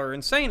that y'all are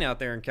insane out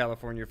there in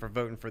California for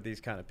voting for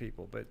these kind of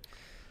people. But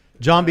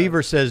John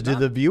Beaver says, do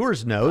the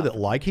viewers know that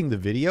liking the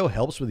video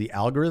helps with the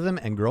algorithm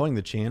and growing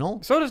the channel?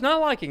 So does not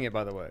liking it,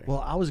 by the way.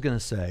 Well, I was going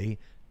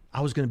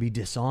to be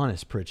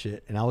dishonest,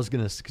 Pritchett, and I was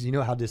going to, because you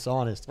know how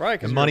dishonest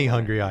and money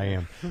hungry I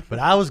am. But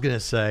I was going to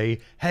say,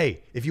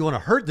 hey, if you want to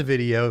hurt the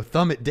video,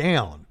 thumb it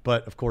down.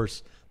 But of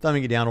course,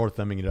 thumbing it down or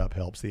thumbing it up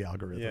helps the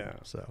algorithm. Yeah.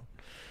 So,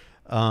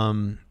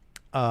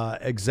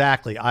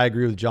 exactly. I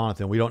agree with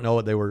Jonathan. We don't know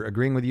what they were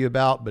agreeing with you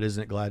about, but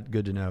isn't it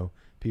good to know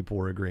people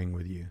were agreeing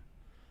with you?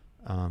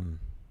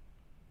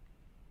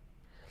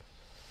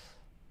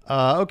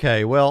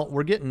 Okay. Well,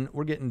 we're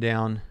getting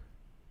down.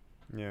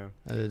 Yeah.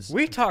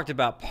 We talked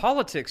about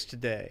politics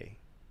today.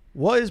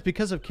 Was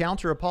because of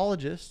counter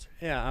apologists.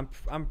 Yeah,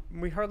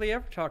 we hardly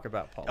ever talk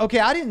about politics. Okay,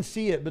 I didn't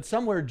see it, but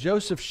somewhere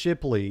Joseph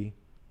Shipley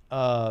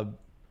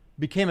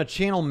became a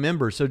channel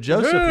member. So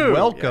Joseph,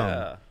 welcome.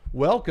 Yeah.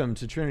 Welcome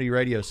to Trinity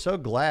Radio. So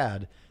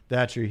glad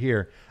that you're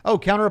here. Oh,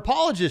 counter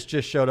apologist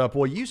just showed up.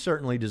 Well, you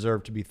certainly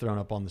deserve to be thrown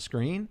up on the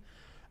screen.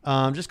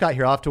 Just got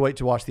here. I'll have to wait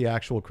to watch the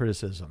actual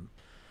criticism.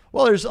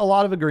 Well, there's a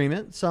lot of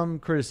agreement, some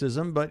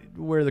criticism, but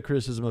where the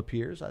criticism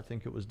appears, I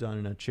think it was done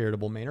in a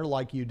charitable manner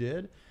like you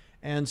did.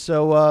 And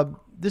so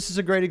this is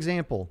a great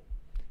example.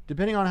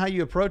 Depending on how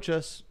you approach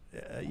us,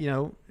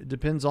 it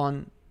depends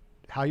on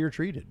how you're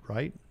treated,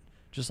 right?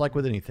 Just like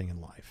with anything in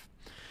life.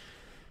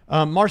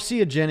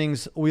 Marcia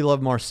Jennings, we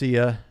love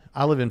Marcia.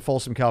 I live in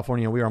Folsom,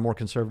 California. We are more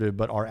conservative,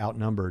 but are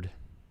outnumbered.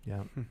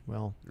 Yeah,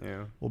 well,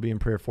 yeah. We'll be in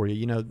prayer for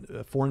you.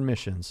 Foreign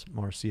missions,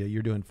 Marcia.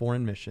 You're doing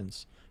foreign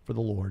missions for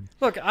the Lord.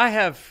 Look, I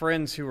have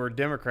friends who are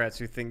Democrats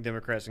who think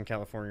Democrats in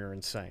California are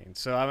insane.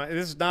 So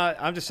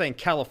I'm just saying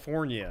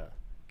California.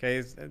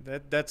 Okay,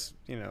 that's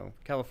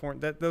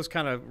California. Those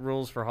kind of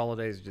rules for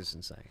holidays are just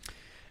insane.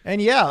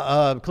 And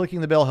yeah,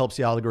 clicking the bell helps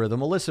the algorithm.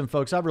 Well, listen,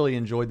 folks, I've really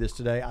enjoyed this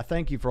today. I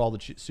thank you for all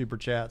the super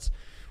chats.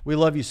 We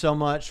love you so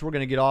much. We're going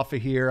to get off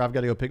of here. I've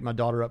got to go pick my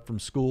daughter up from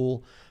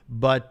school.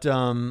 But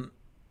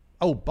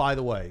oh, by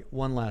the way,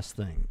 one last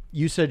thing.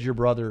 You said your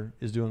brother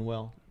is doing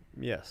well?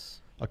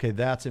 Yes. Okay,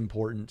 that's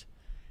important.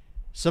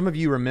 Some of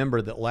you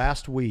remember that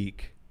last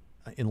week,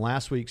 in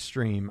last week's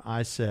stream,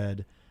 I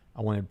said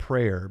I wanted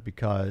prayer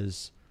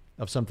because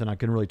of something I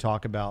couldn't really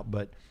talk about,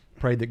 but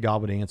prayed that God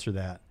would answer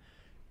that.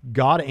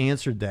 God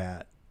answered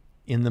that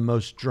in the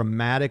most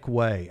dramatic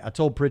way. I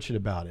told Pritchett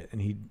about it,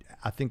 and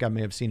I think I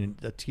may have seen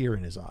a tear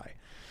in his eye.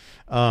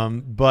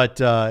 But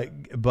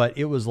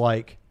it was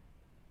like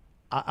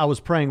I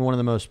was praying one of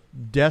the most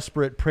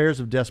desperate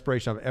prayers of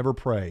desperation I've ever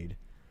prayed.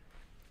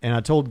 And I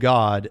told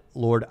God,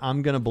 Lord,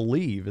 I'm going to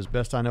believe as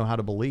best I know how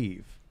to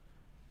believe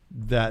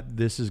that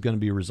this is going to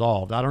be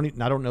resolved. I don't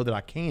know that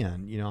I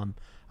can.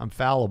 I'm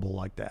fallible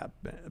like that.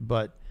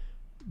 But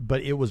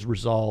it was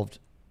resolved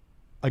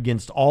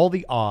against all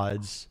the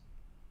odds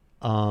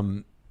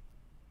in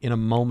a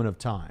moment of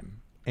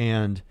time.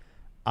 And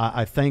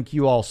I thank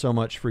you all so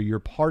much for your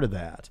part of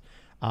that.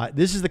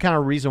 This is the kind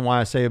of reason why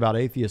I say about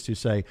atheists who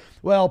say,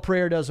 well,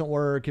 prayer doesn't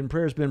work, and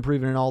prayer's been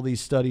proven in all these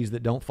studies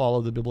that don't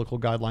follow the biblical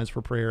guidelines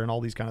for prayer and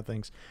all these kind of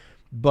things.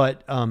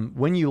 But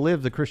when you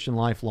live the Christian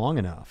life long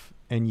enough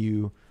and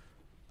you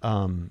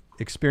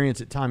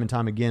experience it time and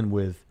time again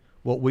with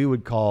what we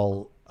would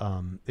call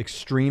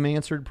extreme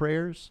answered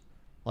prayers,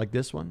 like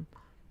this one,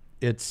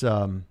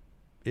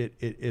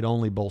 it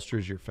only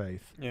bolsters your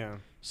faith. Yeah.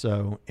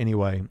 So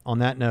anyway, on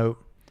that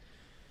note,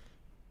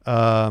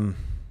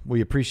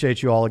 we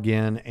appreciate you all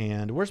again.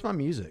 And where's my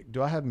music?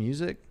 Do I have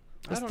music?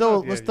 Let's I don't throw.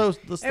 know if Let's you- throw.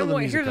 Let's throw And the well,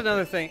 music here's up.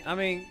 another thing. I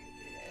mean,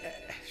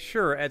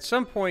 sure. At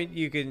some point,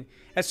 you can.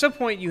 At some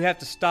point, you have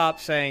to stop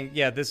saying,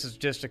 "Yeah, this is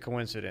just a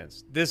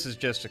coincidence. This is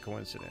just a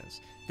coincidence.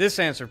 This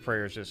answered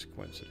prayer is just a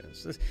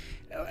coincidence."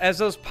 As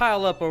those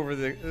pile up over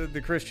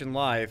the Christian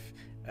life,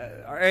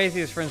 our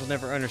atheist friends will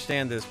never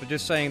understand this. But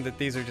just saying that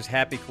these are just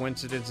happy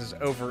coincidences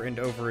over and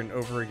over and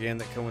over again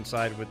that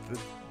coincide with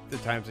the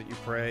times that you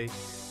pray.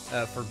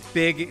 For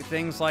big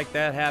things like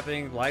that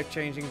happening,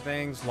 life-changing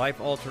things,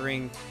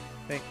 life-altering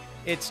things,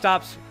 it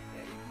stops.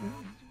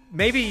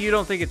 Maybe you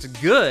don't think it's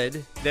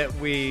good that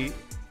we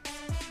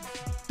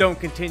don't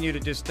continue to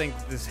just think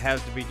that this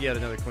has to be yet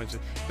another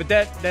coincidence, but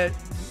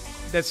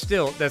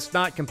that's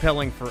not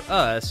compelling for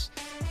us,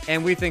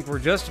 and we think we're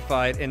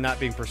justified in not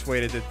being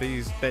persuaded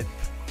that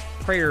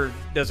prayer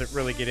doesn't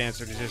really get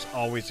answered. It's just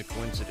always a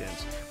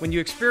coincidence. When you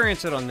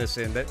experience it on this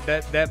end,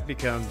 that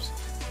becomes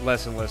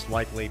less and less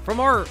likely from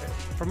our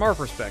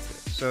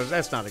perspective. So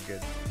that's not a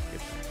good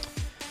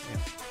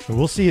thing.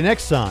 We'll see you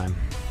next time.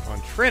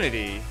 On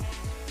Trinity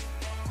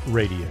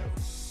Radio.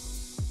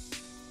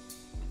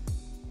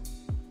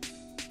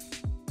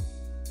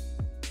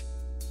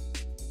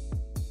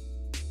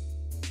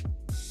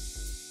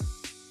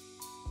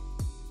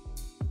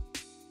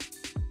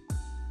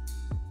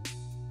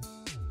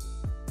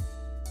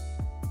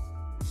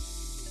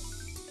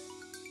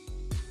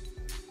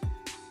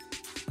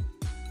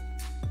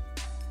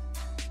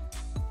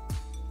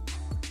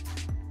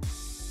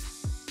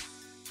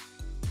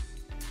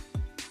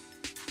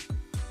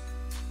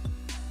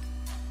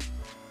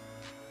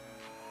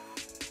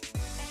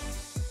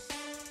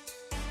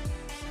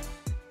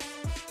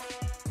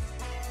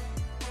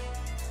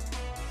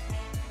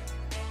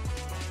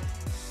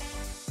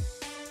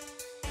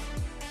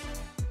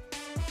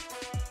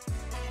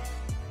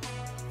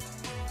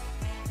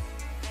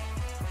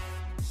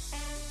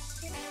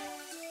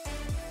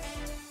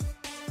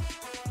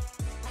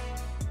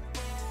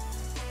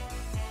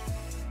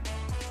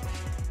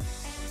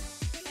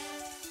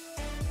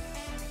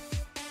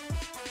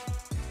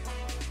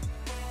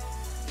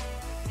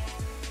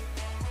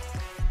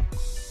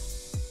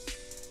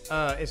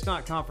 It's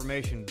not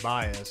confirmation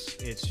bias.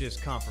 It's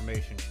just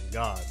confirmation from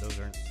God. Those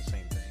aren't